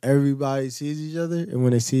 and everybody sees each other, and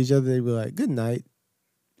when they see each other, they be like, "Good night."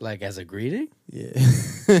 Like as a greeting? Yeah,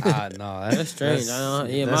 No, That's strange. I don't-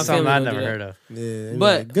 yeah, my that's something family I've don't do never that. heard of. yeah. They be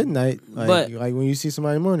But- like, good night. Like when you see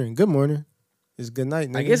somebody in the morning, good morning. It's good night.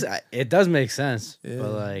 Nigga. I guess it does make sense, yeah,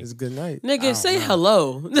 but like, it's good night. Nigga, say know.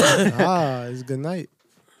 hello. It's good night.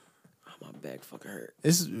 My back fucking hurt.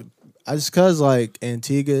 It's I just cause like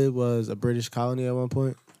Antigua was a British colony at one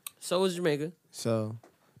point. So was Jamaica. So,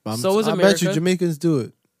 So is I bet America. you Jamaicans do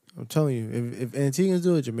it. I'm telling you, if Antiguans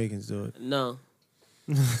do it, Jamaicans do it. No.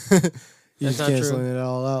 You That's just not canceling true. it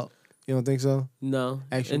all out. You don't think so? No.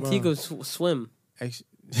 Actually, Antigua swim. Actually,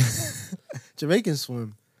 Jamaicans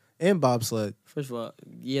swim and bobsled. First of all,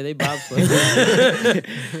 yeah, they bobsled.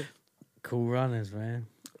 cool runners, man.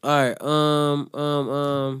 All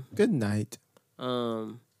right. Good night.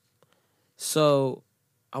 So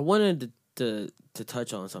I wanted to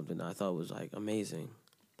touch on something that I thought was like amazing.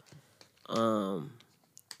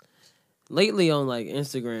 Lately on like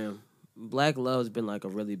Instagram, Black love's been like a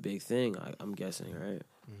really big thing. I'm guessing, right?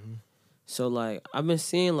 Mm-hmm. So like I've been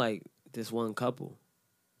seeing like this one couple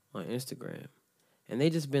on Instagram, and they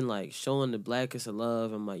just been like showing the blackest of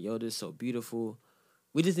love. I'm like, yo, this is so beautiful.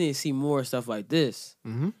 We just need to see more stuff like this.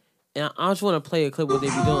 Mm-hmm. And I just want to play a clip of what they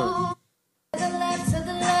be doing. To the left, to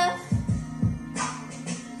the left.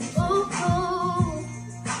 Ooh, ooh.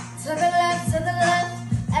 To the left, to the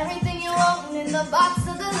left. Everything you want in the box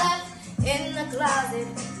to the left. In the closet,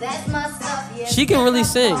 that's my stuff. Yes, She can really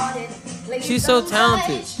sing. Please She's so don't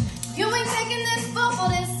talented. touch. You ain't taking this for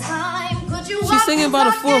this time. Could you She's walk singing this about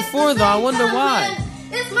a rock 4/4 at the though. I same wonder time? why.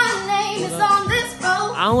 It's my name, it's on this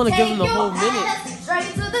road. I don't wanna give him the Take whole your minute. ass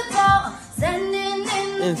straight to the door.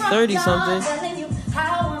 in 30 something.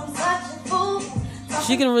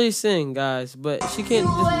 She can really sing, guys, but she can't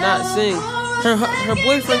just not sing. Her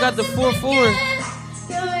boyfriend got the 4-4.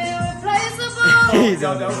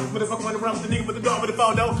 With the fuck went around with the nigga with the dog with the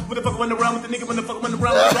phone though. With the fuck went around with the nigga with the fuck went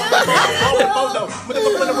around with the dog with the photo. With the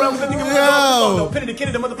fuck went around with the nigga with the dog with the photo. Penny the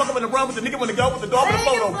Kenny, the motherfucker went around with the nigga with the dog with the dog with the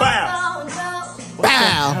photo.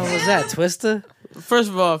 Bow. How was that, Twister? First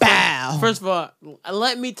of all,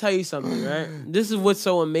 let me tell you something, right? This is what's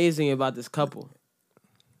so amazing about this couple.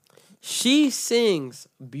 She sings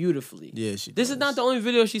beautifully. Yeah, she This does. is not the only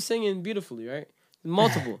video she's singing beautifully, right?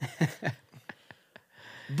 Multiple.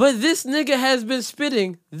 But this nigga has been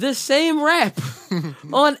spitting the same rap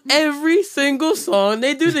on every single song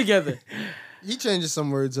they do together. He changes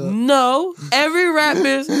some words up. No, every rap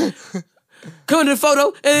is coming to the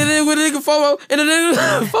photo, and then with the nigga photo, and the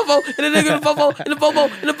nigga photo, and the nigga photo, and the photo,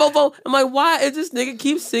 and the photo. I'm like, why is this nigga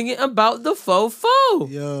keep singing about the fofo?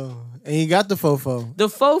 Yo, and he got the fofo. The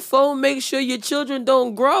fofo makes sure your children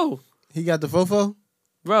don't grow. He got the fofo?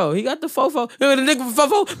 Bro, he got the fofo. The nigga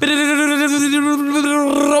fofo.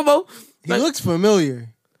 He looks familiar.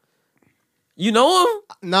 You know him?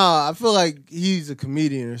 Nah, I feel like he's a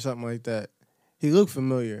comedian or something like that. He looked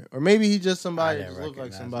familiar. Or maybe he just somebody I that didn't just looked like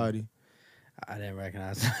recognize somebody. I didn't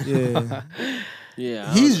recognize him. Yeah.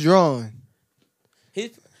 Yeah. He's drawn.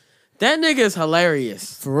 That nigga is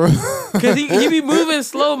hilarious. For real. Cause he be moving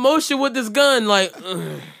slow motion with this gun, like.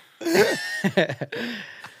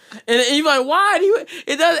 And you're like, why do you?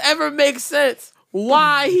 It doesn't ever make sense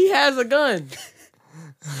why he has a gun.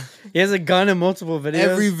 He has a gun in multiple videos.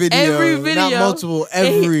 Every video. Not multiple.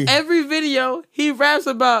 Every video he raps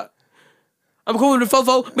about. I'm cool with the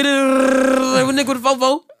fofo. Nigga with the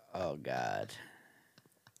fofo. Oh God.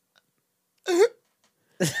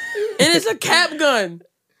 And it's a cap gun.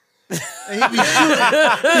 And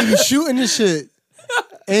he be shooting the shit.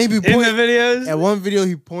 And he be In the pointing. videos? At one video,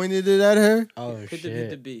 he pointed it at her. Oh Hit shit.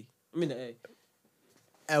 the B. I mean the A.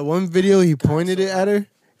 At one video, he pointed it at her.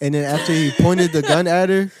 And then after he pointed the gun at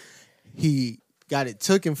her, he got it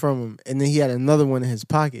taken from him. And then he had another one in his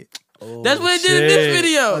pocket. Oh, That's what he did in this shit.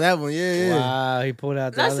 video. Oh, that one, yeah. Wow, he pulled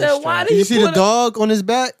out the I other said, why strap. did You he see the put a- dog on his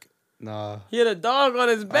back? No. He had a dog on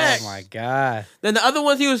his back. Oh my God. Then the other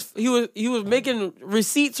ones he was making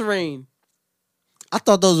receipts rain. I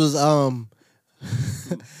thought those was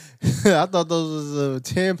I thought those was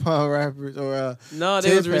tampon rappers or No,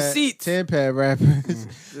 they was tampad- receipts. Tampad rappers.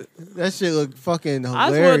 That shit looked fucking hilarious. I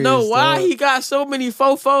just want to know why dog. he got so many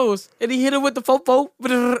fofos and he hit him with the fofo.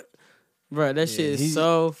 Bro, that shit he- is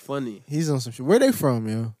so funny. He's on some shit. Where they from,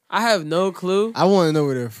 yo? I have no clue. I want to know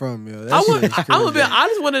where they're from, yo. That I shit is crazy.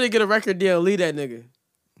 just wanted to get a record deal and leave that nigga.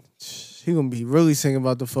 He gonna be really singing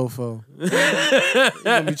about the fofo. He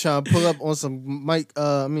gonna be trying to pull up on some Mike.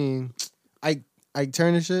 Ike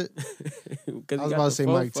Turner shit. I was about to say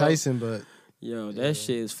Mike Tyson, but Yo, that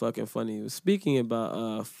shit is fucking funny. Speaking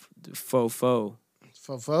about fofo,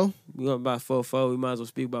 fofo, we going about fofo. We might as well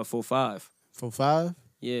speak about 4-5. 4-5,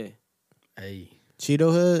 Yeah, Hey,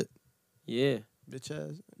 Cheeto Head, yeah. bitch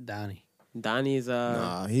ass. Donnie. Donnie's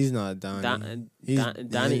Nah, he's not Donnie.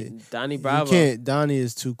 Donnie Bravo. You can't. Donnie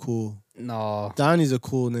is too cool. No. Donnie's a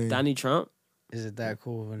cool name. Donnie Trump. Is it that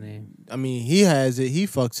cool of a name? I mean, he has it. He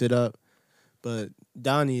fucks it up, but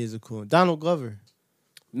Donnie is a cool. Donald Glover.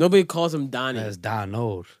 Nobody calls him Donnie. That's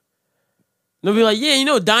Donald. Nobody like, yeah, you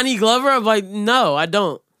know Donnie Glover. I'm like, no, I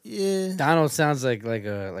don't. Yeah. Donald sounds like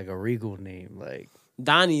a regal name, like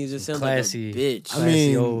Donnie just sounds classy. like a bitch. I Classy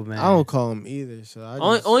mean, old man. I don't call him either. So I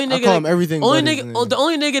Only I nigga call him that- everything. Only but his nigga, name. the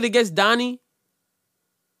only nigga that gets Donnie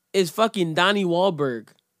is fucking Donnie Wahlberg,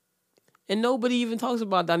 and nobody even talks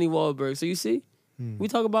about Donnie Wahlberg. So you see, we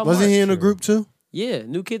talk about. Wasn't March. he in a group too? Yeah,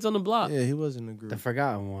 New Kids on the Block. Yeah, he was in a group. the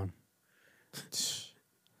forgotten one.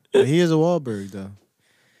 But he is a Wahlberg though,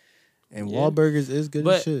 and Yeah. Wahlberg is good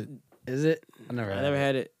But- as shit. Is it? I never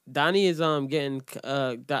had it. Donnie is getting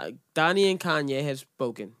Donnie and Kanye have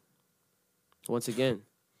spoken once again,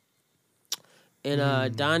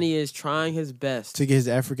 and Donnie is trying his best. To get his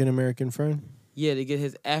African American friend. Yeah, to get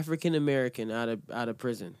his African American out of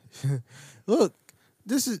prison. Look,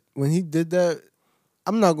 this is when he did that.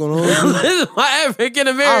 I'm not gonna hold you. This is my African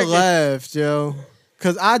I American. laughed, yo,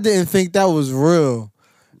 because I didn't think that was real.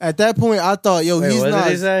 At that point, I thought, yo, Wait, he's what not.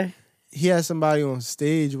 did he say? He had somebody on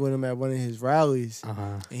stage with him at one of his rallies.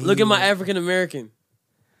 And Look he at my was- African American.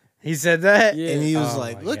 He said that? Yeah. And he was Oh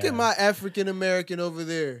like, my "Look at God. my African American over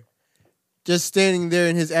there, just standing there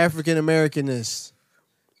in his African Americanness,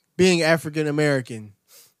 being African American."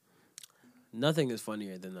 Nothing is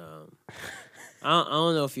funnier than I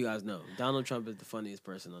don't know if you guys know. Donald Trump is the funniest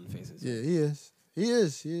person on the face of this. Yeah, he is. He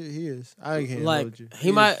is. He is. I can't Like hold you. he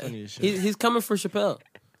is might. funny as shit. He's coming for Chappelle.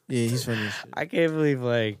 Yeah, he's funny as shit. I can't believe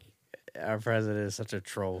like our president is such a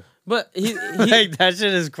troll. But he Like that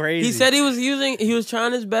shit is crazy. he said he was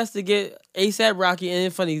trying his best to get ASAP Rocky, and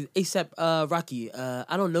it's funny, ASAP Rocky,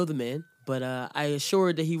 I don't know the man, but I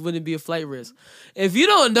assured that he wouldn't be a flight risk. If you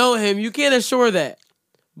don't know him, you can't assure that.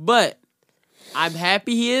 But I'm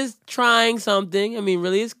happy he is trying something. I mean,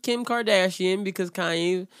 really, it's Kim Kardashian because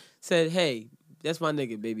Kanye said, hey, that's my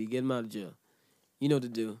nigga, baby. Get him out of jail. You know what to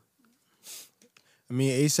do. I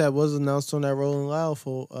mean, ASAP was announced on that Rolling Loud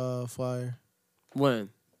flyer When?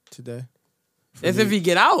 today. As if he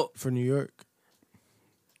get out. For New York.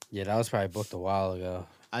 Yeah, that was probably booked a while ago.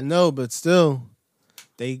 I know, but still,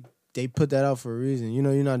 they put that out for a reason. You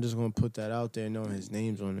know, you're not just going to put that out there knowing his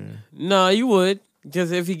name's on there. No, you would.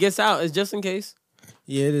 Because if he gets out, it's just in case.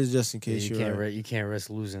 Yeah, it is just in case you you're can't right. you can't risk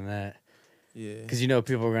losing that. Yeah. Because you know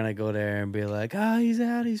people are gonna go there and be like, "Oh, he's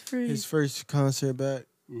out, he's free." His first concert back.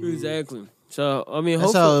 Exactly. So, I mean,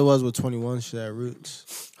 That's hopefully, how it was with 21 shit at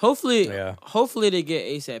Roots. hopefully, Yeah. hopefully they get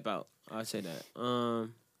ASAP out. I'd say that.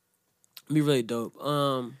 Be really dope.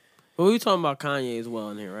 But we talking about Kanye as well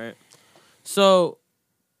in here, right? So,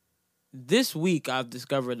 this week I've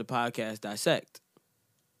discovered the podcast Dissect.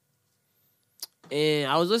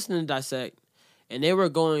 And I was listening to Dissect, and they were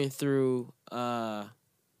going through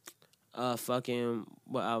fucking,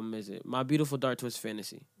 what album is it? My Beautiful Dark Twisted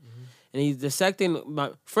Fantasy. And he's dissecting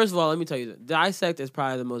first of all, let me tell you, Dissect is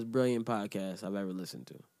probably the most brilliant podcast I've ever listened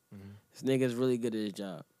to. This nigga's really good at his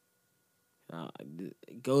job.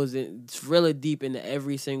 It goes in, it's really deep into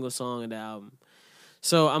every single song of the album.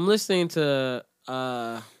 So I'm listening to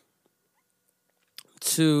the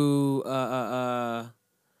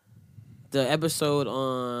episode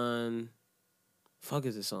on fuck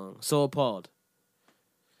is this song? So Appalled.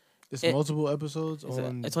 It's multiple episodes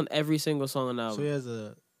on. It's on every single song on the album. So he has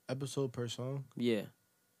a episode per song. Yeah.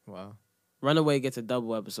 Wow. Runaway gets a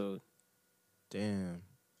double episode. Damn.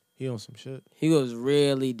 He on some shit. He goes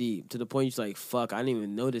really deep to the point you're like, fuck, I didn't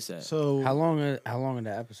even notice that. So How long are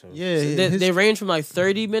the episodes? yeah, So they range from like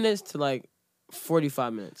 30 minutes to like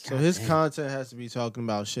 45 minutes. So his content has to be talking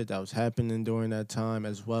about shit that was happening during that time,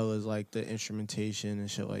 as well as like the instrumentation and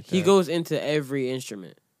shit like that. He goes into every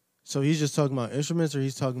instrument So he's just talking about instruments, or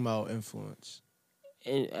he's talking about influence?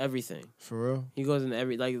 and everything. For real? He goes into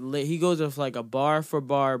every he goes with like a bar for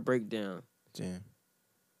bar breakdown. Damn,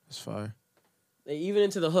 that's fire. Even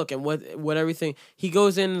into the hook and what everything he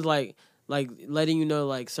goes in like letting you know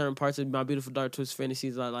like certain parts of My Beautiful Dark Twisted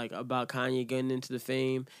Fantasies are like about Kanye getting into the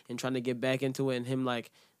fame and trying to get back into it, and him like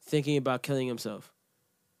thinking about killing himself,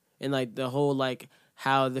 and like the whole like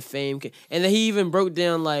how the fame can, and then he even broke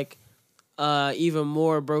down like even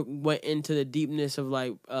more went into the deepness of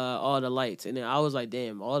like All the Lights, and then I was like,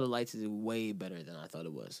 damn, All the Lights is way better than I thought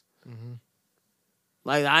it was. Mm-hmm.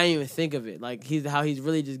 Like I didn't even think of it. Like he's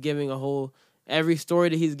really just giving a whole. Every story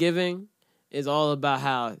that he's giving is all about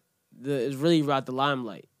how it's really about the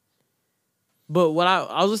limelight. But what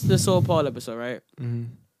I was listening to Soul Paul episode, right? Mm-hmm.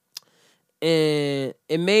 And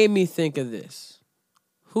it made me think of this.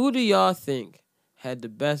 Who do y'all think had the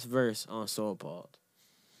best verse on Soul Paul?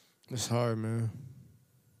 It's hard, man.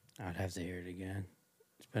 I'd have to hear it again.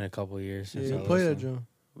 It's been a couple years since Yeah, I play that, listened. John.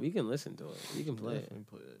 We can listen to it. You can play it. Definitely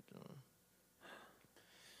play that, John.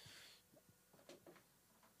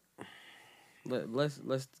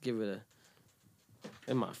 Let's give it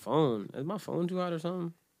a. In my phone. Is my phone too hot or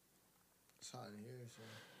something? It's hot in here. So.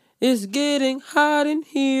 It's getting hot in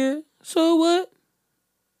here. So what?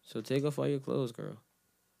 So take off all your clothes, girl.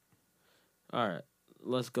 All right.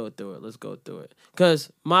 Let's go through it.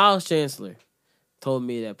 Because Miles Chancellor told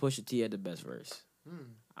me that Pusha T had the best verse.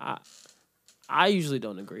 I usually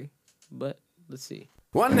don't agree, but let's see.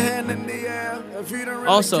 One hand in the air, if you don't really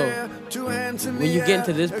Also, care. Two hands in when the you get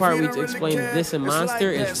into air, this if part, you we don't really explain care. this and It's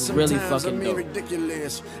Monster like is that really sometimes, fucking I mean, dope.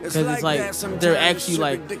 ridiculous. Because it's like that sometimes, they're actually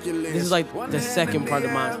like ridiculous. this is like One the hand second in part the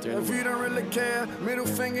of air, Monster. If you don't really care, middle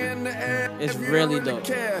finger in the air. It's if you really don't really dope.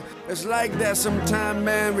 Care. It's like that sometimes,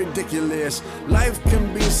 man, ridiculous. Life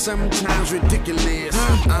can be sometimes ridiculous.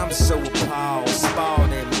 I'm so appalled, spalled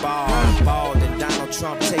and bald and Donald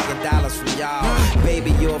Trump taking dollars from y'all.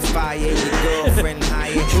 Baby, you're fired, your girlfriend hired.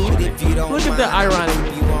 But if you don't Look at mind, the irony. I'll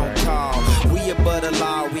keep you on call. We above the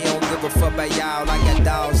law, we don't give a fuck about y'all. I got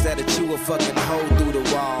dogs that'll chew a fucking hole through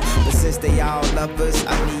the wall. But since they all love us,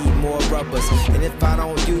 I need more rubbers. And if I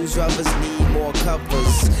don't use rubbers, need more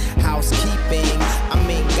covers. Housekeeping, I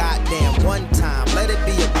mean goddamn, one time, let it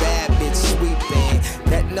be a bad bitch sweeping.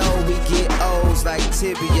 That know we get O's like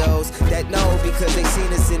Tibios. That know because they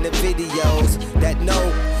seen us in the videos. That know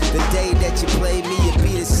the day that you play me, it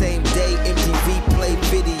be the same day MTV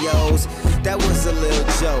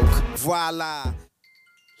joke. Voila.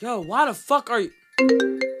 Yo, why the fuck are you?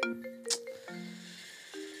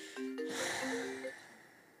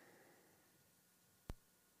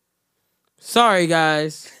 Sorry,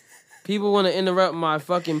 guys. People want to interrupt my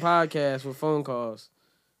fucking podcast with phone calls.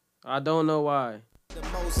 I don't know why. The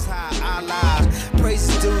most high Allah, praise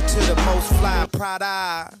is due to the most fly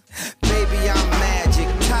Prada. Baby, I'm magic,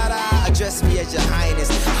 ta-da. Address me as your highness,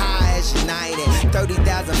 high as united.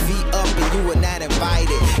 30,000 feet up and you were not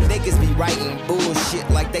invited. Niggas be writing bullshit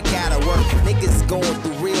like they gotta work. Niggas going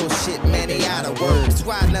through real shit, man, they out of work. That's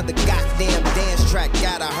why another goddamn dance track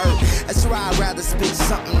gotta hurt. That's why I'd rather spit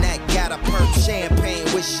something that gotta perk. Champagne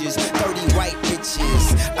wishes, 30 white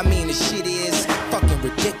bitches. I mean, the shit is fucking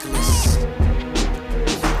ridiculous.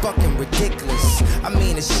 Fucking ridiculous. I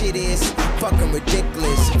mean, the shit is fucking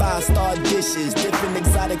ridiculous. 5-star dishes, different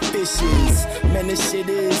exotic fishes. Man, this shit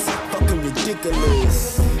is fucking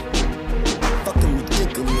ridiculous. Fucking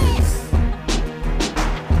ridiculous.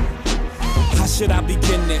 How should I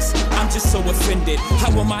begin this? I'm just so offended.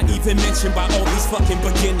 How am I even mentioned by all these fucking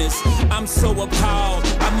beginners? I'm so appalled.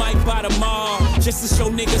 I might buy them all just to show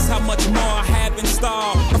niggas how much more I have in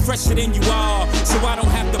store. I'm fresher than you all, so I don't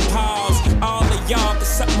have to pause. All of y'all can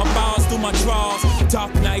suck my balls through my drawers.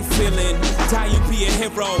 Dark night feeling, die you be a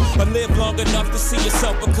hero, or live long enough to see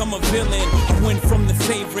yourself become a villain. I went from the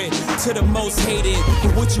favorite to the most hated.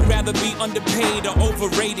 But would you rather be underpaid or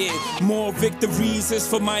overrated? More victories is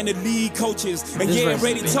for minor league coaches. And This yeah, verse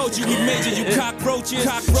already is told you we measured you cockroaches.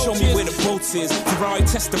 Show me where the boats is. Ferrari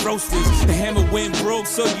test the roasters. The hammer went broke,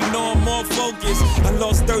 so you know I'm more focused. I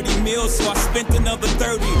lost 30 mils, so I spent another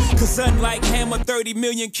 30. Cause unlike Hammer, 30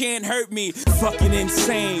 million can't hurt me. Fucking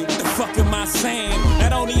insane. What the fuck am I saying?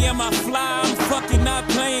 Not only am I fly, I'm fucking not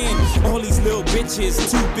playing. All these little bitches,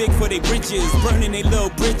 too big for their bridges. Burning their little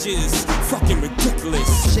bridges. Fucking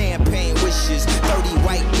ridiculous. Champagne wishes, 30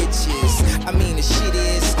 white bitches. I mean, the shit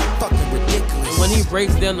is fucking ridiculous. When he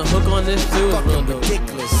breaks down the hook on this too, it's real dope.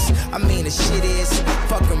 Ridiculous. I mean, the shit is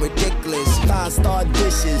fucking ridiculous. 5-star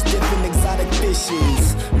dishes, different exotic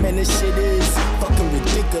fishes. Man, this shit is fucking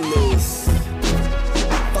ridiculous.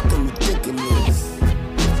 Fucking ridiculous.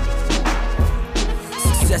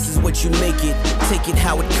 Success is what you make it, take it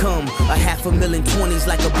how it come. 500,000 20s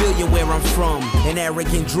like $1 billion where I'm from. An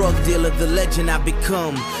arrogant drug dealer, the legend I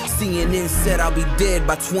become. CNN said I'll be dead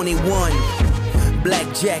by 21.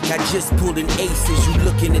 Blackjack, I just pulled an ace as you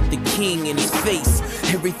looking at the king in his face.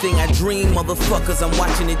 Everything I dream, motherfuckers, I'm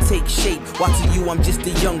watching it take shape. Watching you, I'm just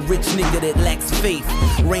a young rich nigga that lacks faith.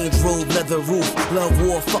 Range Rover, leather roof, love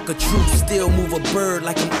war, fuck a truce. Still move a bird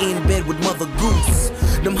like I'm in bed with Mother Goose.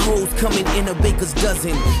 Them hoes coming in a baker's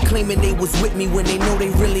dozen, claiming they was with me when they know they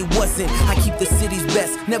really wasn't. I keep the city's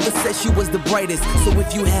best, never said she was the brightest. So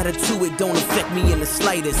if you had her too, it don't affect me in the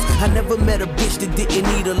slightest. I never met a bitch that didn't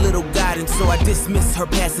need a little guidance, so I dismiss her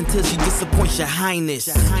past until she disappoints your highness.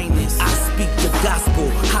 I speak the gospel,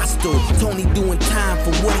 hostile. Tony doing time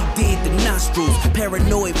for what he did to nostrils.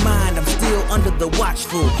 Paranoid mind, I'm still under the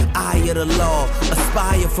watchful eye of the law.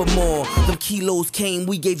 Aspire for more. Them kilos came,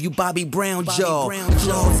 we gave you Bobby Brown jaw.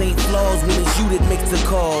 Flaws ain't flaws when it's you that makes the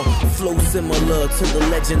call. Flow similar to the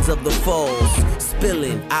legends of the falls.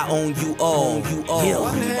 Spilling, I own you all.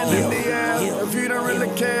 One hand in the air, if you don't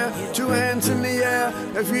really care. 2 hands in the air,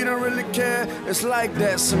 if you don't really care. It's like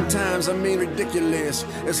that sometimes, I mean ridiculous.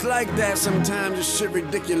 It's like that sometimes, this shit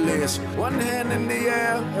ridiculous. 1 hand in the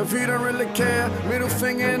air, if you don't really care. Middle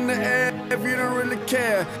finger in the air, if you don't really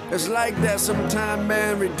care. It's like that sometimes,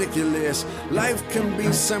 man, ridiculous. Life can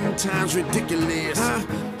be sometimes ridiculous.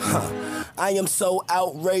 I am so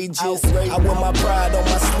outrageous. I wear my pride on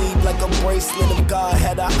my sleeve like a bracelet. If God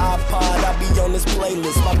had an iPod, I'd be on this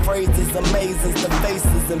playlist. My phrase is amazing, the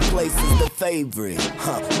faces and places, the favorite.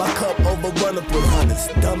 My cup overrunneth with hundreds.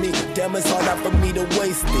 Dummy, damn, it's hard out for me to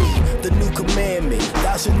waste it. The new commandment,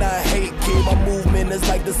 thou should not hate, kid. My movement is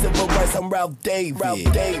like the civil rights. I'm Ralph David.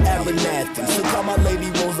 Abernathy, so call my lady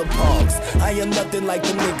Rosa Parks. I am nothing like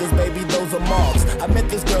the niggas, baby, those are marks. I met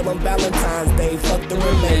this girl on Valentine's Day. Fuck the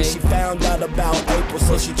remains. She found out about April,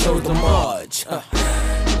 so she chose to March.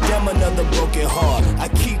 Damn, another broken heart. I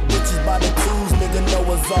keep bitches by the twos, nigga,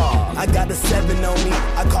 Noah's Ark. I got a 7 on me,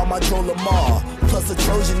 I call my troll Lamar. Plus a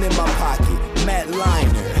Trojan in my pocket, Matt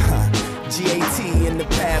Liner. GAT in the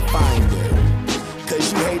Pathfinder.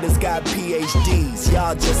 Cause you haters got PhDs.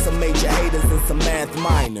 Y'all just some major haters and some math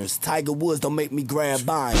minors. Tiger Woods don't make me grab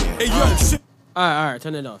iron. Hey, yo, shit. Alright,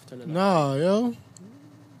 turn it off. Nah, yo.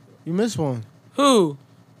 You missed one. Who?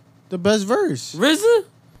 The best verse. RZA?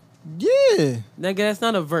 Yeah. Nigga, that's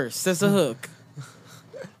not a verse. That's a hook.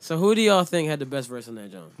 So who do y'all think had the best verse on that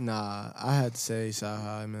joint? Nah, I had to say Sci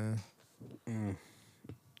High, man.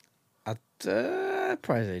 I'd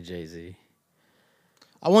probably say Jay-Z.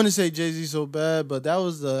 I want to say Jay-Z so bad, but that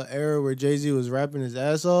was the era where Jay-Z was rapping his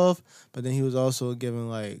ass off, but then he was also giving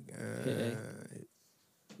like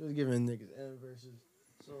he was giving niggas N verses.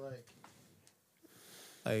 So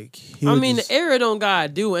like he I would mean, just- the era don't gotta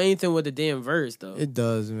do anything with the damn verse though. it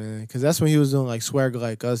does, man, because that's when he was doing like Swagger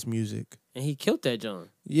Like Us music. And he killed that John.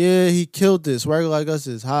 Yeah, he killed it. Swagger Like Us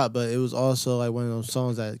is hot, but it was also like one of those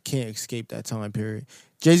songs that can't escape that time period.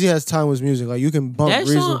 Jay-Z has timeless music. Like you can bump That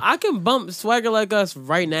reason. song, I can bump Swagger Like Us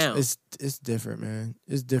right now. It's different, man.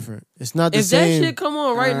 It's different. It's not the If same. that shit come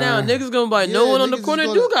on right now, niggas gonna be like, no yeah, one on the niggas corner is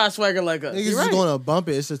gonna- do got Swagger Like Us. Niggas You is right. gonna bump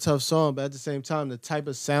it. It's a tough song, but at the same time, the type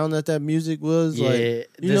of sound that music was, Yeah, like,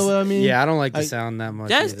 you know what I mean? Yeah, I don't like the sound that much.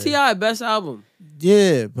 That's either. T.I. best album.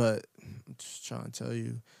 Yeah, but I'm just trying to tell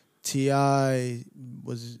you, T.I.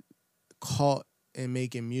 was caught in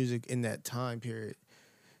making music in that time period.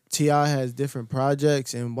 T.I. has different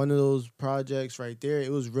projects, and one of those projects right there,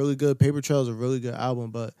 it was really good. Paper Trail is a really good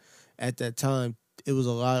album, but at that time, it was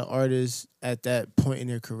a lot of artists at that point in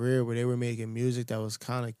their career where they were making music that was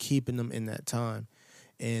kind of keeping them in that time.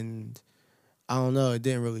 And I don't know, it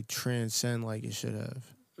didn't really transcend like it should have.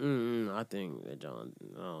 I think that John,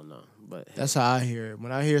 I don't know. But That's how I hear it.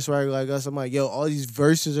 When I hear Swagger Like Us, I'm like, yo, all these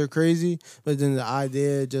verses are crazy, but then the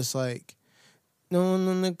idea just like, no one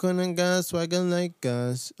on the corner got swagger like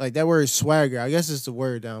us. Like that word swagger, I guess it's the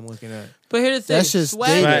word that I'm looking at. But here's the thing, That's just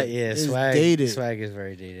swag- dated. Yeah, It's swag. dated. Swag is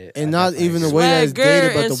very dated. And I not definitely even the agree. way that it's Swagger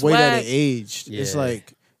dated, but and the way that it swag. aged. It's Yeah.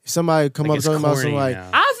 like if somebody come Like up it's talking about some corny like, now.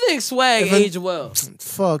 I think swag If a- aged well.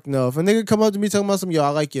 fuck no. If a nigga come up to me talking about some, yo, I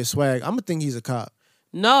like your swag, I'm gonna think he's a cop.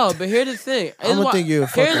 No, but here's the thing. I'ma think you're a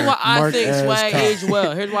Here's fucking why I mark think ass swag cop. aged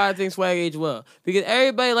well. Here's why I think swag aged well. Because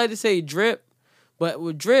everybody like to say drip, but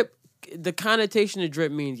with drip, the connotation of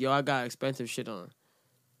drip means, yo, I got expensive shit on.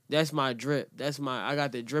 That's my drip. I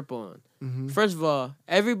got the drip on. Mm-hmm. First of all,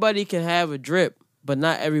 everybody can have a drip, but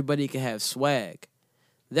not everybody can have swag.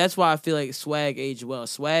 That's why I feel like swag aged well.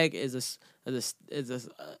 Swag is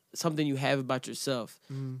something you have about yourself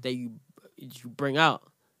that you bring out.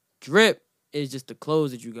 Drip is just the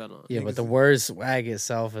clothes that you got on. Yeah, but the word swag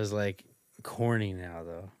itself is like corny now,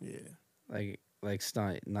 though. Yeah. Like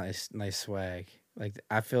nice swag. Like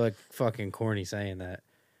I feel like fucking corny saying that.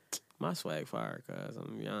 My swag fire, cuz I'm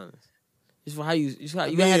gonna be honest. It's for how you I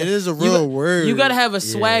mean, gotta, it is a real word. You gotta have a Yeah.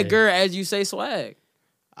 swagger as you say swag.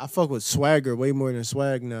 I fuck with swagger way more than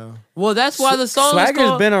swag now. Well, that's why the song is Swagger's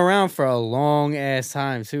called. been around for a long ass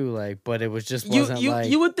time too, like, but it was just wasn't like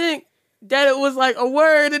you would think that it was like a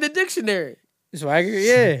word in the dictionary. Swagger,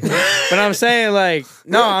 yeah. But I'm saying like,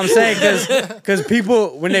 no, I'm saying because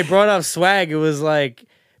people when they brought up swag, it was like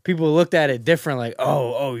people looked at it different, like,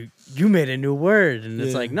 oh, you made a new word, and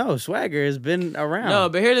it's Yeah. like, no, swagger has been around. No,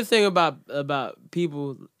 but here's the thing about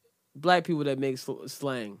people, black people that make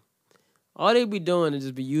slang. All they be doing is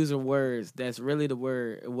just be using words that's really the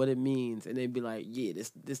word and what it means, and they be like, yeah, this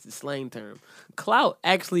is the slang term. Clout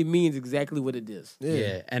actually means exactly what it is.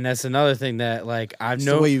 Yeah, and that's another thing that like It's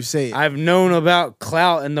the way you say it. I've known about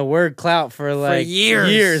clout and the word clout for like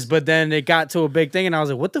years. but then it got to a big thing, and I was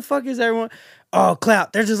like, what the fuck is everyone? Oh,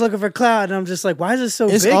 clout! They're just looking for clout, and I'm just like, why is it so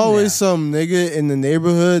It's big? always now? some nigga in the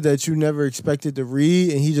neighborhood that you never expected to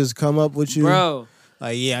read, and he just come up with you. Bro.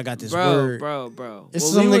 Like, yeah, I got this Bro, word. bro. It's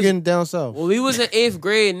When some we nigga down south. When we was in 8th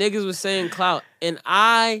grade, niggas was saying clout, and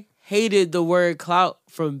I hated the word clout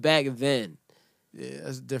from back then. Yeah,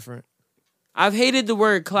 that's different. I've hated the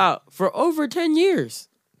word clout for over 10 years.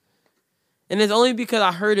 And it's only because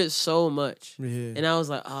I heard it so much. Yeah. And I was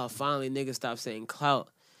like, oh, finally niggas stopped saying clout.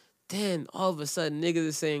 Then all of a sudden niggas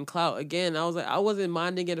is saying clout again. I was like, I wasn't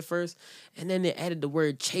minding it at first. And then they added the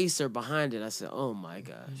word chaser behind it. I said, oh my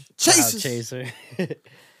gosh. Chaser.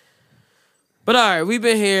 But all right, we've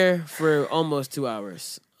been here for almost 2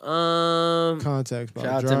 hours. Contacts about Shout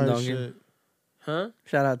out dry Tim Duncan. shit. Huh?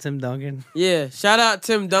 Shout out Tim Duncan, Yeah. Shout out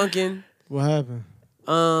Tim Duncan. What happened?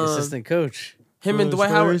 assistant coach. Him For and the Dwight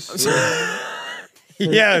Howard. Spurs?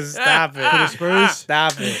 Yes, stop it. For the Spurs?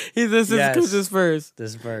 Stop it. He's assistant Yes. coach of Spurs. The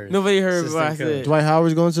Spurs. Nobody heard what I Assistant coach. said. Dwight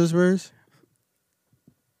Howard's going to the Spurs?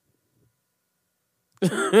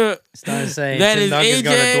 Start saying That Tim is Duncan's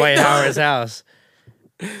going AJ. to Dwight Howard's house.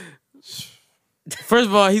 First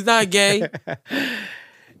of all, he's not gay.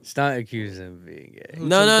 Start accusing him of being gay. Who,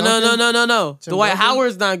 No. Tim Duncan? Tim Dwight Duncan?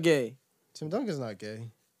 Howard's not gay. Tim Duncan's not gay.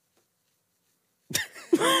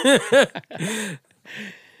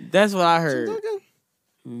 That's what I Tim heard.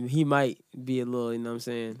 Duncan? He might be a little, you know what I'm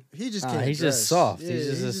saying? He just Nah, can't he's dress. just soft. Yeah, He's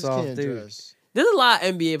just he a soft can't dude. dress. There's a lot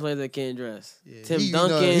of NBA players that can't dress. Yeah, Tim he,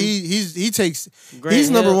 Duncan. he takes. Grant he's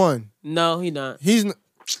number Hill. one. No, he not. He's. You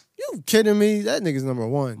You kidding me? That nigga's number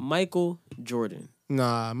one. Michael Jordan.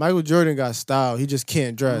 Nah, Michael Jordan got style. He just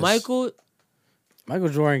can't dress. Michael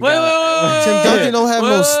Jordan. Tim Duncan don't have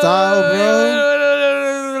no style,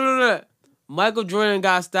 bro. Michael Jordan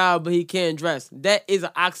got style, but he can't dress. That is an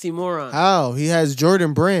oxymoron. How? He has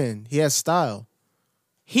Jordan brand. He has style.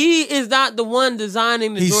 He is not the one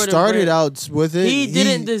designing the He Jordan started brand. out with it. He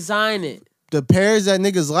didn't design it. The pairs that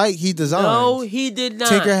niggas like, he designed. No, he did not.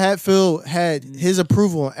 Tinker Hatfield had his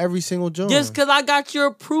approval on every single joint. Just because I got your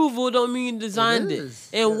approval don't mean you designed it.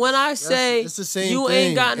 And when I say it's the same you thing.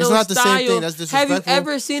 ain't got It's no not the style, same thing. That's have you disrespectful.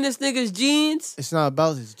 ever seen this nigga's jeans? It's not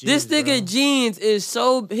about his jeans. This nigga jeans is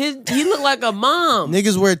so he look like a mom.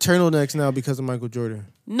 Niggas wear turtlenecks now because of Michael Jordan.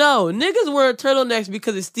 No, niggas wear turtlenecks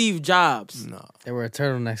because of Steve Jobs. No, they wear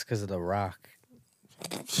turtlenecks because of The Rock.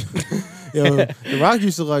 Yo, The Rock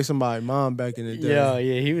used to look like somebody's mom back in the day. Yeah,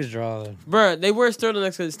 he was drawing. Bruh, they wear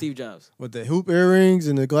turtlenecks because of Steve Jobs. With the hoop earrings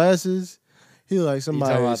and the glasses. He look like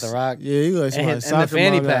somebody. talking about The Rock? Yeah, he look like somebody's And the soccer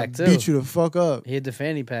fanny mom that pack, too. beat you the fuck up. He had the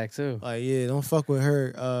fanny pack, too. Like, yeah, don't fuck with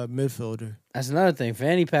her midfielder. That's another thing.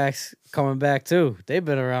 Fanny packs coming back, too. They've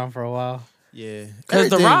been around for a while. Yeah. Because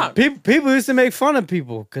The Rock. People used to make fun of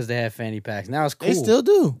people because they had fanny packs. Now it's cool. They still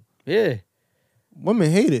do. Yeah. Women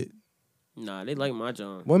hate it. Nah, they like my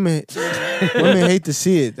John. Women hate to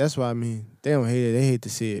see it. That's what I mean. They don't hate it. They hate to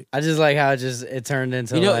see it. I just like how it turned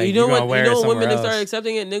into You know like, when women they else. started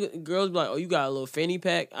accepting it, girls be like, "Oh, you got a little fanny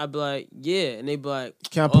pack." I'd be like, "Yeah," and they be like,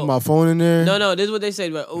 Can I put my phone in there? No, this is what they say.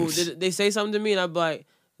 Like, oh, they say something to me, and I'd be like,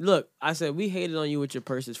 "Look," I said, "We hated on you with your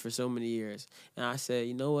purses for so many years," and I said,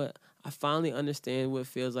 "You know what? I finally understand what it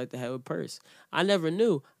feels like to have a purse. I never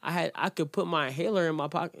knew I could put my inhaler in my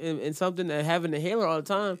pocket in something that have an inhaler all the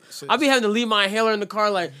time. I be having to leave my inhaler in the car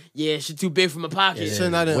like, yeah, shit too big for my pocket. Shit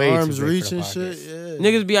not in arm's reach and shit. Yeah.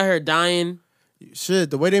 Niggas be out here dying. Shit,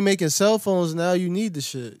 the way they making cell phones now, you need the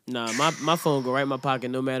shit. Nah, my phone go right in my pocket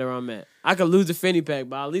no matter where I'm at. I could lose a fanny pack,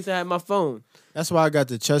 but at least I have my phone. That's why I got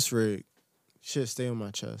the chest rig. Shit, stay on my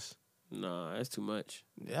chest. Nah, that's too much.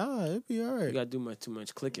 Yeah, it'd be all right. You gotta do too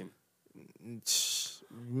much clicking.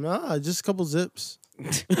 Nah, just a couple zips.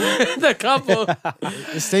 The couple.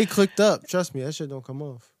 It stay clicked up. Trust me, that shit don't come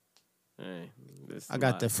off. Hey, I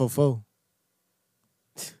got that fofo.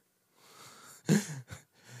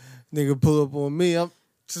 Nigga pull up on me. I'm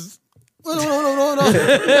just. Yo,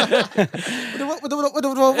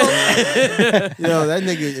 that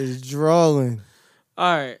nigga is drawing.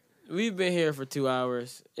 All right. We've been here for 2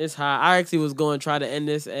 hours. It's hot. I actually was going to try to end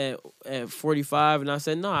this at 45, and I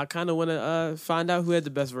said, no, I kind of want to find out who had the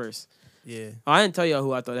best verse. Yeah. I didn't tell y'all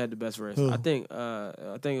who I thought had the best verse. Who? I think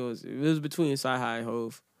it was between Sci-Hi and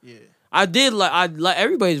Hove. Yeah. I like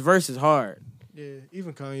everybody's verse is hard. Yeah,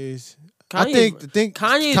 even Kanye's. Kanye's I think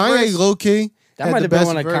Kanye's Kanye verse- low key. That had might the have been best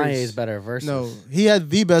one of verse. Kanye's better verses. No, he had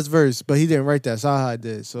the best verse, but he didn't write that. Sci-Hi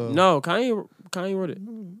did. So No, Kanye wrote it.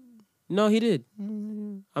 No, he did.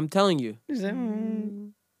 I'm telling you.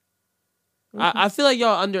 I feel like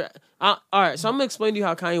y'all all right, so I'm gonna explain to you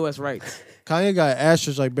how Kanye West writes. Kanye got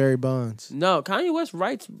asterisk like Barry Bonds. No, Kanye West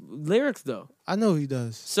writes lyrics though. I know he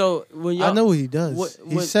does. So when y'all, I know what he does.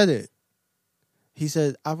 He when- said it. He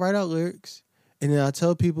said, I write out lyrics, and then I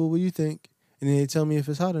tell people what you think, and then they tell me if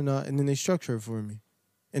it's hot or not, and then they structure it for me.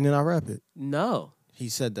 And then I rap it. No. He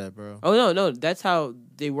said that, bro. Oh no, that's how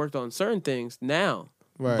they worked on certain things now.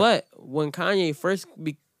 Right. But when Kanye first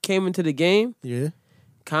came into the game, Yeah.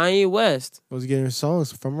 Kanye West, Was getting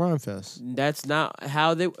songs from Rhymefest. that's not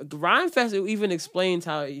how they Rhymefest even explains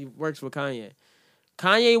how he works with Kanye.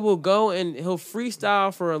 Kanye will go and he'll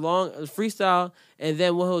freestyle for a long freestyle, and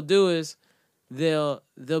then what he'll do is they'll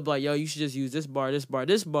be like, yo, you should just use this bar,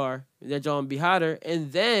 that y'all be hotter,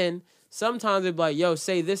 and then sometimes they'll be like, yo,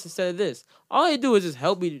 say this instead of this. All they do is just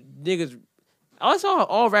help me niggas. That's how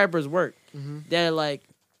all rappers work. They're like,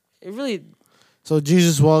 it really So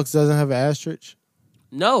Jesus Walks doesn't have an asterisk?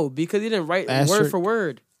 no, because he didn't write word Asterisk? for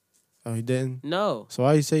word. Oh, he didn't? No. So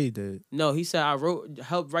why you say he did? No, he said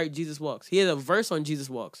helped write Jesus Walks. He had a verse on Jesus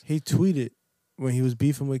Walks. He tweeted when he was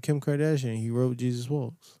beefing with Kim Kardashian, he wrote Jesus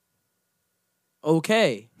Walks.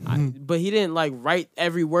 Okay. But he didn't like write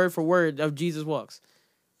every word for word of Jesus Walks.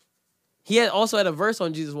 He also had a verse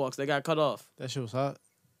on Jesus Walks that got cut off. That shit was hot.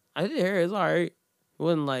 I did hear it. It's all right. It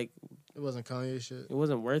wasn't like It wasn't Kanye shit. it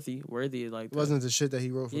wasn't worthy like It wasn't the shit that he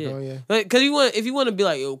wrote for Kanye. Because if you want to be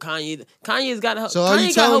like, yo, Kanye's got help. So are you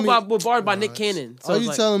Kanye got help telling me- with bars by Nick Cannon. So All it's you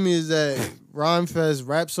like, telling me is that Rhymefest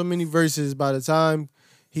rapped so many verses, by the time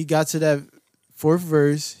he got to that fourth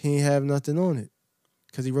verse, he ain't have nothing on it.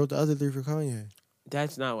 Because he wrote the other three for Kanye.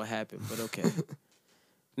 that's not what happened, but okay.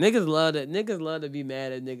 Niggas love to be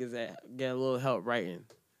mad at niggas that get a little help writing.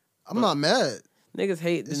 I'm not mad. Niggas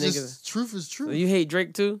hate the It's niggas. just, truth is true. So you hate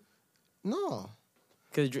Drake too? No.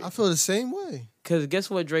 Cause I feel the same way. Cause guess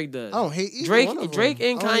what Drake does? I don't hate either Drake. one of them. Drake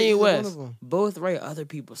and I don't hate Kanye either one West of them. both write other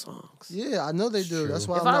people's songs. Yeah, I know they do. That's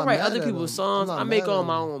why If I'm I not write mad other at people's them. I'm songs, not I make mad at all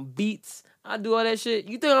my them. own beats. I do all that shit.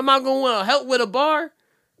 You think I'm not gonna want to help with a bar?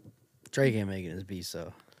 Drake ain't making his beats,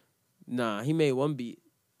 so. Nah, he made one beat.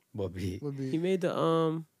 What beat? He made the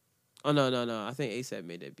Oh no. I think ASAP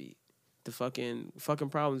made that beat. The fucking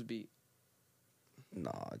Problems beat.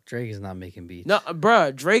 No, Drake is not making beats. No,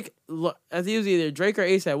 bruh, Drake. I think it was either Drake or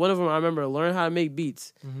ASAP. One of them I remember learned how to make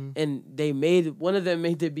beats, and one of them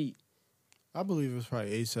made the beat. I believe it was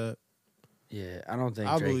probably ASAP. Yeah, I don't think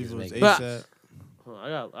I Drake believe is it was making ASAP.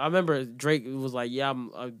 I remember Drake was like, "Yeah,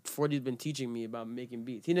 40's been teaching me about making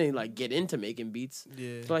beats." He didn't like get into making beats.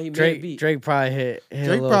 Yeah, that's why he made a beat. Drake probably hit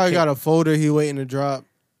Drake probably got a folder he waiting to drop.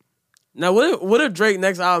 Now, what if Drake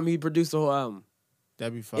next album he produced the whole album?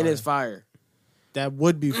 That'd be fire. And it's fire. That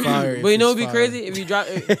would be fire. But you know what'd be crazy if you drop.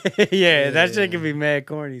 yeah, that shit could be mad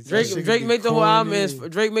corny. Drake make the whole album as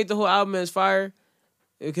Drake make the whole album as fire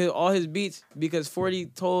because all his beats because 40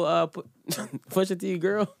 told Pusha T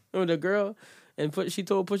girl or the girl and she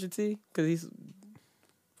told Pusha T because he's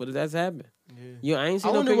what did that happen? Yeah. I ain't seen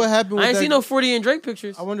I no wonder pictures. what happened with I ain't that- seen no 40 and Drake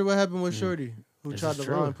pictures. I wonder what happened with Shorty who This tried is to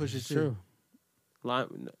true. line This Pusha is T. true.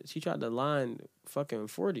 She tried to line fucking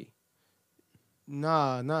 40.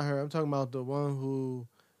 Nah, not her. I'm talking about the one who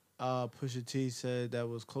Pusha T said that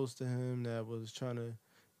was close to him that was trying to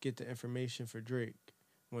get the information for Drake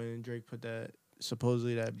when Drake put that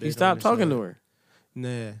supposedly that bid He on stopped his talking head. to her.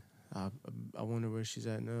 Nah. I wonder where she's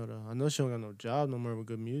at now though. I know she don't got no job no more with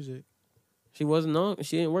good music. She wasn't on.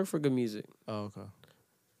 She didn't work for Good Music. Oh, okay.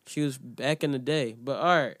 She was back in the day. But all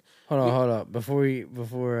right. Hold on. Before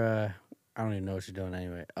I don't even know what you're doing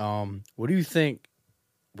anyway. What do you think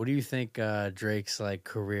Drake's like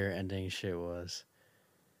career ending shit was?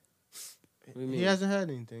 What do you mean? He hasn't had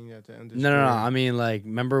anything at the end of his No. career. I mean, like,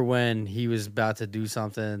 remember when he was about to do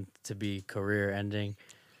something to be career ending?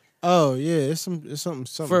 Oh yeah, it's something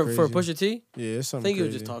For crazy. Pusha T? Yeah, it's I something think he crazy.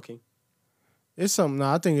 was just talking. It's something. No,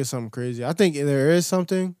 I think it's something crazy. I think there is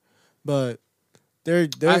something, but they're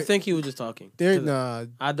I think he was just talking. They're 'Cause nah.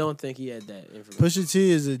 I don't think he had that information. Pusha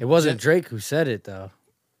T is a. It wasn't Drake who said it though.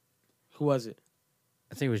 Who was it?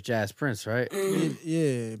 I think it was Jazz Prince, right?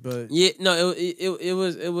 Yeah, but Yeah, no, it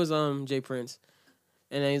was Jay Prince,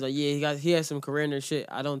 and then he's like, yeah, he had some career in their shit.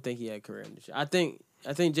 I don't think he had career in their shit. I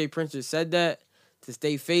think Jay Prince just said that to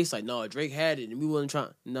stay face, like, no, Drake had it and we wasn't trying.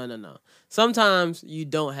 No. Sometimes you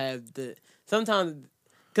don't have sometimes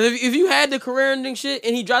because if you had the career ending shit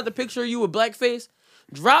and he dropped a picture of you with blackface,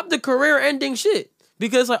 drop the career ending shit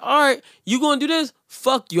because like, all right, you gonna do this?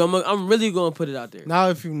 Fuck you. I'm really gonna put it out there. now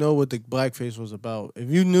if you know what the blackface was about, if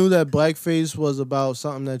you knew that blackface was about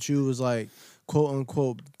something that you was like quote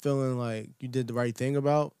unquote feeling like you did the right thing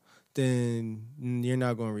about, then you're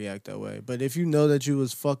not gonna react that way. But if you know that you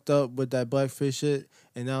was fucked up with that blackface shit,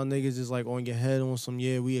 and now niggas is like on your head on some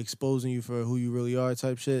we exposing you for who you really are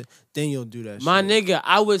type shit, then you'll do that. My shit. nigga,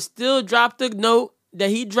 I would still drop the note that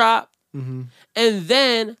he dropped, Mm-hmm. and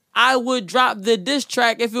then I would drop the diss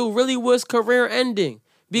track if it really was career ending.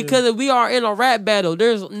 Because if we are in a rap battle,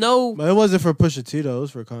 there's no But it wasn't for Pusha T though. It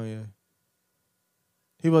was for Kanye.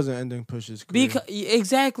 He wasn't ending Pusha's career.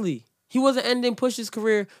 exactly. He wasn't ending Pusha's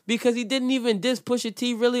career because he didn't even diss Pusha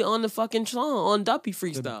T really on the fucking song on Duppy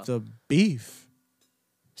Freestyle. The beef.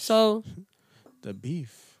 So The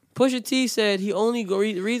beef. Pusha T said the only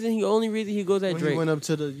reason he goes at When Drake. he went up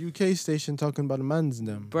to the UK station talking about the mans and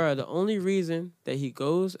them. Bruh, the only reason that he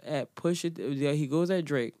goes at he goes at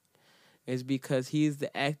Drake is because he's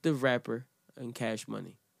the active rapper in Cash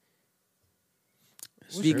Money.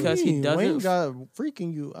 What you Because he mean? doesn't Wayne got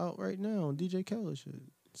freaking you out right now on DJ Khaled shit.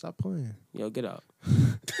 Stop playing. Yo, get out.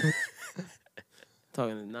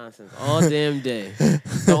 Talking nonsense all damn day.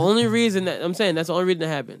 The only reason that's the only reason that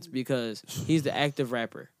happens because he's the active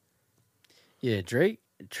rapper. Yeah, Drake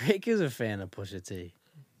is a fan of Pusha T.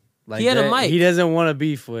 Like He had a mic. He doesn't want to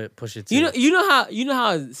beef with Pusha T. You know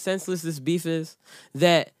how senseless this beef is.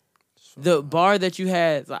 That the bar that you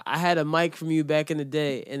had, like, I had a mic from you back in the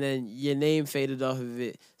day, and then your name faded off of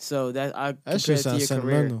it. So that I That compared shit to sounds your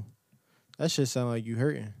career. sentimental. That shit sound like you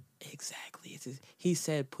hurting. Exactly. He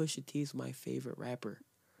said Pusha T's my favorite rapper.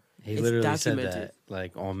 He It's literally documented. said that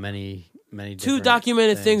like on many Two different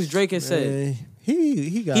documented things things. Drake has said.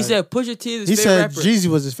 He got He it. said Pusha T is He his favorite said rapper. Jeezy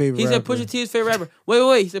was his favorite He said rapper. Pusha T is his favorite rapper.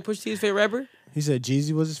 Wait. He said Pusha T is his favorite rapper? He said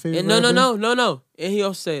Jeezy was his favorite And rapper? no. And he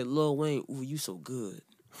also said, Lil Wayne, ooh, you so good.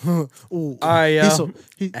 Ooh, All right, yo.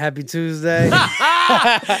 Happy Tuesday.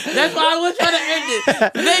 That's why I was trying to end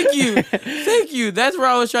it. Thank you. That's where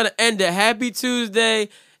I was trying to end it. Happy Tuesday.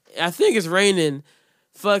 I think it's raining.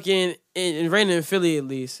 Fucking raining in Philly at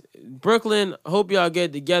least. Brooklyn, hope y'all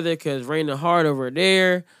get together because raining hard over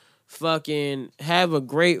there. Fucking have a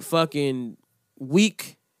great fucking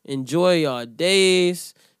week. Enjoy y'all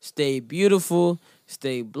days. Stay beautiful.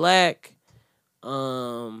 Stay black.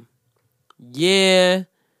 Yeah.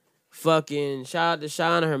 Fucking shout out to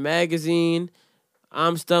Shine, her magazine.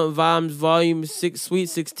 I'm Stunt Vibes Volume 6, Sweet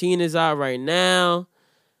 16 is out right now.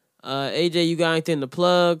 AJ, you got anything to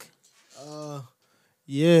plug?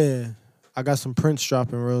 Yeah. I got some prints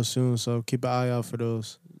dropping real soon, so keep an eye out for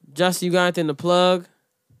those. Justin, you got anything to plug?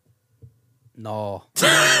 No.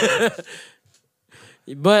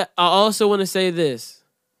 But I also want to say this.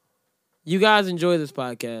 You guys enjoy this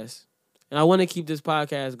podcast, and I want to keep this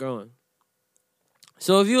podcast growing.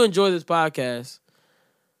 So if you enjoy this podcast,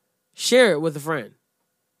 share it with a friend.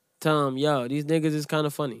 Tell them, yo, these niggas is kind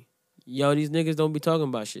of funny. Yo, these niggas don't be talking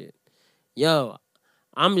about shit. Yo,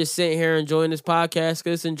 I'm just sitting here enjoying this podcast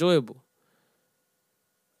because it's enjoyable.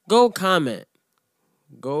 Go comment.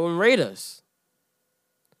 Go and rate us.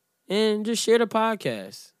 And just share the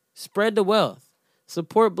podcast. Spread the wealth.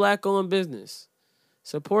 Support black-owned business.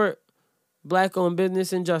 Support black-owned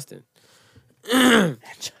business and Justin.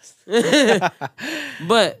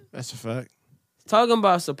 But that's a fact. Talking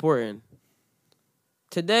about supporting.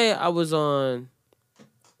 Today I was on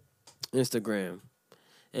Instagram.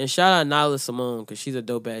 And shout out Nyla Simone because she's a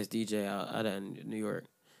dope-ass DJ out of New York.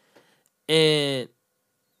 And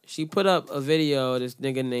she put up a video of this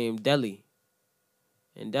nigga named Deli.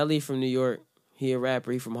 And Deli from New York. He a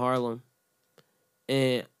rapper. He from Harlem.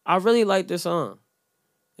 And I really like this song.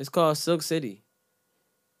 It's called Silk City.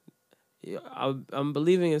 Yeah, I'm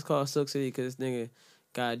believing it's called Silk City because this nigga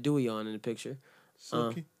got a Dewey on in the picture.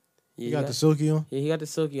 Silky? Yeah, You got the Silky on? Yeah, he got the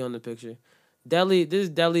Silky on the picture. This is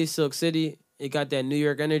Deli Silk City. It got that New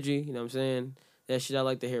York energy, you know what I'm saying? That shit I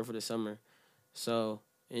like to hear for the summer. So,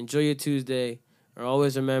 enjoy your Tuesday. Or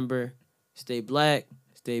always remember, stay black,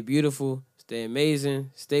 stay beautiful, stay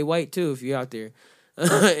amazing, stay white too if you're out there.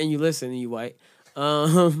 And you listen and you white.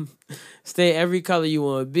 Stay every color you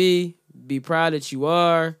want to be. Be proud that you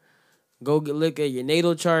are. Go look at your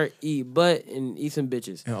natal chart, eat butt, and eat some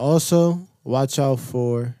bitches. And also, watch out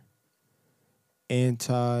for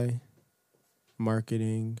anti-marketing.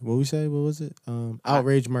 What we say? What was it?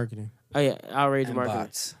 Outrage marketing. Oh, yeah. Outrage And marketing.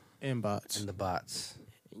 bots. And bots. And the bots.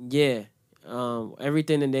 Yeah.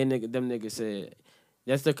 Everything that them niggas said.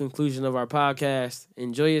 That's the conclusion of our podcast.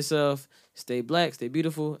 Enjoy yourself. Stay black. Stay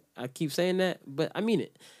beautiful. I keep saying that, but I mean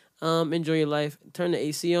it. Enjoy your life. Turn the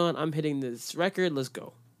AC on. I'm hitting this record. Let's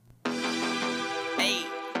go.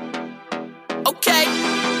 Okay.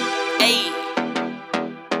 Hey.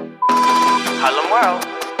 Harlem World.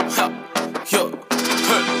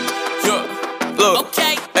 Look.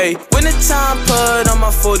 Okay. Hey, when the time put on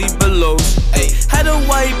my 40 below. Hey, had a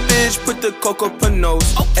white bitch put the Coco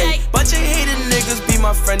Panos. Okay. Ay, bunch of hated niggas be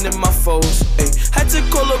my friend and my foes. Hey, had to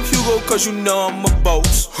call up Hugo cause you know I'm a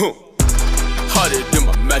boss. Harder than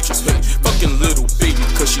my mattress, fucking little baby,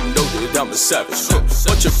 cause she know that I'm a savage.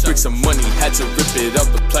 Bunch of bricks of money, had to rip it out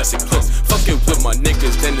the plastic. Fucking with my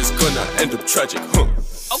niggas, then it's gonna end up tragic.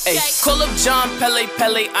 Okay. Ay, call up John Pele,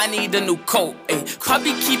 I need a new coat. Ay,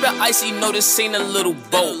 Poppy keep it icy, no this ain't a little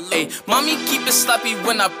boat. Ay, Mommy keep it sloppy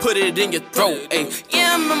when I put it in your throat. Ay,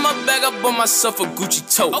 yeah, I'm in my bag, I bought myself a Gucci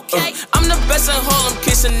tote. Okay. I'm the best in Harlem,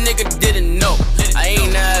 case a nigga didn't know. I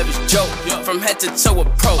ain't an average joke, from head to toe a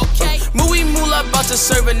pro. Mooey Moolah about to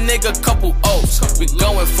serve a nigga couple O's. We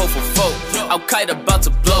going 4 for 4, Al-Qaeda about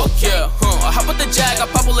to blow. Yeah, I hop with the jag, I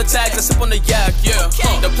pop all the tags, I sip on the yak. Yeah,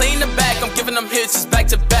 the play in the back, I'm giving them hits, it's back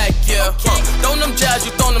to back. Yeah, throwing them jabs,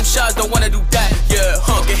 you throwing them shots, don't wanna do that. Yeah,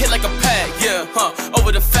 get hit like a pad. Yeah,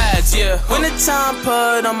 over the fads. Yeah, when the time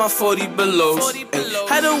put on my 40 below.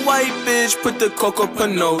 Had a white bitch put the Coco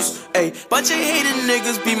Panos. Ayy, bunch of hated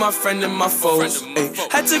niggas be my friend and my foes. Ayy,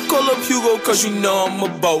 had to call up Hugo cause you know I'm a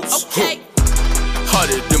boss.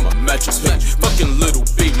 Harder than my mattress, fucking little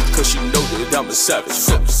baby, cause she know that I'm a savage.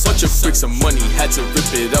 Bunch of bricks of money, had to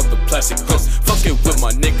rip it out the plastic. Fucking with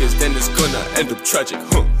my niggas, then it's gonna end up tragic.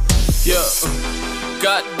 Yeah,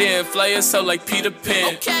 goddamn, fly yourself like Peter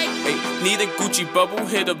Pan. Ay, need a Gucci bubble,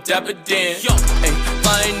 hit up Dapper Dan. Ay,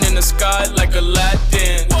 flying in the sky like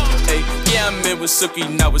Aladdin. Ay, yeah, I'm in with Sookie,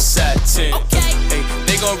 now it's satin. Ay,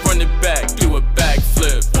 they gon' run it back, do a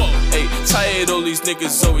backflip. Hey, tired, all these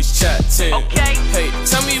niggas always chatting. Hey,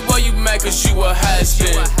 tell me why you mad cause you a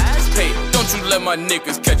has-been. Hey, don't you let my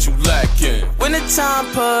niggas catch you lacking. When the time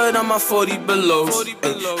put on my 40 belows,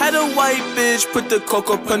 had a white bitch put the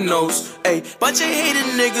cocoa panos. Ayy, bunch of hated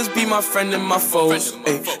niggas be my friend and my foes.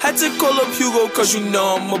 Ayy, had to call up Hugo cause you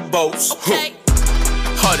know I'm a boss. Okay.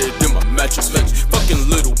 Harder than my mattress, fucking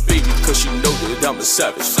little baby cause she know that I'm a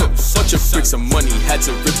savage. Bunch of bricks of money, had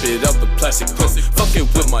to rip it out the plastic. Fucking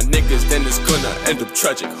with my niggas, then it's gonna end up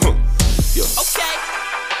tragic. Yo. Okay.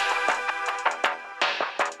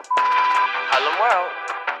 Harlem World.